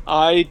earlier, and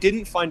I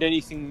didn't find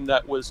anything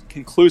that was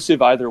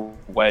conclusive either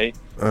way.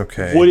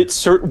 Okay. Would it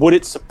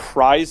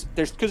surprise?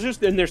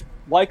 There's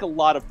like a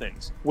lot of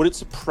things. Would it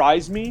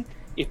surprise me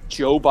if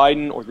Joe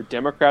Biden or the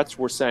Democrats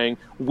were saying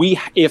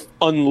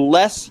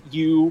unless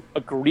you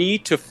agree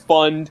to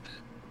fund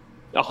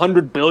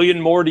 $100 billion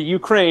more to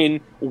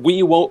Ukraine,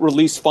 we won't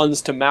release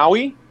funds to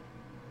Maui?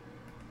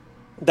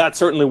 That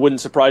certainly wouldn't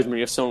surprise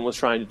me if someone was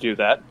trying to do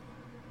that.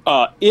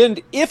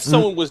 And if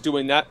someone was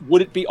doing that,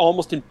 would it be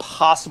almost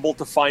impossible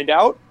to find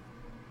out?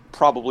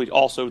 Probably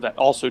also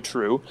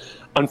true.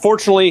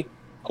 Unfortunately,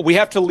 we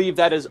have to leave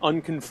that as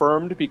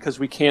unconfirmed because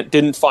we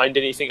didn't find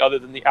anything other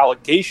than the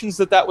allegations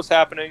that was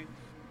happening,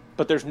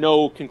 but there's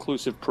no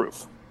conclusive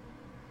proof.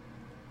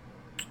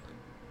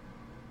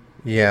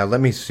 Yeah, let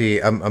me see.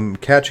 I'm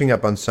catching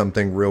up on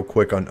something real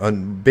quick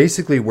on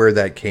basically where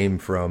that came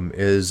from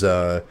is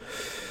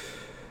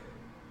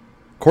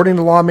according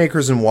to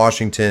lawmakers in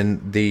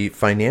Washington, the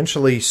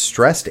financially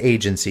stressed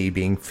agency,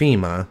 being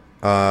FEMA,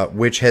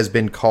 which has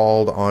been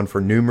called on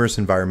for numerous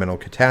environmental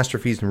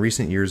catastrophes in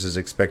recent years, is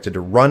expected to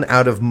run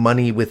out of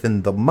money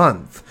within the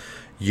month.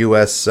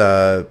 U.S.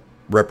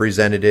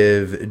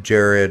 Representative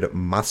Jared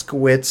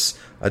Moskowitz,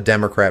 a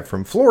Democrat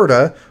from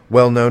Florida,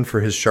 well known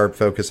for his sharp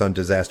focus on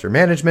disaster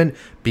management,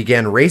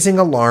 began raising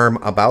alarm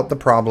about the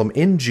problem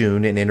in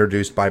June and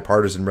introduced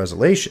bipartisan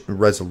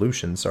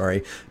resolution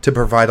to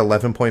provide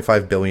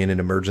 $11.5 billion in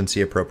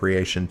emergency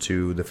appropriation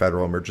to the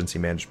Federal Emergency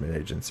Management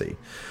Agency.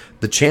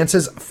 The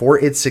chances for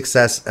its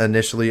success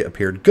initially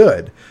appeared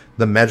good.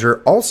 The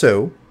measure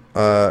also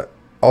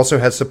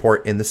has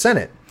support in the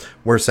Senate,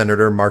 where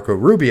Senator Marco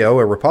Rubio,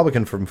 a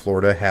Republican from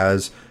Florida,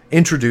 has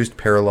introduced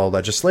parallel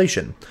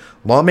legislation.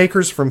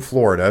 Lawmakers from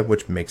Florida,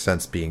 which makes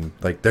sense being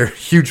like their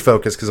huge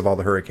focus because of all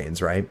the hurricanes,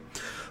 right?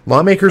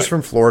 Lawmakers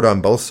from Florida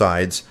on both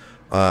sides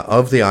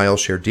of the aisle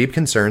share deep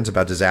concerns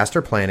about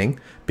disaster planning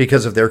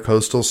because of their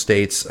coastal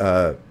states'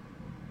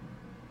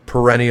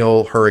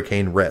 perennial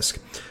hurricane risk,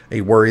 a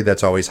worry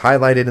that's always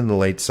highlighted in the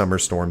late summer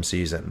storm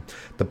season.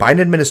 The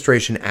Biden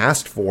administration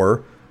asked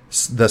for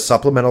the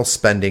supplemental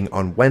spending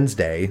on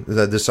Wednesday.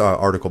 This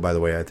article, by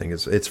the way, I think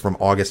it's from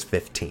August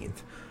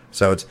 15th.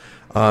 So it's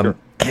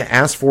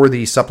asked for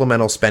the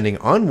supplemental spending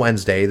on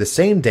Wednesday, the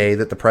same day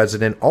that the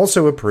president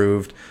also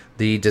approved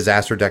the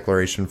disaster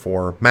declaration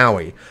for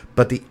Maui.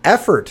 But the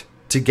effort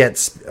to get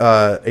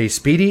a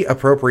speedy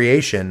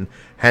appropriation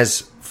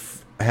has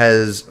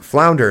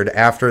floundered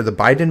after the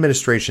Biden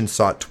administration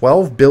sought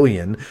 $12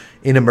 billion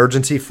in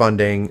emergency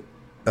funding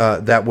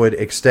that would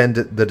extend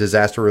the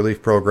disaster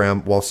relief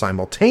program while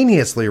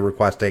simultaneously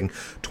requesting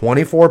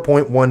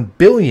 $24.1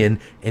 billion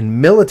in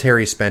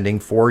military spending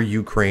for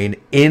Ukraine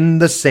in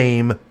the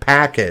same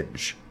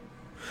package.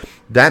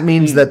 That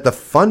means that the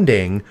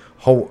funding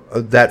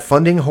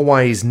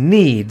Hawaii's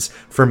needs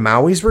for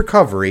Maui's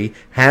recovery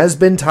has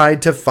been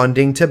tied to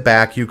funding to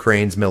back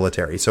Ukraine's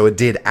military. So it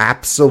did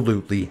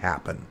absolutely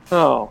happen.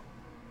 Oh.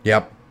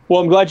 Yep. Well,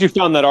 I'm glad you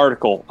found that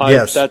article.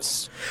 Yes.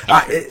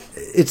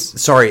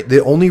 It's sorry.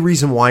 The only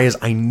reason why is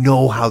I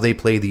know how they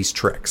play these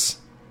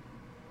tricks.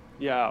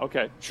 Yeah.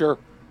 Okay. Sure.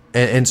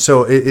 And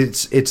so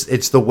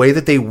it's the way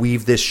that they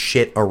weave this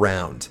shit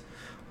around.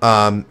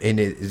 And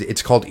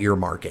it's called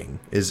earmarking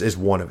is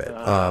one of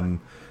it.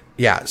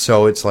 Yeah.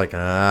 So it's like,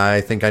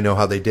 I think I know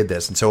how they did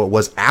this. And so it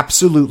was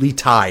absolutely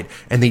tied.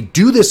 And they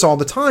do this all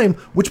the time,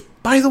 which,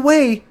 by the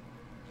way,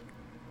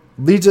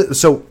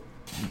 so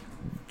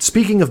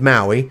speaking of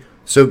Maui,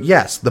 so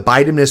yes, the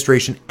Biden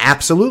administration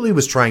absolutely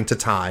was trying to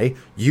tie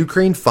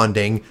Ukraine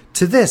funding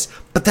to this,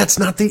 but that's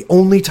not the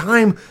only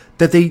time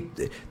that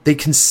they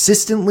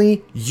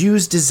consistently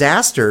use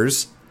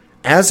disasters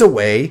as a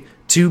way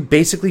to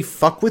basically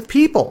fuck with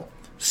people.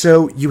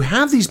 So you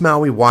have these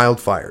Maui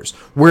wildfires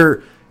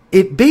where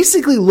it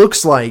basically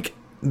looks like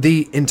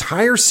the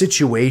entire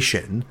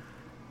situation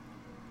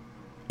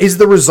is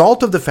the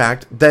result of the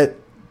fact that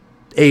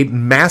a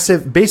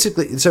massive,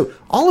 basically, so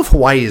all of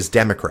Hawaii is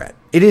Democrat.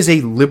 It is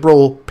a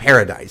liberal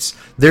paradise.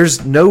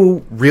 There's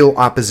no real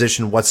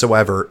opposition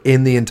whatsoever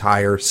in the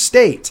entire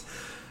state.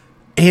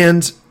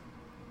 And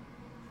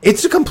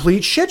it's a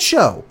complete shit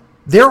show.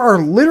 There are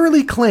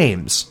literally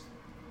claims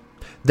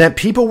that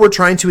people were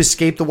trying to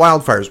escape the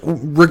wildfires,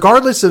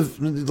 regardless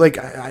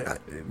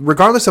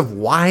of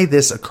why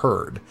this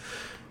occurred.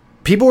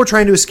 People were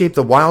trying to escape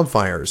the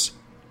wildfires,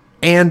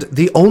 and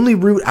the only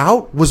route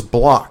out was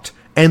blocked.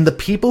 And the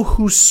people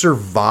who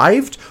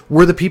survived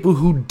were the people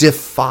who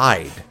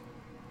defied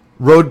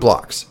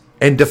roadblocks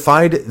and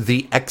defied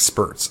the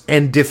experts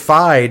and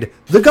defied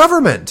the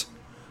government.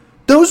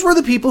 Those were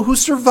the people who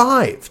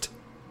survived.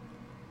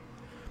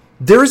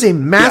 There is a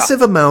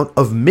massive amount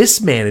of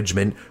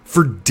mismanagement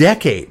for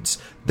decades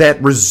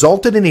that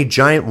resulted in a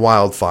giant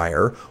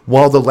wildfire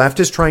while the left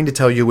is trying to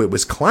tell you it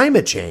was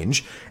climate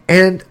change.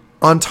 And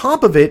on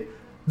top of it,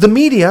 the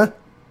media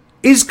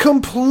is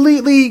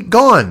completely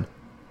gone.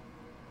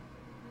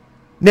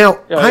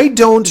 Now, I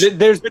don't...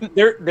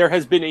 There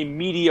has been a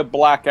media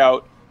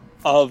blackout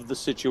of the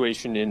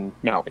situation in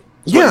Maui.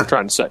 Is what you're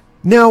trying to say.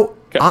 Now,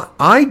 okay.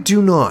 I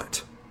do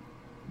not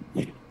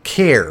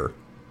care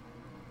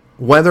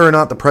whether or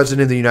not the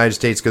President of the United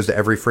States goes to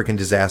every freaking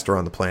disaster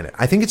on the planet.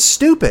 I think it's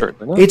stupid.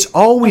 It's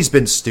always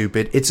been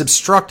stupid. It's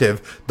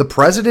obstructive. The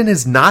President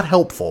is not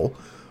helpful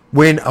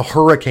when a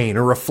hurricane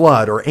or a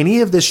flood or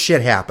any of this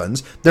shit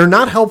happens. They're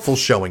not helpful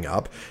showing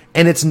up,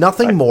 and it's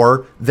nothing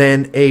more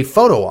than a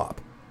photo op.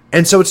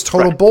 And so it's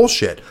total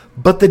bullshit.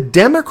 But the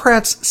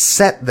Democrats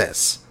set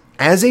this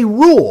as a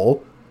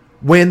rule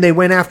when they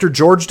went after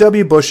George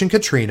W. Bush and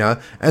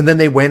Katrina, and then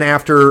they went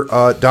after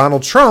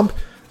Donald Trump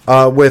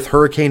with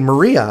Hurricane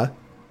Maria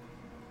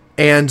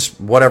and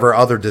whatever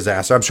other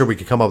disaster. I'm sure we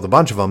could come up with a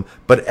bunch of them.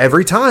 But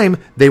every time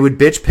they would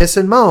bitch, piss,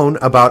 and moan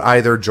about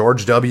either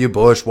George W.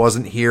 Bush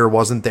wasn't here,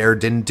 wasn't there,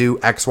 didn't do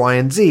X, Y,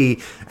 and Z.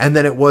 And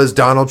then it was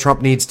Donald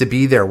Trump needs to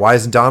be there. Why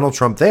isn't Donald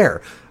Trump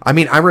there? I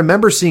mean, I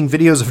remember seeing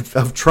videos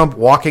of Trump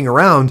walking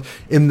around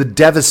in the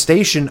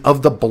devastation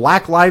of the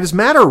Black Lives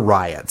Matter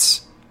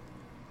riots.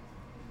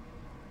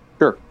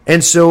 Sure.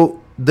 And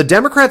so the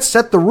Democrats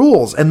set the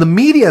rules and the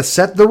media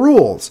set the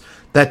rules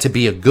that to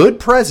be a good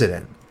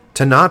president,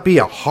 to not be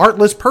a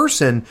heartless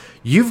person,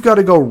 you've got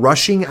to go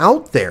rushing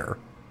out there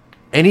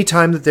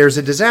anytime that there's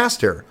a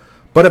disaster.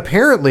 But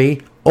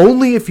apparently,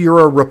 only if you're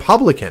a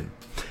Republican.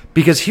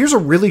 Because here's a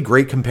really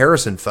great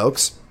comparison,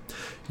 folks.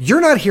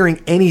 You're not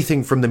hearing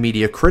anything from the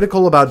media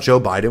critical about Joe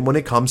Biden when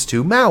it comes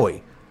to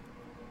Maui.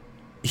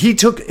 It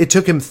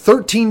took him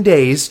 13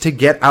 days to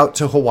get out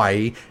to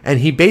Hawaii, and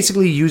he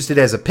basically used it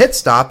as a pit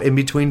stop in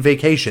between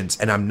vacations.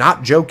 And I'm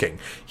not joking.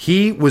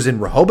 He was in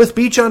Rehoboth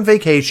Beach on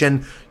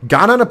vacation,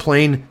 got on a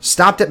plane,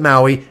 stopped at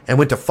Maui, and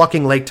went to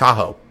fucking Lake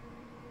Tahoe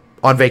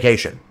on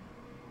vacation.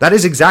 That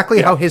is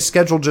exactly how his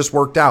schedule just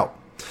worked out.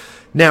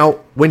 Now,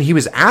 when he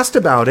was asked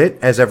about it,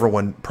 as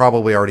everyone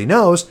probably already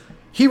knows,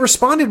 he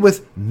responded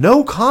with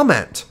no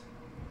comment.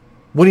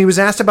 When he was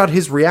asked about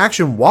his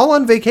reaction while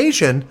on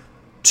vacation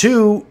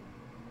to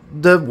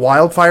the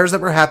wildfires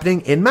that were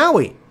happening in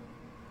Maui.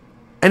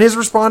 And his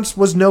response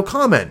was no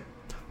comment.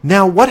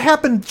 Now, what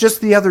happened just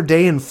the other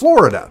day in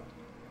Florida?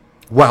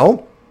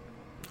 Well,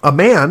 a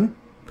man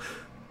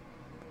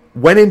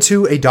went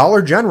into a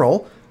Dollar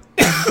General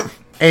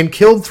and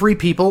killed 3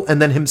 people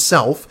and then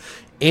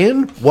himself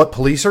in what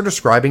police are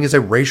describing as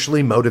a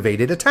racially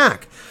motivated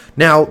attack.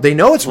 Now, they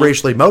know it's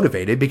racially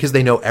motivated because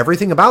they know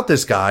everything about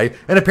this guy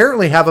and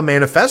apparently have a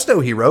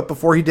manifesto he wrote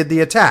before he did the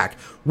attack.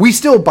 We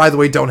still, by the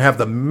way, don't have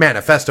the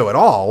manifesto at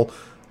all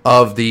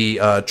of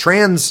the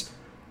trans,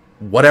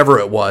 whatever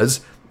it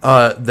was,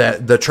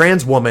 the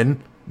trans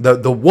woman,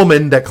 the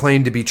woman that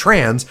claimed to be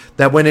trans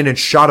that went in and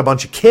shot a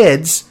bunch of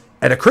kids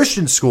at a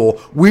Christian school.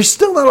 We're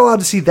still not allowed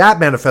to see that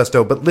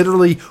manifesto, but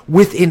literally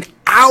within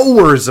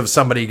hours of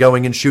somebody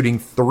going and shooting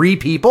 3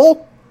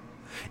 people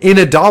in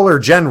a Dollar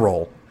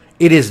General,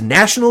 it is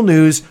national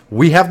news.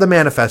 We have the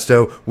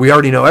manifesto. We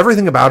already know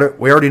everything about it.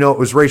 We already know it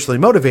was racially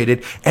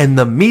motivated. And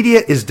the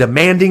media is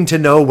demanding to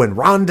know when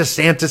Ron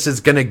DeSantis is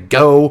going to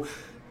go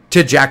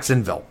to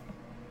Jacksonville.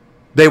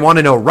 They want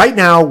to know right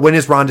now, when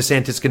is Ron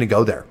DeSantis going to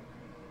go there?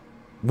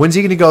 When's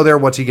he going to go there?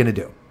 What's he going to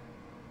do?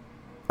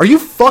 Are you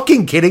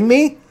fucking kidding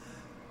me?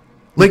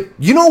 Like,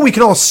 you know, we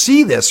can all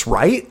see this,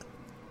 right?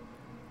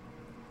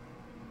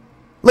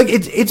 Like,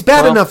 it's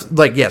bad enough.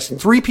 Like, yes,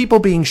 3 people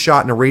being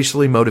shot in a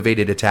racially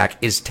motivated attack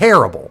is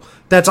terrible.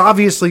 That's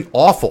obviously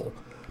awful.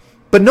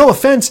 But no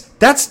offense,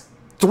 that's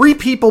 3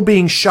 people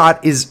being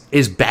shot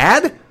is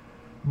bad.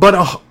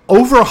 But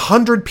over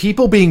 100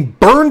 people being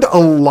burned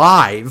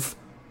alive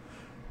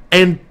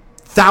and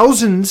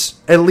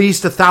thousands, at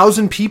least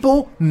 1,000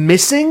 people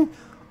missing,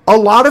 a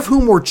lot of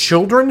whom were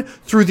children,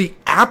 through the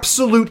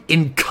absolute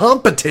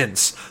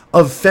incompetence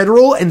of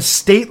federal and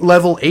state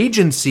level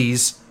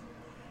agencies,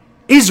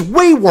 is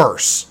way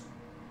worse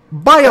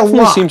by a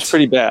lot. Seems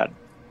pretty bad.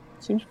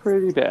 Seems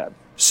pretty bad.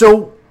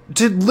 So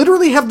to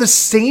literally have the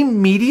same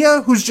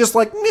media who's just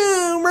like,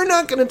 no, we're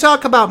not going to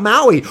talk about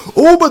Maui.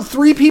 Oh, but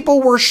 3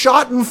 people were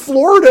shot in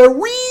Florida.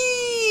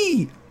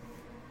 Whee!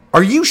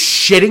 Are you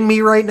shitting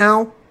me right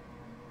now?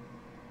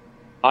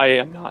 I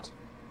am not.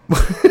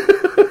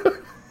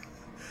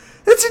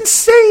 That's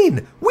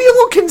insane. We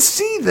all can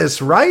see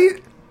this,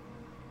 right?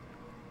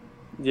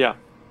 Yeah.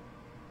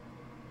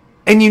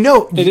 And you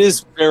know... It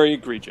is very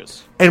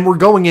egregious. And we're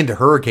going into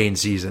hurricane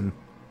season,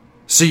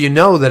 so you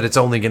know that it's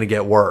only going to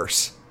get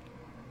worse.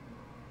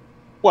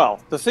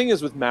 Well, the thing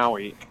is with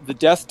Maui, the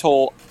death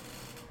toll,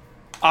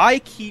 I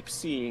keep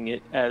seeing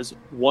it as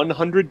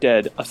 100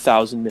 dead,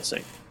 1,000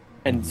 missing.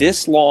 And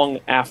this long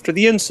after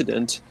the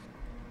incident,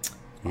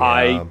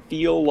 I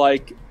feel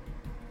like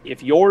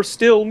if you're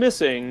still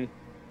missing,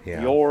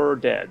 you're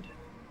dead.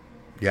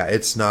 Yeah,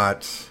 it's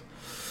not...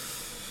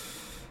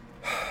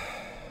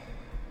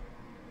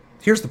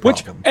 Here's the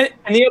problem. And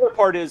the other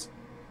part is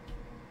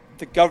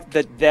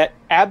that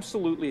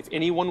absolutely, if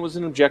anyone was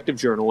an objective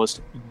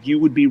journalist, you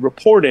would be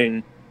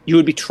reporting, you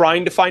would be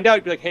trying to find out.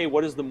 You'd be like, hey,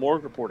 what is the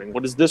morgue reporting?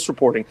 What is this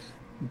reporting?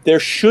 There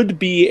should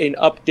be an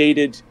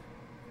updated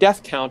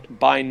death count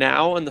by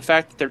now, and the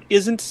fact that there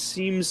isn't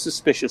seems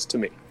suspicious to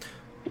me.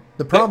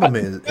 The problem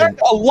is...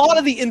 a lot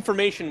of the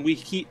information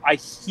I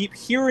keep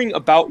hearing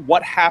about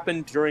what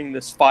happened during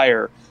this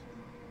fire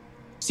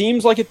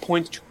seems like it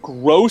points to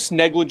gross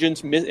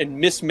negligence and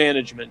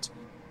mismanagement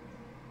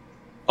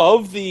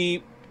of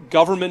the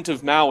government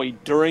of Maui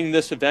during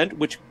this event,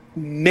 which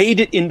made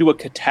it into a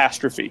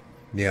catastrophe.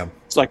 Yeah.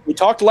 It's like we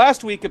talked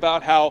last week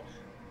about how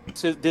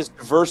this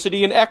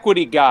diversity and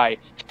equity guy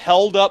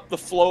held up the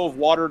flow of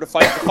water to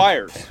fight the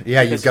fires.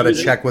 Yeah, you've got to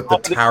check with the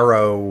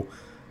taro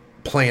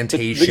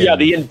plantation.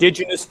 The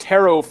indigenous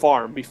taro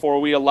farm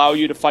before we allow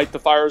you to fight the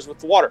fires with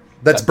the water.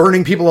 That's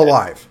burning people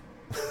alive.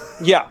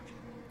 Yeah.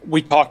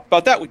 We talked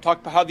about that. We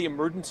talked about how the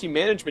emergency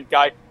management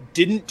guy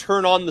didn't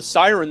turn on the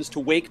sirens to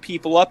wake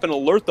people up and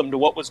alert them to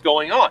what was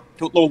going on,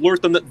 to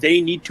alert them that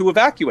they need to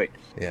evacuate.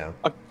 Yeah.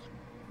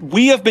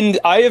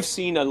 I have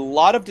seen a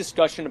lot of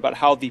discussion about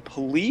how the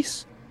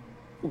police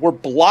were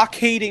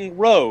blockading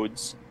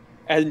roads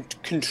and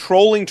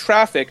controlling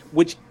traffic,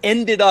 which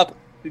ended up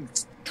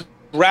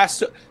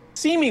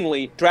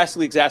seemingly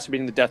drastically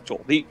exacerbating the death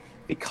toll. The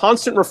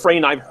constant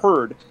refrain I've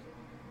heard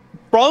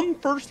from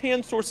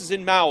firsthand sources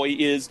in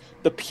Maui is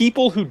the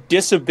people who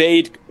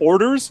disobeyed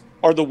orders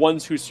are the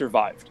ones who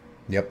survived.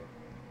 Yep.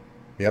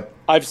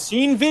 I've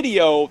seen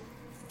video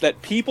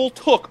that people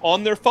took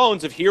on their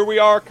phones of here we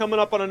are coming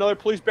up on another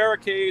police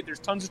barricade. There's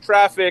tons of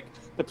traffic.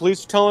 The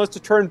police are telling us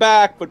to turn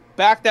back, but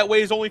back that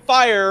way is only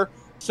fire.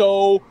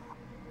 So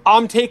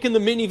I'm taking the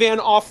minivan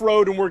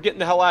off-road and we're getting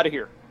the hell out of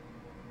here.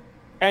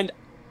 And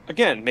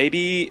again,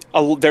 maybe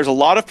there's a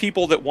lot of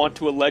people that want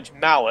to allege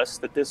malice,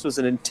 that this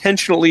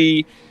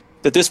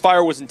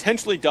fire was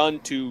intentionally done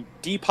to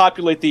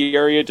depopulate the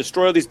area,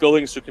 destroy these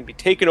buildings so it can be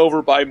taken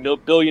over by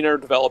billionaire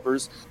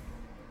developers.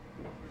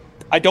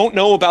 I don't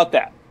know about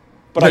that.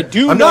 But I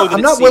do know that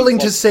I'm not willing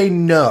to say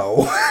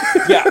no.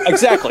 Yeah,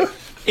 exactly.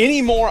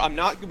 Anymore, I'm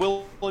not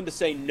willing to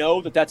say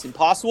no, that's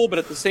impossible. But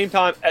at the same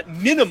time, at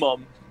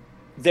minimum,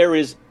 there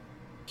was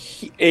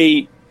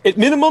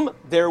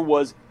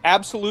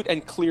absolute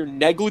and clear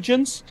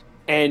negligence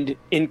and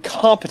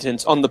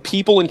incompetence on the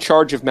people in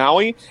charge of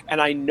Maui. And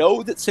I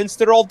know that since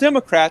they're all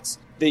Democrats,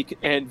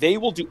 they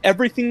will do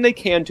everything they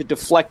can to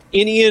deflect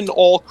any and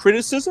all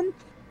criticism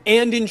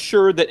and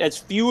ensure that as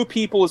few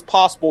people as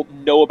possible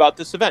know about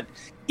this event.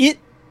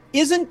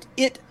 Isn't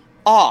it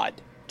odd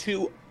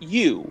to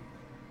you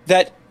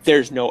that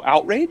there's no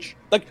outrage?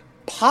 Like,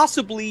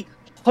 possibly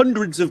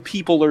hundreds of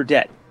people are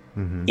dead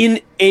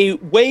in a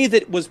way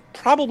that was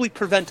probably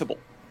preventable.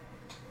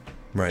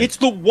 Right. It's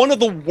one of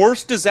the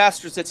worst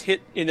disasters that's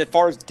hit as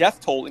far as death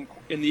toll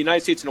in the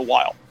United States in a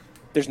while.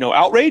 There's no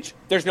outrage.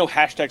 There's no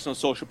hashtags on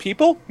social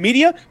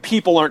media.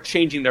 People aren't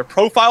changing their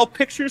profile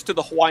pictures to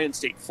the Hawaiian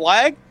state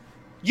flag.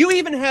 You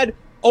even had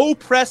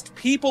oppressed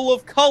people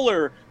of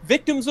color,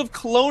 victims of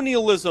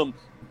colonialism,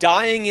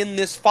 dying in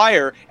this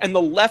fire, and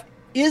the left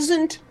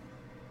isn't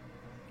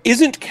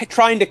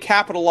trying to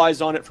capitalize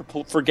on it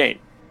for gain.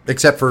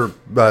 Except for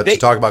to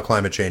talk about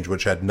climate change,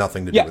 which had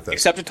nothing to do with this.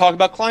 Except to talk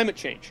about climate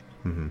change.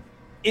 Mm-hmm.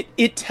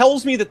 It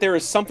tells me that there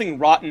is something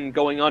rotten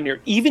going on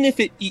here, even if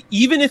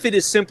it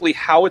is simply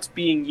how it's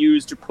being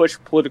used to push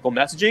political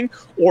messaging,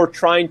 or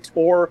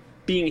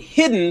being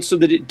hidden so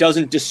that it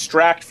doesn't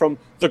distract from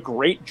the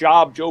great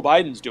job Joe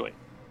Biden's doing.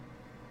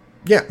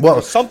 Yeah, well,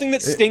 there's something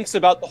that stinks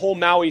about the whole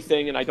Maui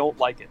thing, and I don't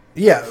like it.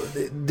 Yeah,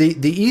 the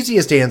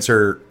easiest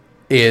answer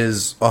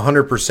is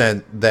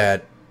 100%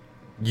 that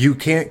you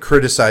can't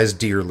criticize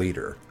dear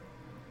leader.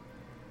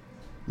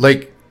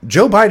 Like,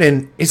 Joe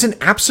Biden is an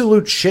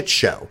absolute shit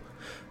show,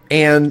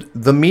 and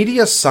the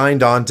media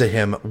signed on to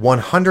him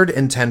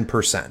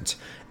 110%,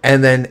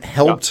 and then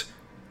helped,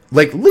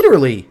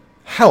 literally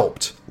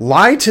helped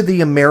lie to the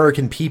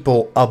American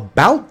people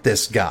about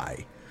this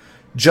guy,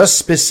 just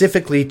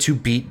specifically to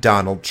beat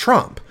Donald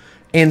Trump,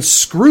 and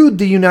screwed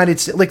the United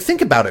States. Like,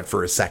 think about it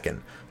for a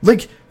second.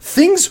 Like,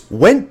 things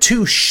went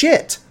to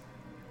shit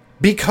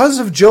because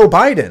of Joe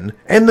Biden,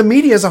 and the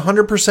media is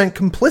 100%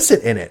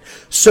 complicit in it.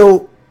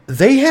 So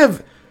they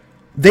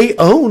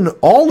own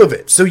all of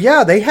it. So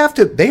yeah, they have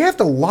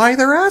to lie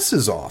their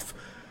asses off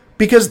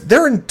because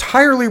they're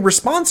entirely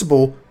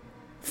responsible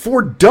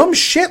for dumb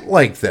shit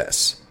like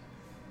this.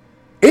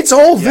 It's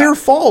all their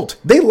fault.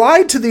 They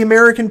lied to the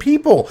American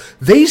people.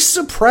 They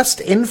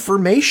suppressed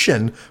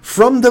information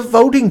from the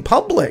voting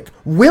public,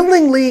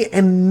 willingly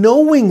and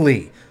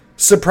knowingly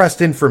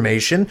suppressed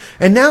information.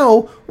 And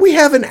now we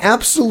have an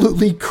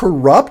absolutely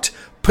corrupt,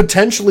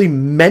 potentially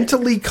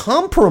mentally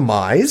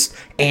compromised,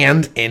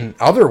 and in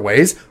other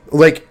ways,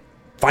 like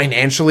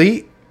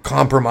financially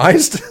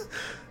compromised,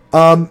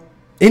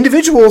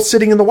 individual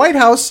sitting in the White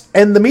House.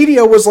 And the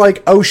media was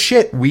like, oh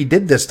shit, we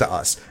did this to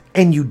us.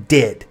 And you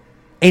did.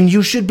 And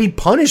you should be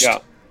punished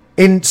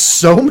in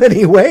so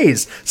many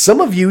ways. Some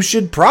of you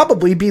should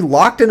probably be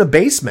locked in a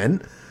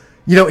basement,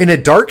 in a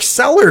dark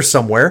cellar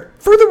somewhere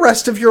for the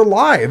rest of your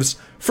lives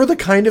for the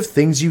kind of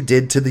things you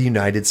did to the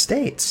United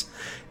States.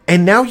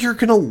 And now you're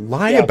going to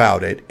lie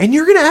about it, and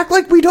you're going to act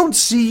like we don't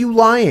see you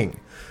lying.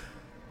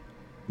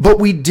 But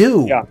we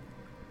do. Yeah.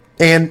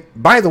 And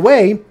by the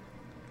way,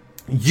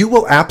 you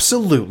will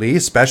absolutely,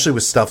 especially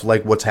with stuff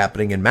like what's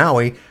happening in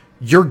Maui,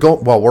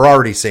 well, we're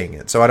already seeing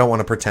it, so I don't want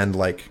to pretend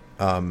like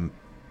I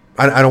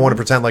don't want to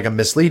pretend like I'm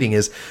misleading.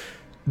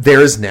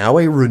 There is now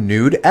a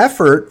renewed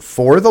effort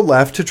for the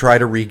left to try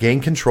to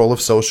regain control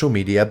of social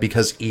media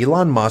because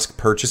Elon Musk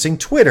purchasing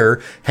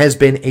Twitter has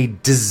been a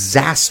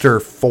disaster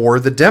for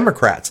the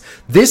Democrats.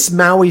 This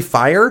Maui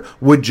fire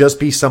would just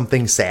be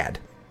something sad,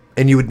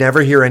 and you would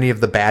never hear any of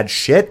the bad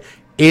shit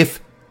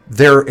if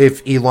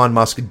Elon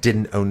Musk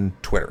didn't own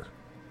Twitter.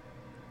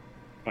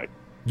 Right.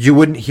 You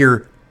wouldn't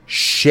hear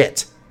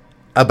shit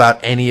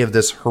about any of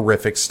this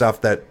horrific stuff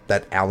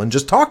that Alan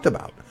just talked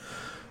about.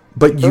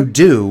 But you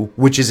do,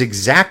 which is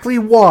exactly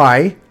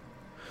why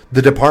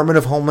the Department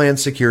of Homeland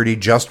Security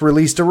just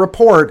released a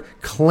report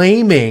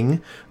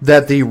claiming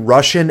that the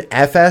Russian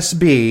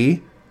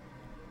FSB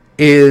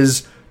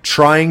is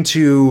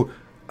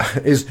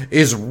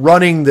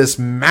running this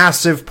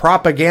massive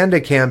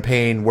propaganda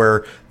campaign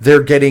where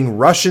they're getting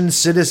Russian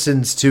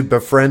citizens to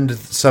befriend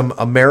some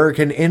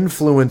American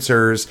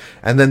influencers,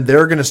 and then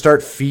they're going to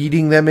start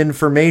feeding them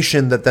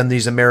information that then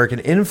these American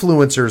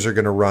influencers are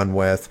going to run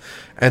with,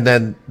 and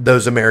then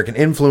those American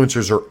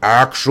influencers are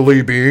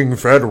actually being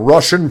fed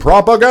Russian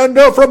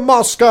propaganda from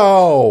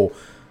Moscow.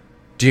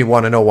 Do you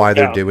want to know why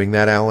they're doing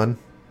that, Alan?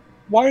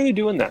 Why are they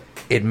doing that?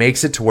 It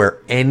makes it to where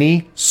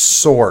any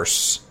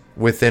source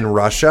within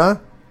Russia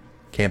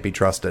can't be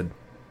trusted.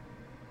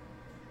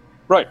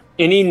 Right.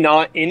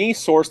 Any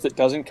source that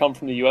doesn't come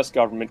from the U.S.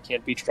 government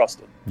can't be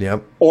trusted.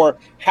 Yep. Or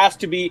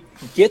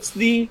gets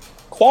the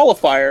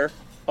qualifier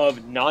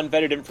of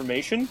non-vetted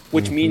information,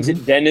 which means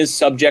it then is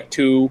subject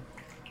to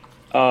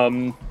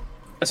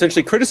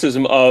essentially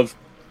criticism of,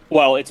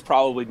 well, it's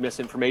probably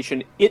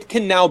misinformation. It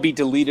can now be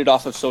deleted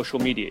off of social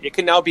media. It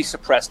can now be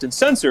suppressed and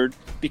censored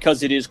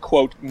because it is,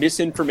 quote,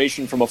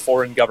 misinformation from a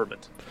foreign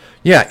government.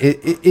 Yeah,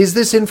 is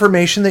this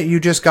information that you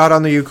just got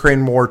on the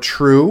Ukraine war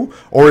true?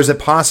 Or is it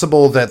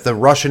possible that the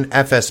Russian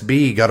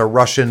FSB got a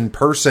Russian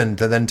person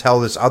to then tell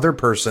this other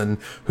person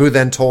who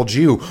then told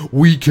you,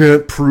 we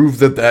can't prove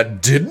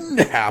that didn't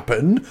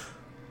happen?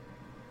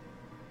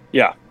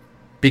 Yeah.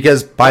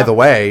 Because, by the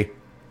way,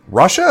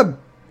 Russia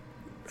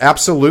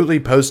absolutely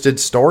posted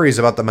stories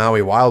about the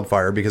Maui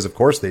wildfire because, of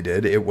course, they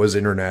did. It was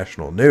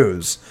international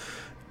news.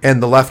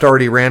 And the left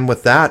already ran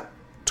with that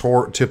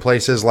to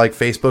places like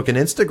Facebook and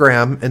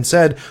Instagram and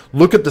said,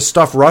 look at the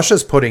stuff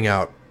Russia's putting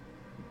out.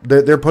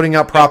 They're putting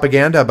out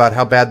propaganda about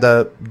how bad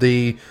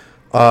the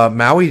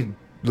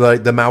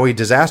Maui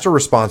disaster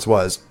response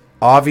was.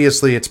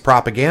 Obviously, it's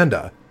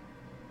propaganda.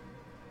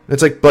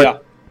 It's like,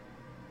 but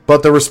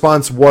the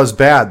response was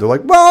bad. They're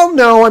like, well,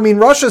 no, I mean,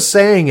 Russia's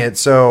saying it,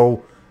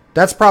 so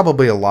that's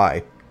probably a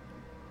lie.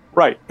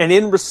 Right. And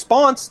in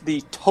response,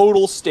 the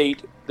total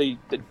state,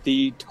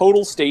 the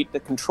total state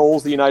that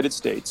controls the United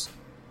States,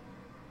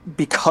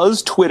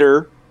 because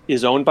Twitter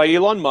is owned by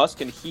Elon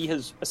Musk, and he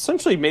has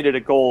essentially made it a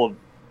goal of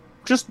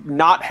just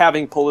not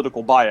having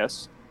political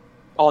bias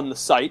on the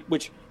site,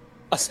 which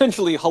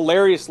essentially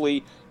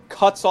hilariously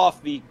cuts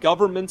off the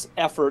government's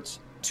efforts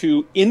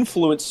to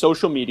influence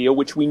social media,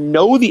 which we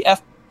know the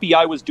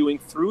FBI was doing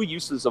through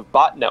uses of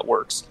bot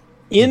networks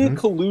in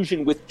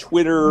collusion with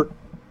Twitter,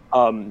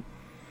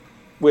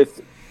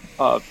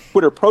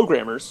 Twitter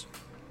programmers.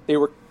 They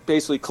were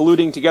basically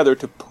colluding together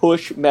to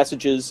push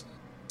messages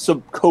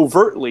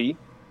covertly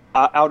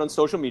out on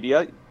social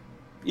media.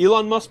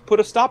 Elon Musk put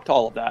a stop to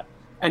all of that.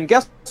 And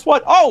guess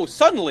what? Oh,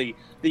 suddenly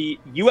the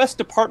U.S.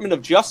 Department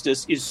of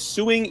Justice is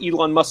suing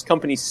Elon Musk's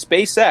company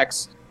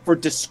SpaceX for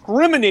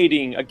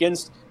discriminating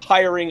against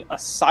hiring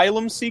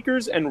asylum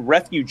seekers and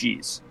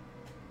refugees.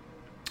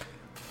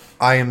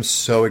 I am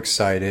so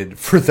excited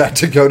for that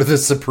to go to the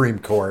Supreme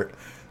Court.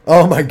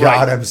 Oh my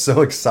God, right. I'm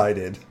so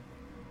excited.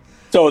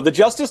 So the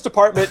Justice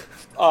Department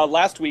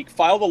last week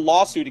filed a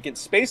lawsuit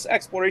against Space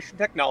Exploration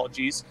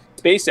Technologies,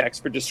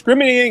 SpaceX, for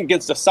discriminating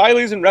against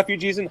asylees and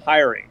refugees in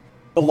hiring.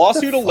 The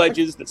lawsuit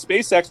alleges that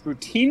SpaceX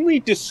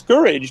routinely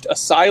discouraged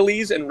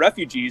asylees and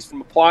refugees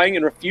from applying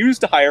and refused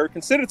to hire or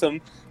consider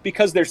them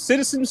because their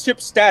citizenship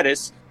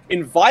status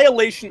in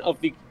violation of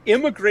the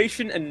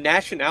Immigration and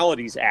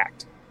Nationalities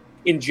Act.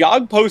 In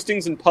job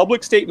postings and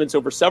public statements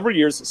over several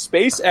years,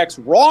 SpaceX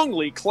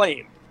wrongly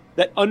claimed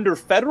that under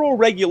federal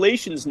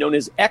regulations known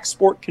as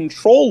export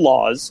control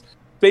laws,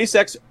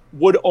 SpaceX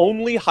would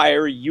only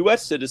hire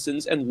U.S.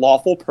 citizens and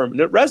lawful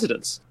permanent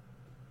residents.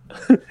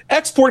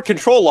 Export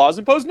control laws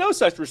impose no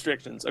such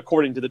restrictions,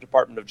 according to the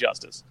Department of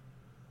Justice.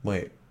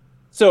 Wait.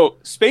 So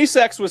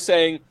SpaceX was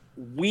saying,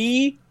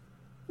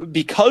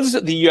 because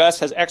the U.S.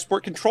 has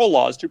export control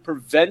laws to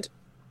prevent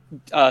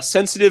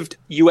sensitive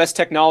U.S.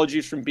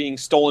 technologies from being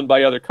stolen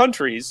by other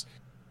countries,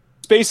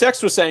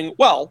 SpaceX was saying,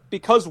 well,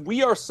 because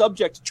we are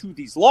subject to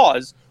these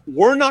laws,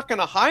 we're not going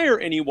to hire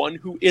anyone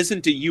who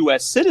isn't a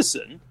U.S.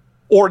 citizen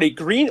or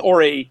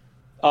a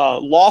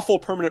lawful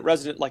permanent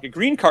resident like a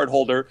green card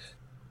holder.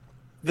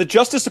 The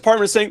Justice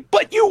Department is saying,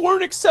 but you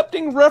weren't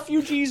accepting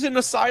refugees and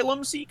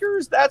asylum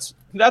seekers? That's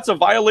a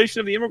violation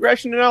of the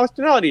Immigration and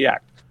Nationality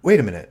Act. Wait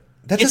a minute.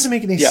 That doesn't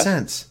make any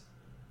sense.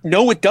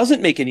 no, it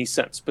doesn't make any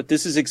sense, but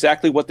this is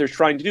exactly what they're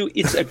trying to do.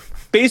 It's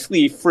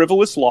basically a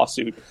frivolous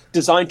lawsuit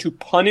designed to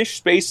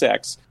punish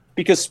SpaceX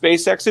because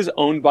SpaceX is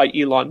owned by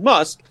Elon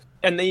Musk,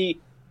 and the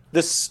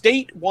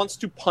state wants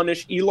to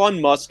punish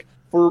Elon Musk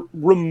for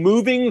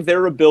removing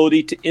their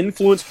ability to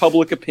influence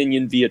public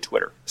opinion via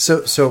Twitter.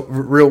 So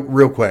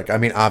real quick. I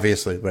mean,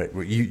 obviously,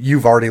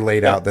 you've already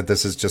laid out that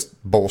this is just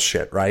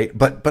bullshit, right?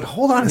 But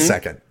hold on a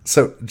second.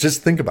 So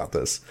just think about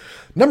this.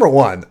 Number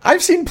one,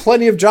 I've seen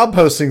plenty of job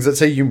postings that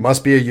say you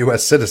must be a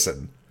U.S.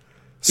 citizen.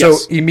 So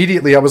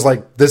immediately I was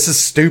like, this is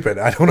stupid.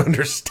 I don't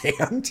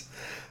understand.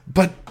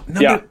 But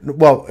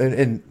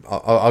and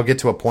I'll get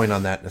to a point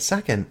on that in a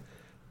second.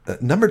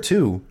 Number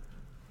two,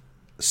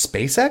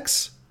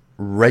 SpaceX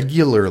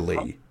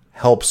regularly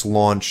helps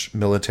launch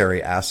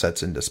military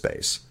assets into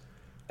space.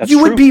 That's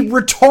would be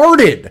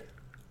retarded.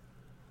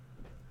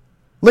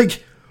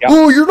 Like,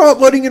 oh, you're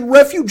not letting in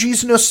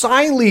refugees and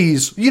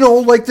asylees.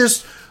 Like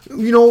this,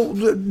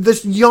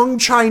 this young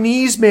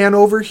Chinese man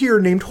over here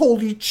named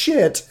Holy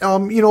Shit.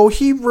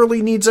 He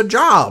really needs a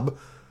job.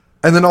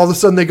 And then all of a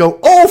sudden they go,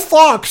 oh,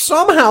 fuck,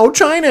 somehow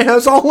China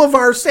has all of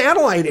our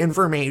satellite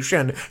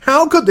information.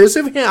 How could this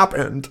have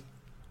happened?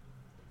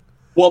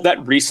 Well,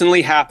 that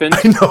recently happened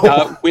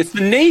with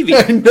the Navy.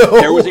 I know.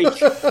 There was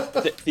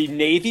the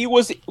Navy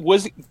was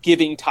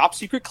giving top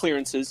secret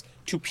clearances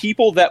to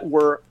people that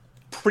were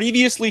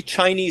previously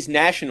Chinese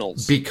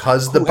nationals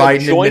because the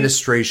Biden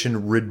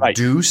administration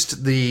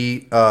reduced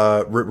the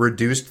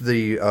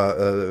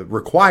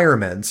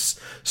requirements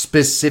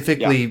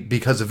specifically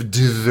because of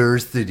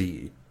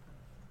diversity.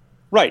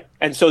 Right,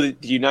 and so the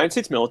United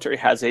States military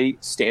has a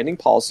standing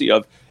policy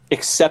of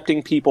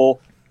accepting people.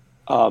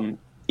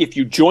 If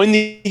you join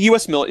the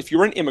U.S. military, if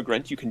you're an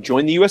immigrant, you can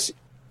join the U.S.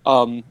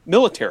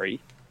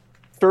 Military,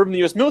 serve in the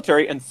U.S.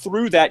 military, and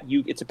through that,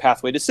 it's a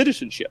pathway to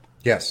citizenship.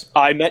 Yes.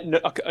 I met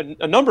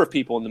a number of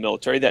people in the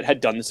military that had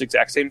done this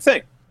exact same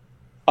thing,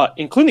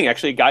 including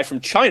actually a guy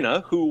from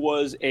China who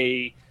was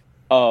a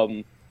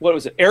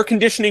air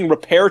conditioning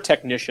repair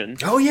technician.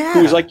 Oh yeah.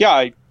 Who was like,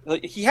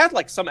 he had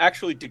like some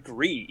actually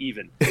degree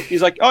even.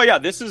 He's like, oh yeah,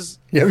 this is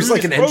he was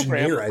like an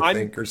engineer, I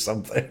think, or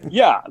something.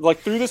 Yeah, like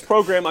through this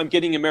program, I'm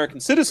getting American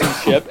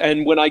citizenship,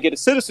 and when I get a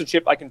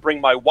citizenship, I can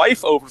bring my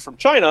wife over from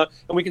China,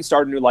 and we can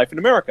start a new life in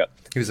America.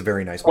 He was a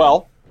very nice man.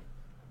 Well,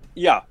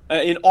 yeah.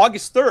 In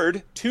August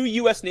 3rd, 2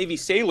 U.S. Navy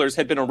sailors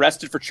had been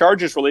arrested for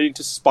charges relating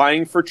to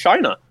spying for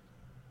China.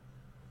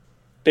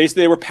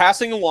 Basically, they were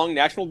passing along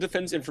national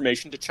defense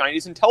information to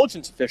Chinese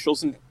intelligence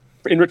officials in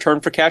return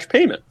for cash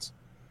payments.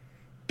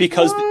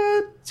 Because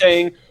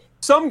saying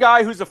some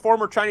guy who's a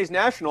former Chinese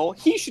national,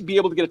 he should be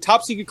able to get a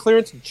top secret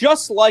clearance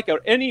just like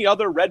any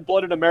other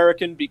red-blooded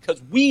American because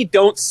we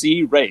don't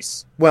see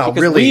race. Well,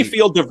 because really, we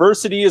feel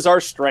diversity is our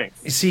strength.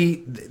 You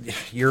see,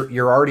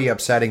 you're already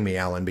upsetting me,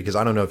 Alan, because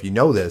I don't know if you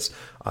know this.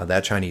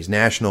 That Chinese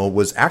national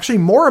was actually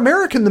more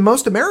American than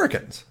most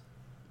Americans.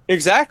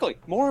 Exactly.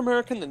 More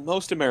American than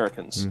most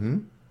Americans. Mm-hmm.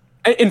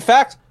 In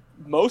fact,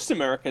 most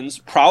Americans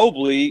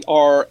probably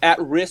are at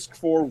risk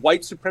for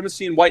white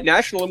supremacy and white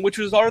nationalism, which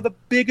are the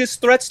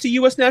biggest threats to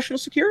U.S. national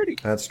security.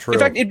 That's true. In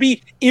fact, it'd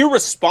be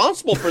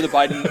irresponsible for the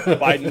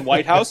Biden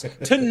White House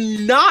to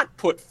not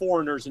put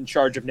foreigners in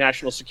charge of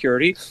national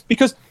security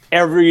because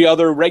every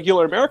other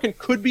regular American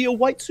could be a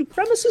white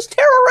supremacist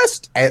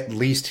terrorist. At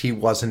least he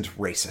wasn't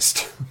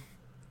racist.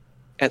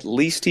 At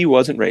least he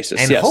wasn't racist.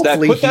 And yes,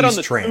 hopefully put that on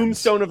the trans.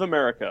 tombstone of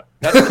America.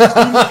 That's the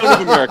tombstone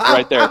of America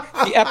right there.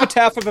 The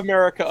epitaph of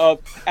America of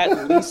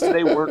at least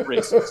they weren't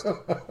racist.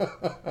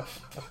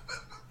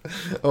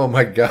 Oh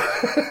my god!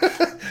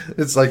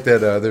 It's like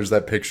that. There's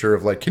that picture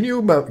of like, can you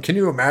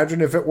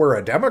imagine if it were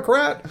a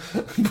Democrat?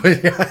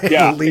 But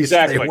at least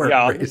exactly. they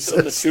weren't racist.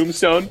 On the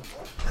tombstone.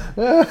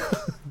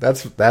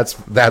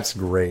 That's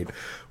great.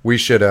 We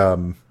should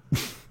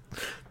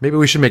maybe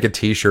we should make a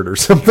T-shirt or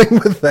something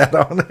with that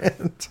on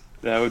it.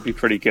 That would be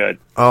pretty good.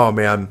 Oh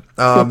man,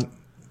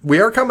 we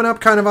are coming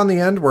up kind of on the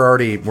end. We're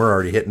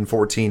already hitting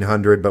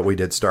 1400, but we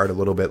did start a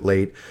little bit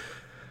late.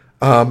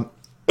 There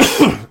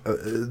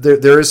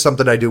is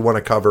something I do want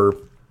to cover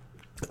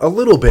a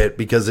little bit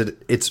because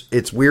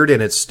it's weird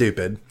and it's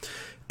stupid,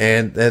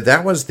 and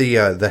that was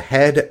the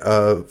head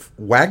of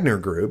Wagner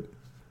Group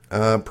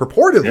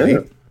purportedly.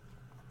 Yeah.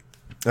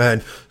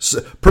 And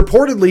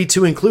purportedly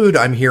to include,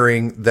 I'm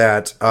hearing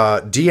that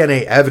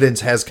DNA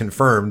evidence has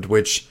confirmed,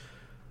 which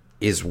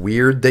is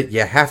weird that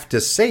you have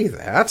to say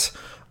that,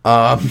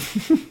 that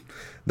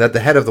the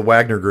head of the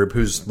Wagner Group,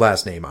 whose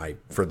last name I,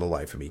 for the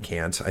life of me,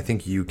 can't. I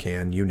think you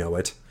can. You know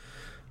it.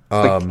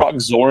 Like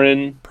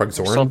Progzorin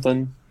or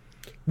something.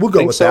 We'll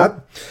go with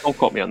that. Don't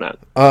quote me on that.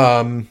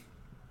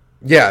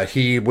 Yeah,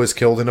 he was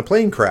killed in a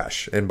plane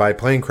crash. And by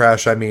plane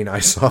crash, I mean I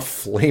saw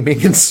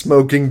flaming and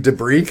smoking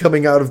debris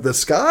coming out of the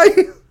sky.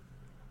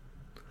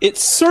 It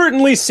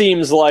certainly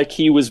seems like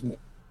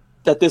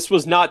that this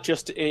was not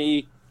just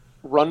a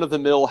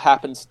run-of-the-mill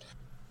happens.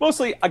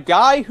 Mostly a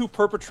guy who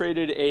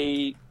perpetrated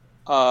a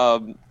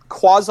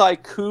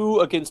quasi-coup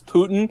against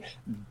Putin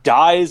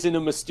dies in a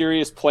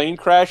mysterious plane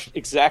crash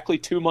exactly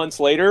 2 months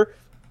later.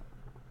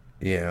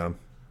 Yeah.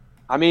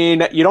 I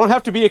mean, you don't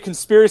have to be a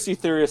conspiracy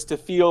theorist to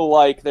feel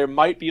like there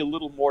might be a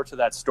little more to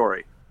that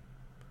story.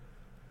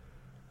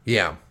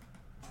 Yeah.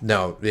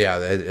 No, yeah,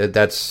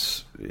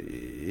 it's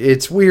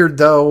weird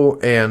though,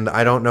 and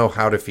I don't know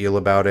how to feel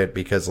about it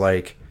because,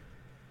 like,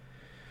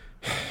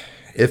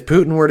 if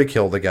Putin were to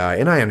kill the guy,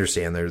 and I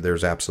understand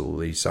there's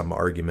absolutely some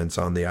arguments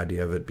on the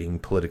idea of it being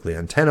politically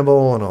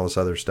untenable and all this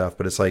other stuff,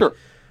 but it's like, sure,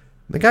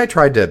 the guy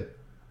tried to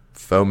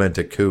foment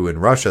a coup in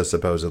Russia,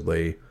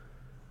 supposedly.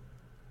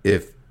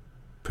 If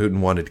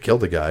Putin wanted to kill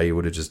the guy, he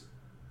would have just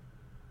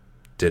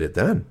did it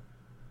then.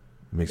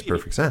 It makes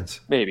perfect sense.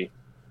 Maybe.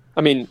 I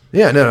mean,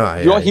 yeah,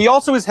 no. He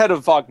also is head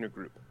of Wagner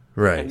Group,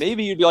 right? And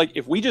maybe you'd be like,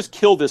 if we just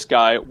kill this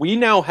guy, we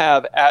now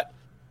have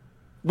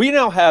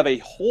a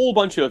whole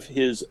bunch of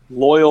his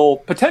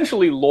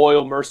potentially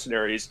loyal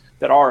mercenaries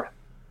that are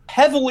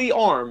heavily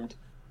armed,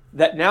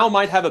 that now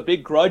might have a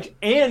big grudge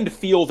and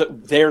feel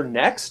that they're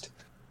next.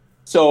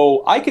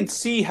 So I could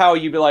see how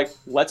you'd be like,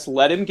 let's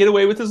let him get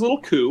away with his little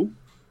coup.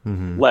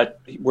 Mm-hmm.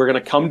 We're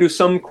going to come to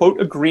some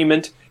quote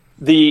agreement.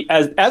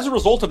 As a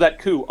result of that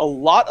coup, a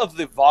lot of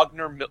the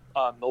Wagner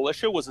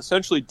militia was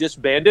essentially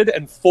disbanded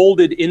and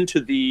folded into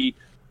the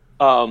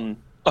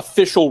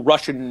official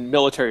Russian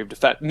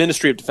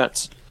Ministry of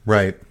Defense.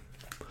 Right.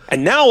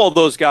 And now all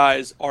those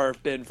guys for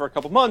a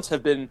couple months,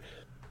 have been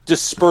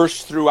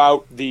dispersed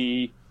throughout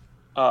the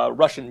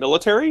Russian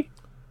military,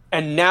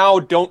 and now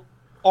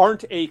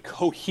aren't a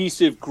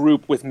cohesive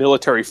group with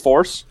military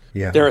force.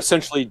 Yeah. They're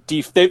essentially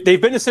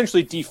they've been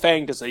essentially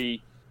defanged as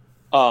a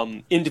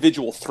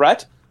individual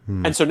threat.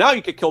 And so now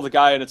you could kill the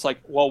guy, and it's like,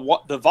 well,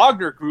 what the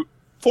Wagner group,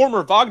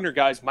 former Wagner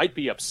guys might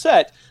be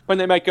upset, but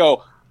they might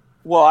go,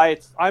 well,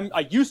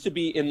 I used to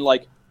be in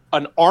like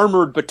an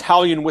armored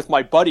battalion with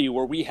my buddy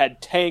where we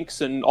had tanks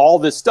and all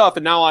this stuff,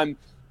 and now I'm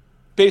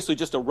basically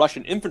just a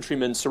Russian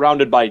infantryman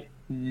surrounded by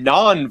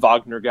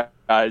non-Wagner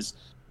guys.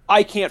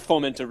 I can't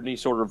foment any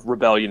sort of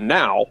rebellion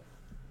now.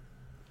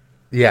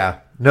 Yeah.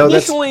 No,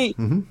 initially,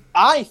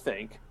 I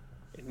think,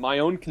 in my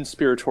own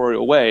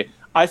conspiratorial way,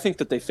 I think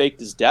that they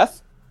faked his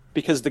death,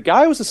 because the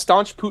guy was a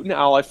staunch Putin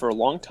ally for a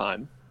long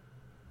time.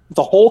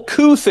 The whole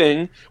coup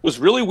thing was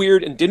really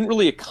weird and didn't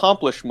really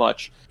accomplish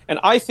much. And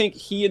I think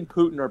he and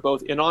Putin are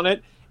both in on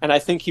it. And I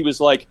think he was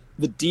like,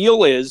 the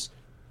deal is,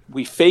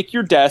 we fake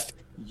your death,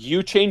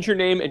 you change your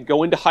name and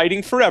go into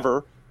hiding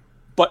forever,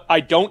 but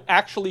I don't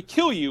actually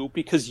kill you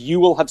because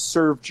you will have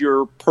served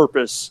your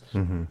purpose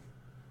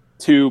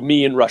to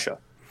me in Russia.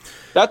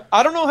 That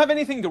I don't have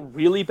anything to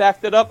really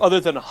back that up other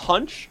than a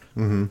hunch.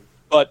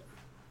 But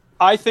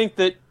I think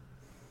that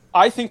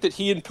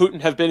he and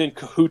Putin have been in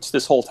cahoots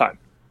this whole time.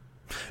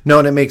 No,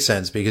 and it makes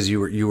sense because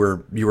you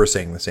were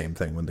saying the same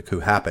thing when the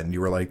coup happened.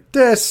 You were like,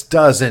 this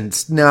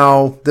makes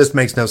no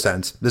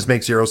sense. This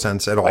makes zero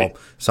sense at all. Right.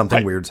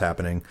 Something weird's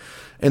happening.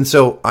 And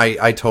so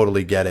I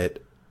totally get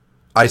it.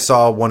 I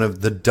saw one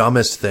of the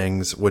dumbest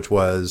things, which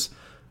was,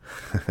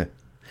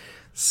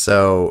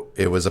 so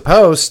it was a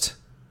post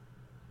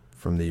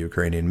from the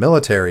Ukrainian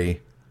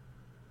military,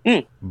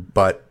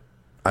 but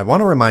I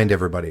want to remind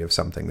everybody of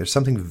something. There's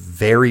something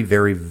very,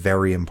 very,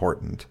 very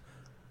important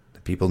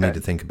that people need to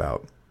think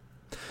about.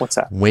 What's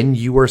that? When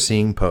you are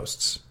seeing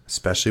posts,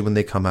 especially when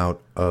they come out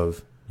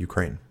of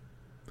Ukraine,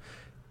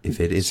 if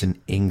it is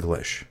in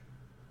English,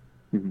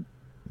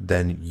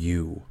 then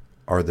you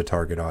are the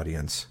target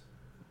audience.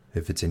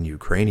 If it's in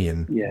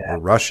Ukrainian or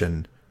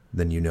Russian,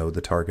 then you know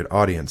the target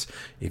audience.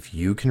 If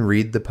you can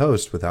read the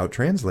post without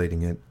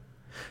translating it,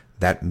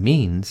 that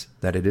means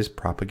that it is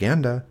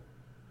propaganda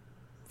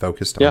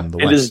focused on the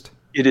West.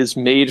 It is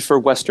made for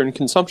Western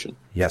consumption.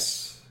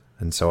 Yes.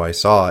 And so I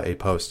saw a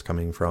post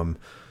coming from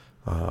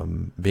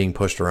being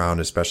pushed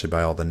around, especially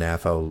by all the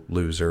NAFO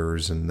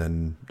losers and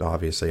then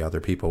obviously other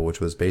people,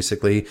 which was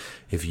basically,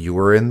 if you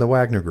were in the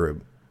Wagner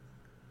Group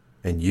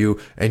and you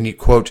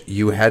quote,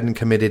 you hadn't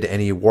committed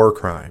any war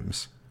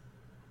crimes,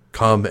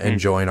 come and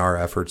join our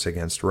efforts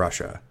against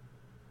Russia.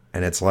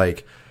 And it's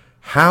like,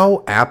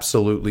 how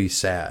absolutely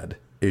sad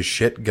is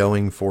shit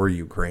going for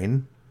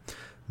Ukraine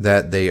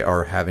that they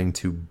are having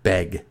to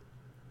beg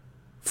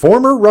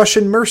former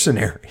Russian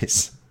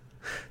mercenaries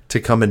to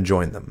come and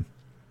join them.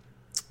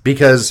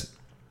 Because,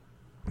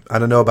 I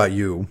don't know about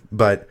you,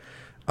 but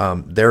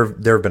there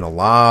have been a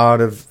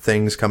lot of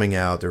things coming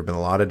out. There have been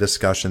a lot of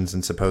discussions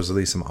and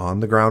supposedly some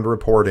on-the-ground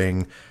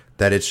reporting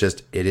that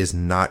it is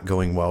not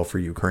going well for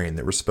Ukraine.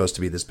 There was supposed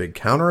to be this big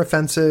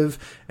counteroffensive,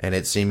 and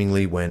it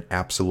seemingly went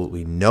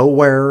absolutely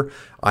nowhere.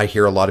 I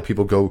hear a lot of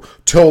people go,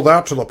 tell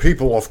that to the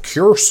people of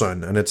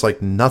Kherson. And it's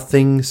like,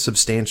 nothing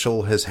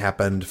substantial has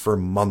happened for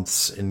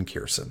months in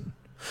Kherson.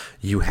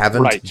 You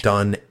haven't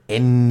done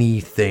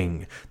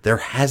anything. There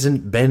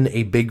hasn't been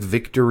a big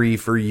victory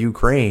for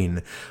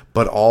Ukraine,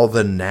 but all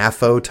the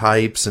NAFO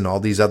types and all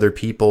these other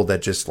people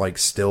that just like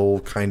still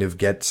kind of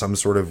get some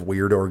sort of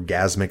weird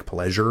orgasmic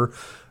pleasure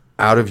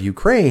out of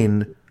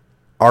Ukraine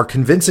are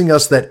convincing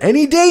us that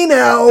any day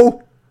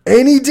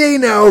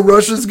now,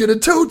 Russia's going to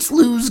totes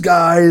lose,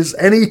 guys.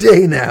 Any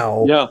day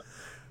now. Yeah.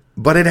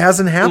 But it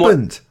hasn't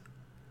happened.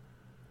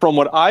 From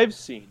what I've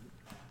seen,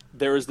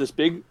 there is this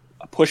big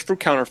push for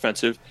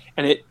counteroffensive,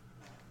 and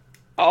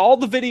all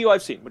the video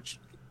I've seen, which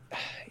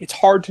it's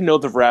hard to know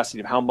the veracity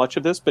of how much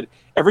of this, but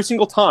every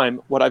single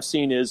time what I've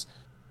seen is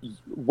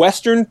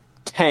Western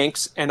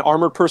tanks and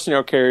armored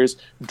personnel carriers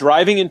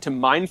driving into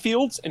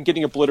minefields and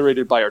getting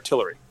obliterated by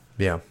artillery.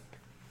 Yeah.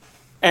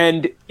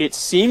 And it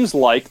seems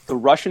like the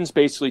Russians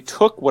basically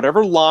took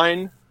whatever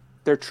line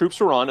their troops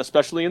were on,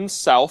 especially in the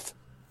south,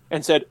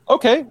 and said,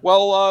 okay,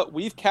 well,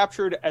 we've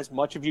captured as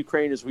much of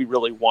Ukraine as we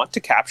really want to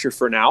capture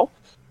for now.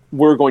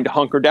 We're going to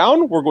hunker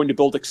down. We're going to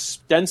build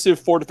extensive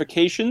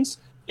fortifications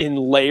in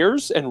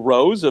layers and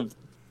rows of,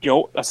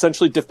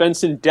 essentially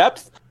defense in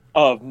depth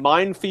of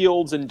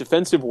minefields and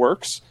defensive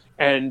works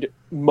and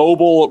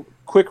mobile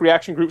quick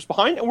reaction groups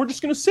behind. And we're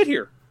just going to sit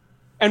here.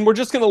 And we're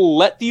just going to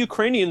let the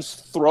Ukrainians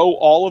throw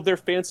all of their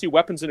fancy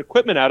weapons and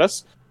equipment at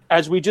us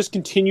as we just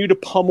continue to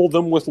pummel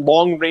them with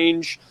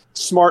long-range,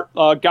 smart,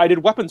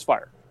 guided weapons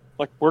fire.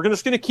 Like, we're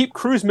just going to keep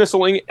cruise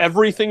missiling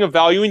everything of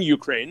value in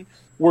Ukraine.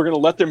 We're going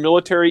to let their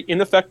military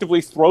ineffectively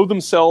throw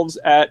themselves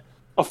at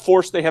a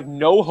force they have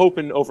no hope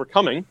in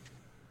overcoming.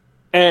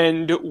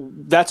 And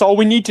that's all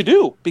we need to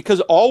do.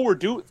 Because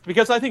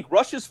I think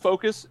Russia's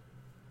focus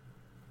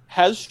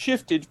has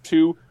shifted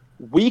to,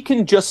 we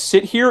can just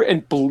sit here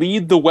and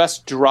bleed the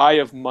West dry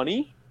of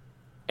money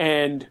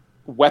and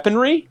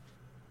weaponry,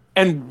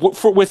 and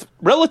with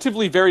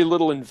relatively very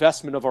little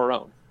investment of our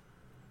own.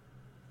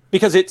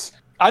 Because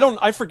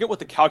I forget what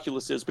the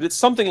calculus is, but it's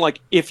something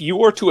like, if you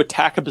were to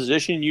attack a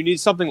position, you need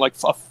something like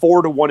a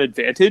 4-to-1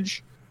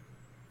 advantage.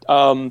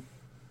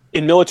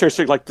 In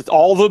military,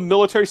 all the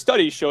military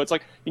studies show, it's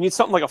like you need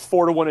something like a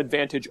 4-to-1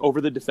 advantage over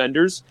the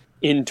defenders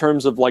in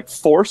terms of like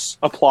force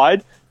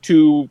applied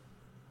to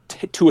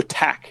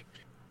attack.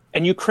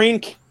 And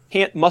Ukraine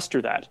can't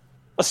muster that,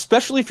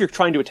 especially if you're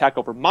trying to attack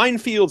over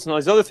minefields and all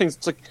these other things.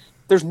 It's like,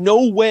 there's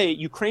no way.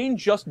 Ukraine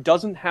just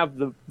doesn't have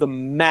the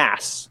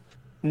mass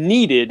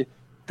needed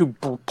to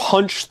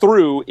punch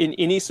through in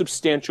any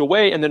substantial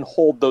way and then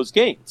hold those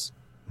gains.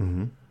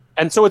 Mm-hmm.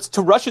 And so it's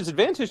to Russia's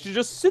advantage to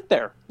just sit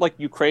there. Like,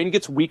 Ukraine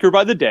gets weaker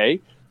by the day.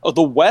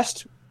 The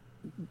West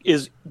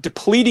is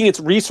depleting its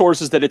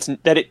resources that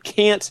it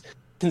can't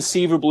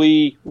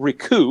conceivably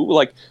recoup.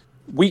 Like,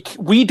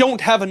 we don't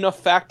have enough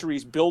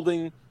factories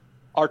building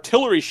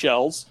artillery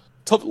shells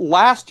to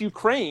last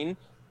Ukraine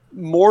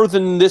more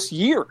than this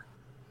year.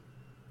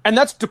 And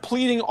that's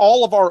depleting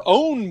all of our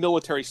own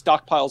military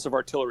stockpiles of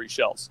artillery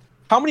shells.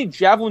 How many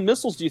Javelin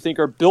missiles do you think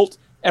are built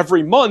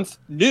every month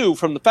new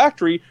from the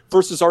factory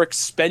versus are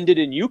expended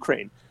in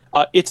Ukraine?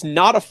 It's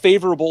not a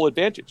favorable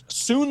advantage.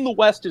 Soon the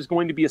West is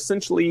going to be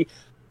essentially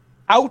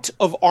out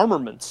of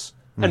armaments.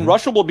 Mm-hmm. And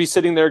Russia will be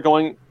sitting there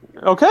going,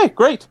 okay,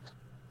 great.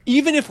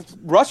 Even if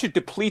Russia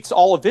depletes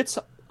all of its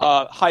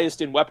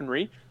highest in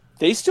weaponry,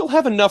 they still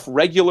have enough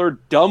regular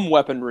dumb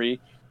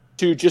weaponry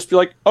to just be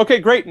like, okay,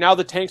 great, now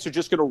the tanks are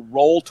just going to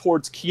roll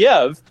towards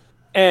Kiev,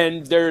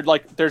 and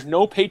there's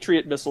no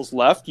Patriot missiles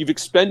left. You've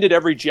expended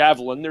every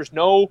Javelin. There's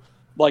no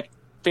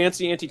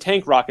fancy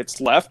anti-tank rockets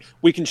left.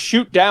 We can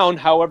shoot down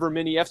however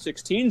many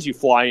F-16s you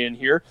fly in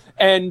here,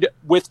 and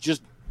with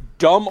just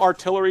dumb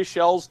artillery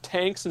shells,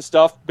 tanks, and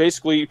stuff,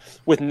 basically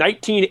with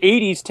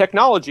 1980s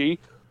technology,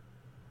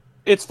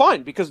 it's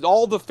fine, because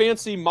all the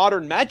fancy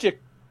modern magic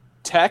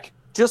tech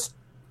just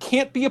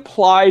can't be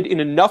applied in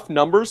enough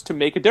numbers to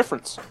make a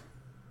difference.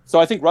 So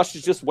I think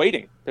Russia's just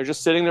waiting. They're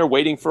just sitting there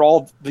waiting for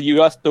all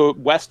the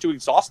West to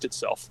exhaust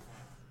itself.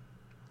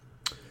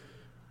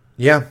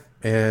 Yeah,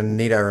 and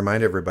need I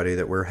remind everybody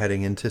that we're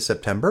heading into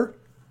September,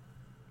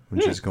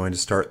 which is going to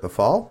start the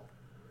fall,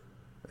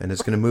 and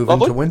it's going to move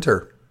into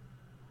winter.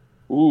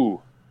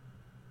 Ooh.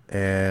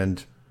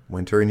 And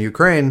winter in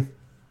Ukraine,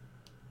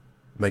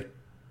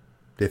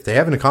 if they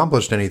haven't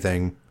accomplished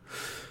anything,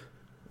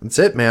 that's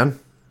it, man.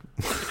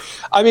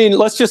 I mean,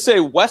 let's just say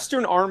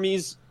Western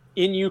armies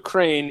in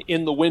Ukraine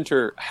in the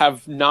winter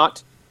have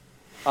not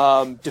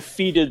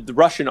defeated the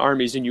Russian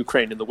armies in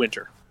Ukraine in the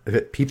winter.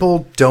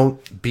 People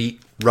don't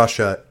beat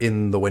Russia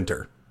in the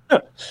winter.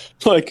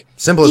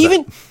 Simple as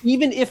that.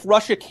 Even if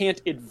Russia can't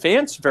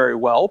advance very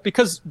well,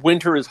 because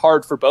winter is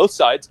hard for both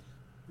sides,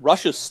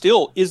 Russia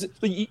still is.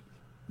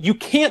 You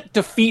can't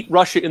defeat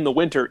Russia in the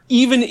winter,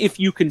 even if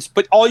you can.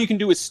 But all you can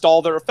do is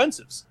stall their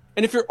offensives.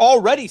 And if you're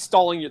already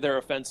stalling their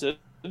offensives,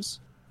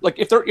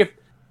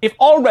 if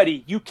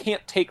already you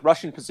can't take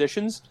Russian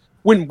positions,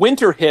 when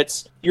winter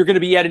hits, you're going to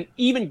be at an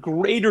even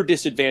greater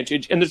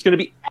disadvantage, and there's going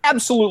to be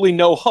absolutely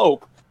no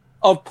hope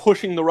of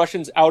pushing the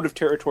Russians out of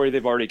territory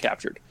they've already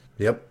captured.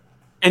 Yep.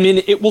 And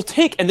then it will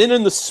take, and then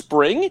in the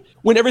spring,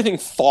 when everything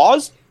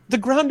thaws, the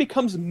ground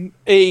becomes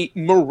a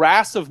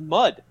morass of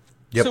mud.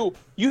 Yep. So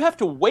you have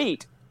to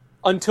wait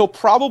until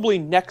probably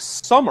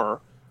next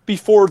summer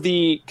before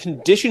the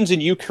conditions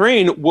in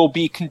Ukraine will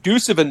be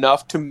conducive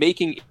enough to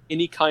making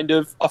any kind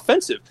of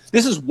offensive.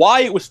 This is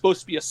why it was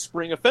supposed to be a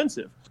spring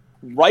offensive.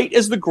 Right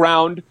as the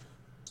ground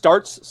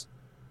starts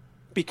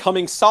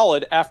becoming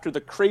solid after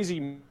the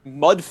crazy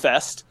mud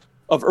fest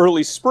of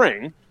early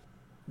spring,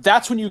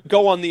 that's when you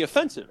go on the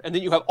offensive. And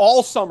then you have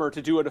all summer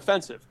to do an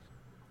offensive.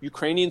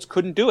 Ukrainians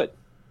couldn't do it.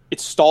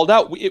 It's stalled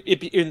out.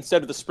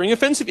 Instead of the spring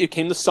offensive, it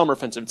became the summer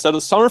offensive. Instead of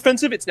the summer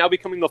offensive, it's now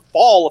becoming the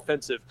fall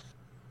offensive.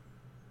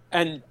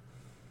 And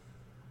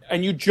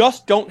you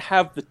just don't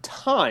have the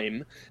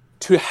time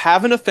to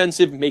have an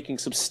offensive making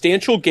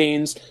substantial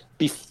gains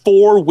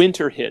before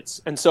winter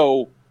hits. And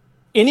so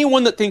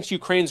anyone that thinks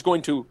Ukraine's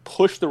going to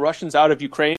push the Russians out of Ukraine